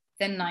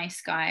the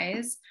nice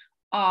guys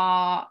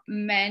are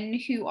men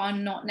who are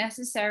not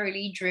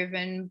necessarily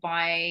driven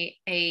by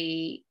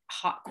a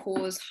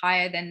cause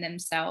higher than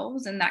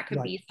themselves. And that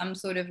could be some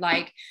sort of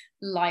like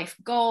life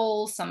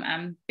goal, some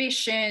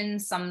ambition,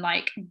 some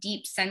like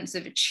deep sense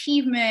of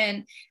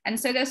achievement. And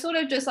so they're sort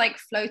of just like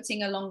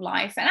floating along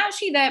life. And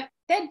actually they're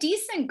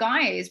decent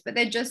guys, but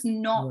they're just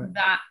not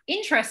that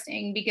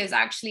interesting, because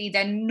actually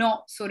they're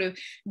not sort of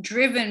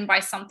driven by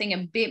something a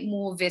bit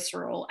more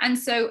visceral. And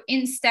so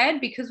instead,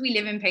 because we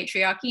live in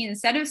patriarchy,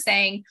 instead of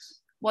saying,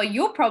 well,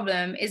 your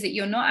problem is that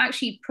you're not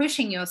actually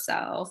pushing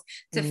yourself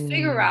to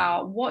figure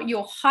out what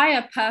your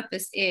higher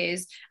purpose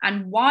is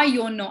and why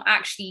you're not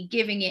actually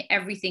giving it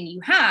everything you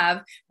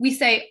have, we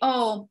say,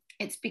 oh,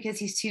 it's because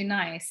he's too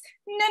nice.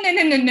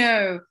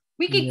 No.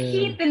 We could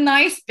keep the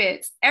nice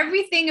bits.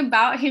 Everything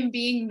about him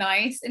being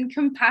nice and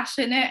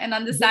compassionate and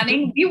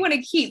understanding, we want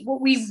to keep. What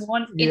we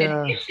want in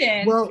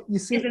addition, well, you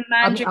see, is a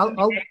man driven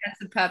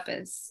sense of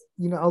purpose.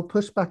 I'll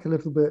push back a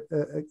little bit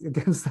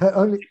against that,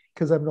 only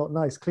because I'm not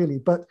nice, clearly.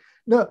 But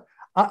no,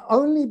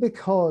 only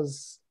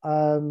because,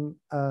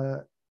 look,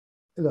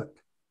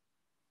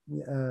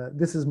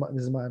 this is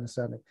my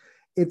understanding.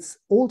 It's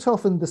all too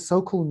often the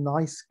so-called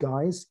nice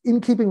guys,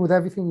 in keeping with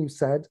everything you've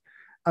said.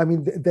 I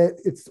mean,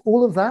 it's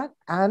all of that,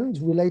 and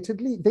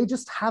relatedly, they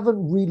just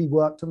haven't really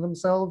worked on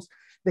themselves.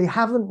 They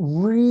haven't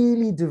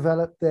really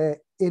developed their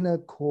inner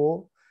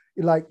core,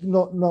 like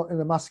not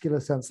in a muscular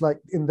sense, like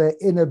in their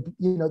inner,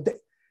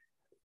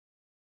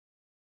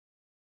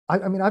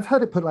 I mean, I've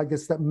heard it put like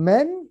this, that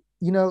men,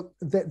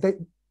 the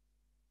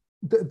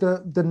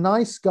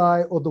nice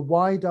guy or the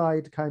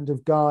wide-eyed kind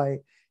of guy,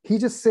 he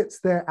just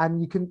sits there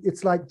and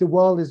it's like the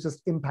world is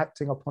just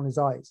impacting upon his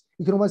eyes.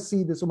 You can almost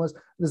see there's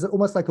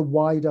almost like a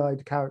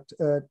wide-eyed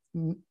character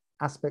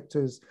aspect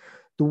to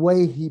the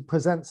way he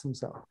presents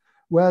himself.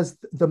 Whereas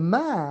a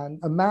man,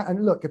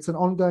 and look, it's an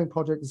ongoing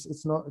project.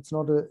 It's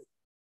not a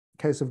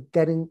case of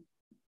getting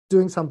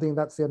doing something,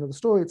 that's the end of the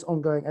story. It's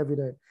ongoing every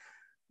day.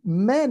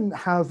 Men,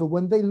 however,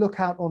 when they look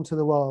out onto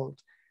the world,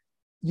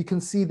 you can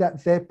see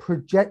that they're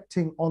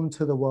projecting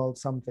onto the world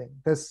something.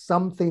 There's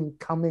something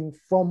coming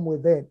from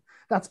within.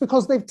 That's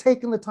because they've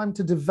taken the time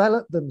to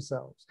develop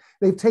themselves.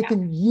 They've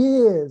taken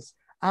years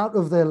out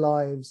of their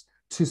lives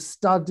to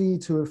study,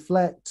 to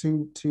reflect,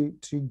 to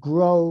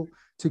grow,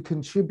 to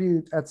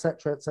contribute,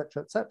 etc.,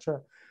 etc.,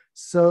 etc.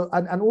 So,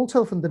 and all too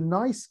often, the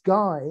nice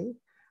guy,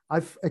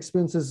 I've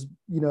experienced this,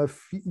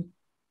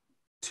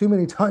 too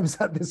many times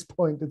at this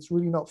point. It's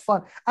really not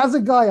fun. As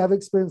a guy, I've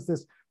experienced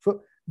this.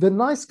 For the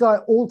nice guy,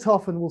 all too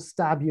often will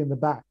stab you in the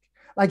back.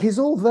 Like, he's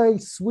all very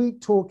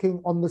sweet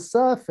talking on the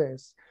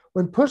surface.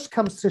 When push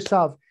comes to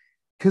shove,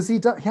 because he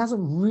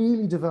hasn't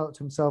really developed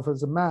himself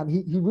as a man.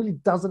 He really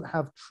doesn't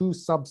have true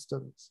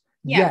substance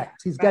yet.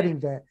 He's getting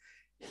there.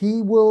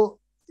 He will,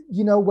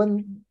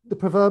 when the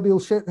proverbial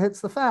shit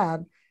hits the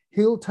fan,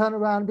 he'll turn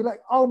around and be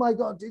like, oh my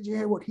God, did you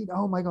hear what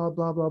oh my God,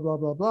 blah, blah, blah,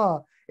 blah,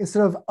 blah.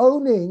 Instead of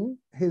owning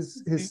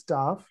his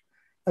stuff,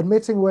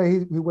 admitting where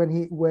he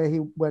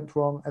went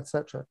wrong,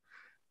 etc.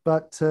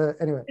 But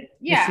anyway.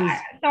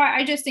 So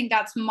I just think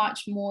that's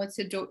much more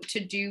to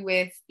do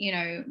with,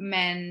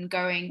 men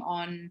going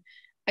on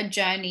a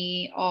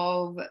journey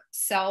of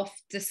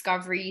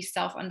self-discovery,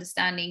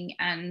 self-understanding,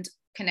 and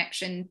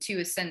connection to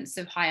a sense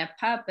of higher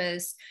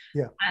purpose.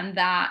 And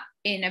that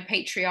in a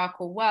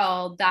patriarchal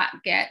world, that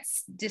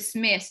gets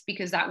dismissed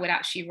because that would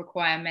actually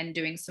require men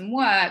doing some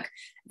work.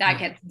 That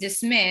gets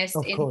dismissed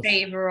in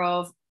favor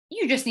of,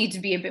 you just need to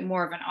be a bit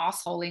more of an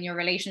asshole in your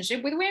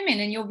relationship with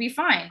women and you'll be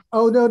fine.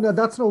 Oh, no,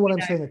 that's not what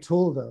I'm saying at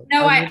all, though.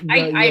 No,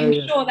 I'm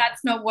sure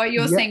that's not what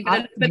you're saying,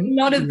 but a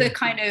lot of the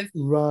kind of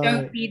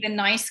don't be the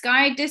nice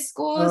guy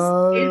discourse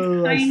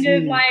is kind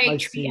of like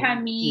treat her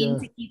mean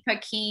to keep her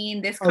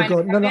keen, this kind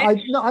of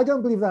no, I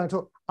don't believe that at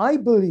all. I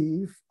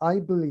believe,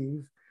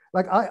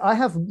 like, I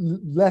have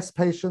less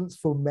patience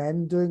for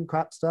men doing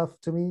crap stuff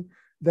to me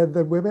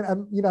than women.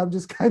 And, I'm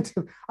just kind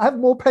of, I have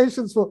more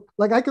patience for,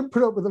 like, I can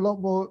put up with a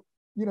lot more,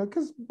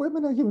 because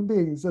women are human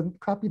beings and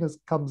crappiness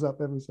comes up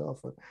every so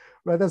often,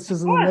 right? That's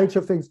just the nature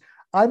of things.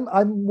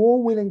 I'm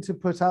more willing to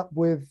put up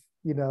with,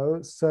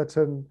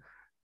 certain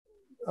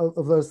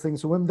of those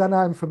things for women than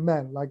I am for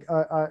men. Like,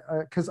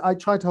 because I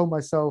try to hold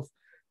myself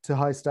to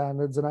high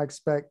standards, and I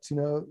expect,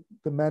 the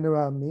men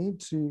around me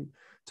to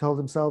hold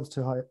themselves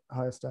to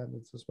higher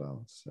standards as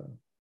well. So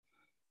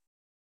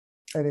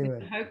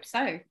anyway, I hope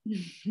so.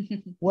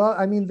 Well,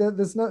 I mean, there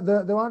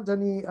aren't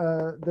any,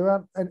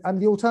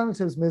 and the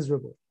alternative is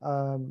miserable,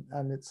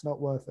 and it's not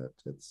worth it.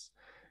 It's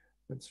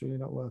really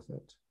not worth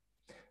it.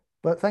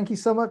 But thank you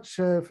so much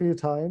for your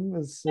time.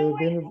 It's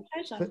been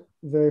a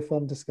very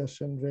fun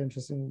discussion, very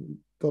interesting.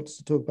 Got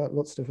to talk about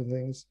lots of different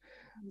things.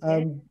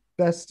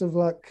 Best of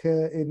luck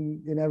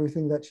in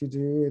everything that you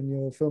do in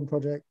your film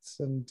projects,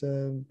 and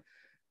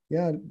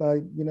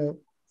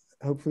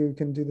hopefully we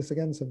can do this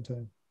again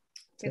sometime.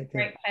 With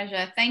great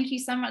pleasure. Thank you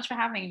so much for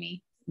having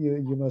me. You're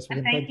most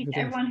welcome. And thank you to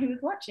everyone who was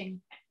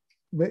watching.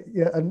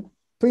 And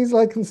please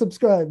like and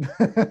subscribe.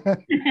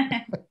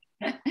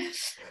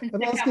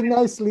 I'm asking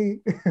nicely.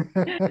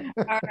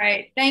 All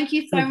right. Thank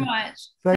you so much.